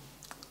unmute?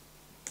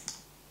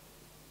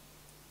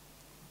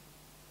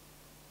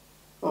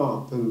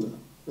 Oh, Pinda,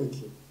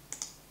 thank you.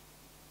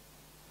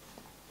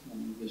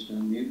 Just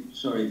unmute.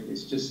 Sorry,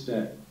 it's just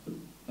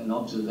an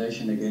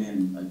observation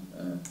again,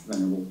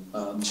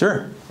 Venerable.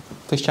 Sure,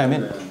 please chime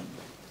in.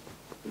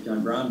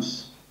 John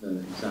Brahm's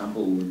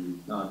example when you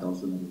start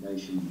off the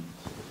meditation,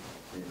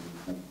 you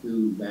have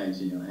two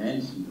bags in your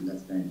hands. In the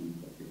left hand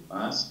you've got your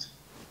past,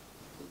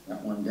 put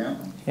that one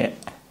down. Yeah.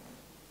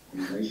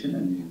 Meditation,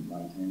 and in the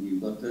right hand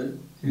you've got the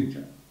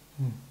future.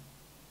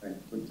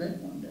 Put that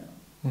one down.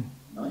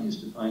 I used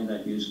to find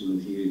that useful a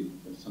few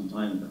some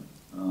time ago.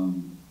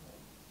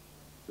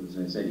 Because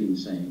as Eddie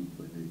was saying,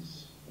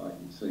 it's like,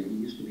 so it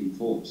used to be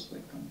thoughts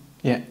that come.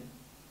 Yeah.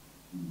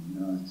 And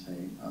now I'd say,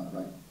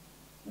 right,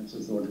 that's a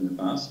thought in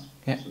the past.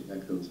 Yeah. So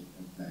that goes in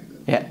that bag.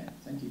 Yeah.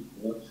 Thank you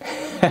for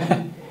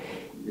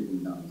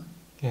Dhamma.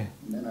 Yeah.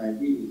 And then I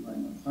really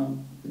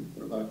found it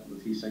for about a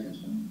few seconds.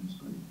 That's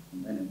great.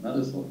 And then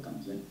another thought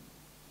comes in.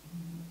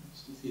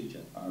 It's the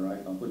future. All right,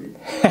 I'll put it.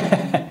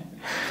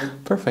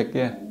 Perfect,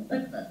 yeah.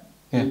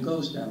 Yeah. It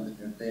goes down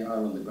there. They are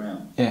on the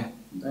ground. Yeah.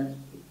 And that's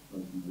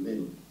a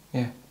little.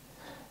 Yeah.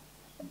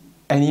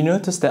 And you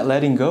notice that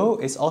letting go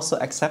is also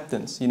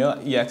acceptance. You know,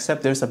 you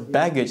accept there's a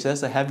baggage,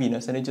 there's a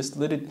heaviness, and you just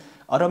let it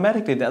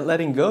automatically. That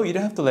letting go, you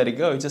don't have to let it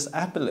go. You just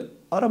happen it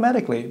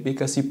automatically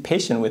because you're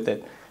patient with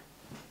it.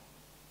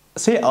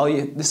 See,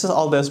 this is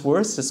all those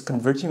words just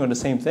converging on the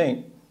same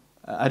thing.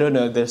 I don't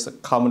know, there's a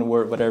common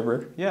word,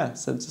 whatever. Yeah,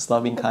 so just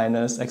loving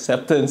kindness,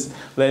 acceptance,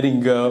 letting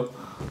go.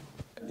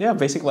 Yeah,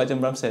 basically what Ajahn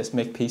Brahm says,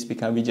 make peace,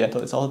 become be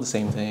gentle. It's all the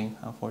same thing.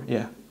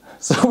 Yeah.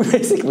 So we're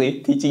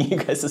basically teaching you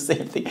guys the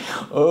same thing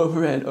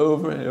over and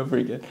over and over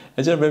again.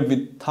 Ajahn Brahm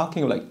been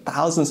talking like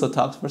thousands of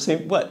talks for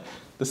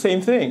the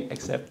same thing.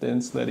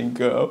 Acceptance, letting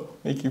go,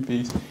 making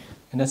peace.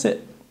 And that's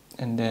it.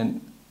 And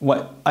then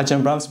what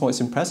Ajahn Brahm's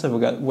most impressive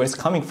about where it's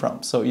coming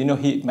from. So, you know,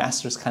 he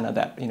masters kind of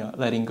that, you know,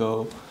 letting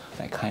go,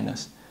 that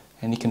kindness.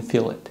 And you can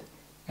feel it.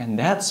 And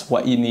that's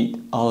what you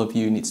need, all of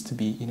you needs to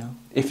be, you know,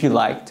 if you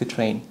like to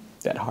train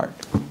that heart.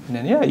 And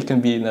then, yeah, you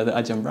can be another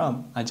Ajahn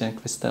Brahm, Ajahn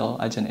Christel,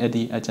 Ajahn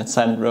Eddie, Ajahn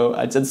Sandro,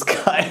 Ajahn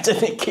Sky,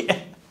 Ajahn Nikki.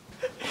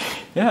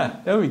 Yeah,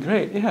 that would be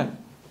great, yeah,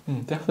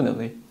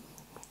 definitely.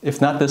 If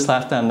not this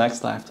lifetime,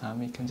 next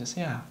lifetime, you can just,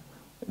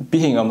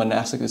 being a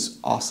monastic is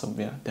awesome,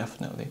 yeah,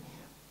 definitely.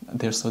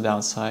 There's no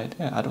downside.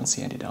 Yeah, I don't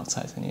see any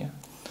downsides in here.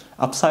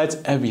 Upsides,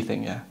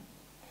 everything, yeah.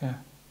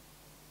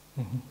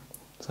 Mm-hmm.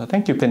 So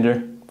thank you,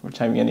 Pinder, for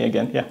chiming in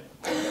again, yeah.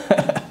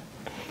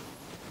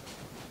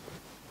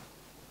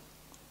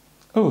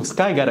 Oh,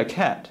 Sky got a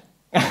cat.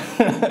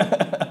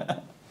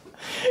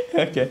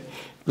 Okay.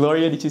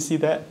 Gloria, did you see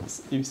that?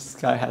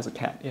 Sky has a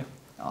cat, yeah.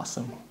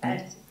 Awesome.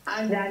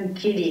 I'm done,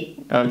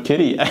 Kitty. Oh,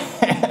 Kitty.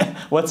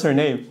 What's her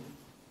name?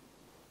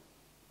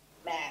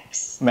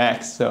 Max.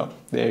 Max, so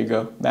there you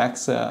go.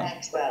 Max.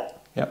 Maxwell.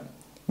 Yep.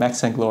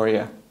 Max and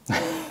Gloria.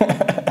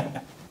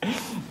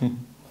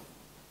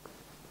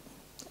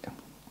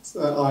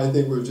 So I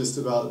think we're just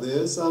about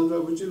there.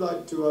 Sandra, would you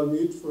like to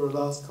unmute for a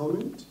last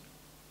comment?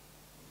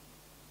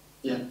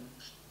 Yeah.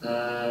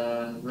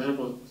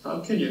 Venerable, how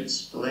can you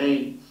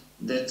explain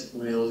that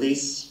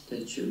release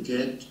that you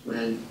get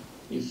when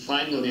you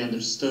finally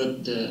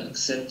understood the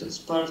acceptance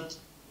part,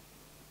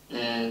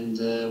 and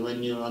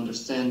when you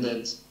understand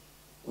that,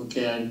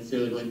 okay, I'm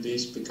feeling like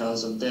this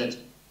because of that.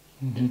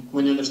 Mm-hmm.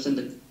 When you understand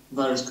the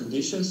various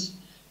conditions,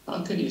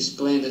 how can you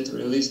explain that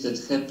release that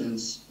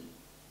happens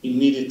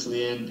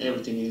immediately and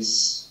everything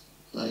is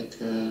like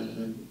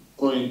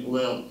going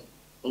well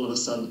all of a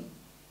sudden?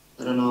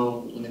 I don't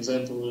know, an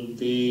example would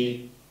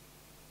be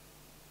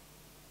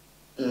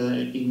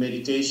in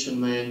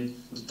meditation when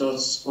the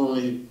thoughts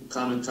only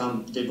come and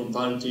come, they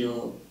bombard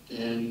you,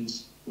 and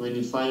when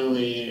you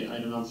finally, I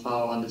don't know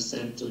how,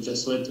 understand to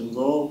just let them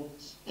go,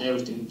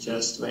 everything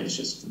just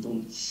vanishes.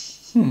 Boom.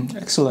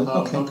 Excellent.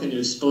 How can you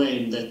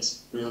explain that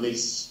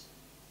release?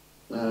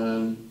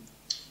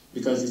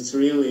 Because it's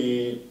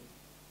really,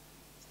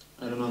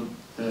 I don't know,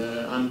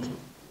 I'm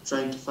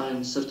trying to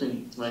find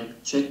certain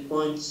like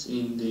checkpoints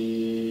in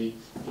the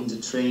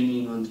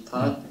training on the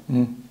path,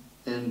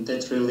 and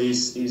that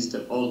release is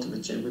the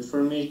ultimate checkpoint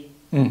for me.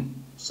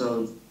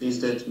 So is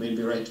that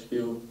maybe right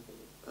view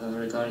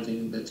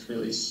regarding that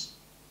release?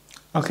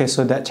 Okay,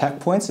 so that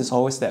checkpoints is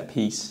always that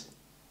peace.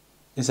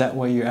 Is that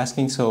what you're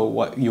asking? So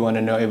what you want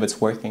to know if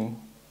it's working?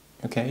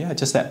 Okay, yeah,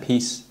 just that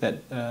peace,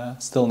 that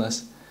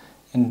stillness,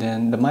 and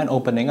then the mind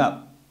opening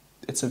up.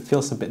 It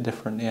feels a bit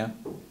different, yeah.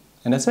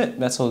 And that's it.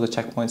 That's all the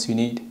checkpoints you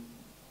need.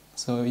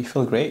 So you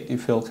feel great. You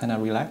feel kind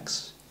of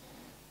relaxed.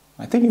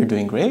 I think you're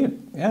doing great.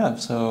 Yeah.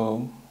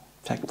 So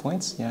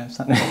checkpoints. Yeah, it's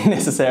not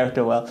necessary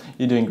after a while.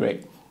 You're doing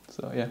great.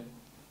 So yeah.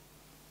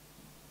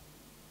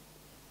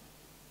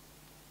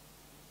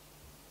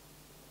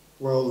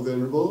 Well,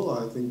 Venerable,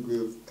 I think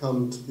we've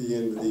come to the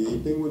end of the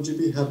evening. Would you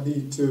be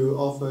happy to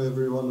offer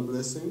everyone a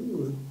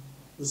blessing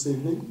this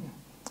evening?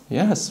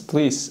 Yes,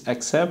 please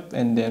accept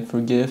and then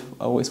forgive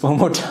always one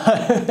more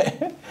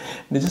time.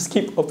 And just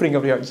keep opening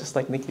up your heart, just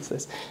like Nikki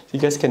says. You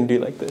guys can do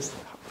like this.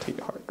 Take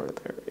your heart right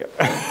there. Yep.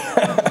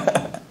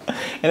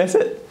 And that's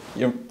it.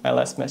 My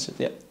last message.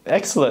 Yep.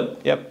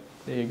 Excellent. Yep.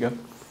 There you go.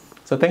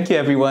 So thank you,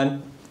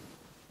 everyone.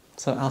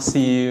 So I'll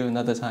see you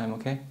another time,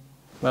 okay?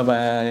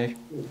 Bye-bye.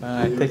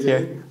 Bye. Take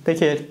care. Take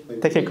care.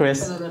 Take care,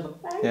 Chris.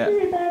 Thank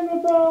you,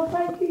 Venerable.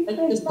 Thank you,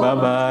 Chris.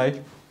 Bye-bye.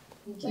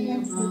 Thank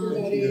you,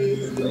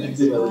 Thank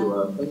you,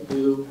 everyone. Thank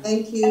you.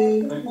 Thank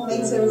you.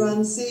 Thanks,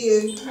 everyone. See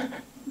you. See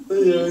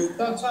you.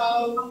 Ciao,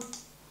 ciao.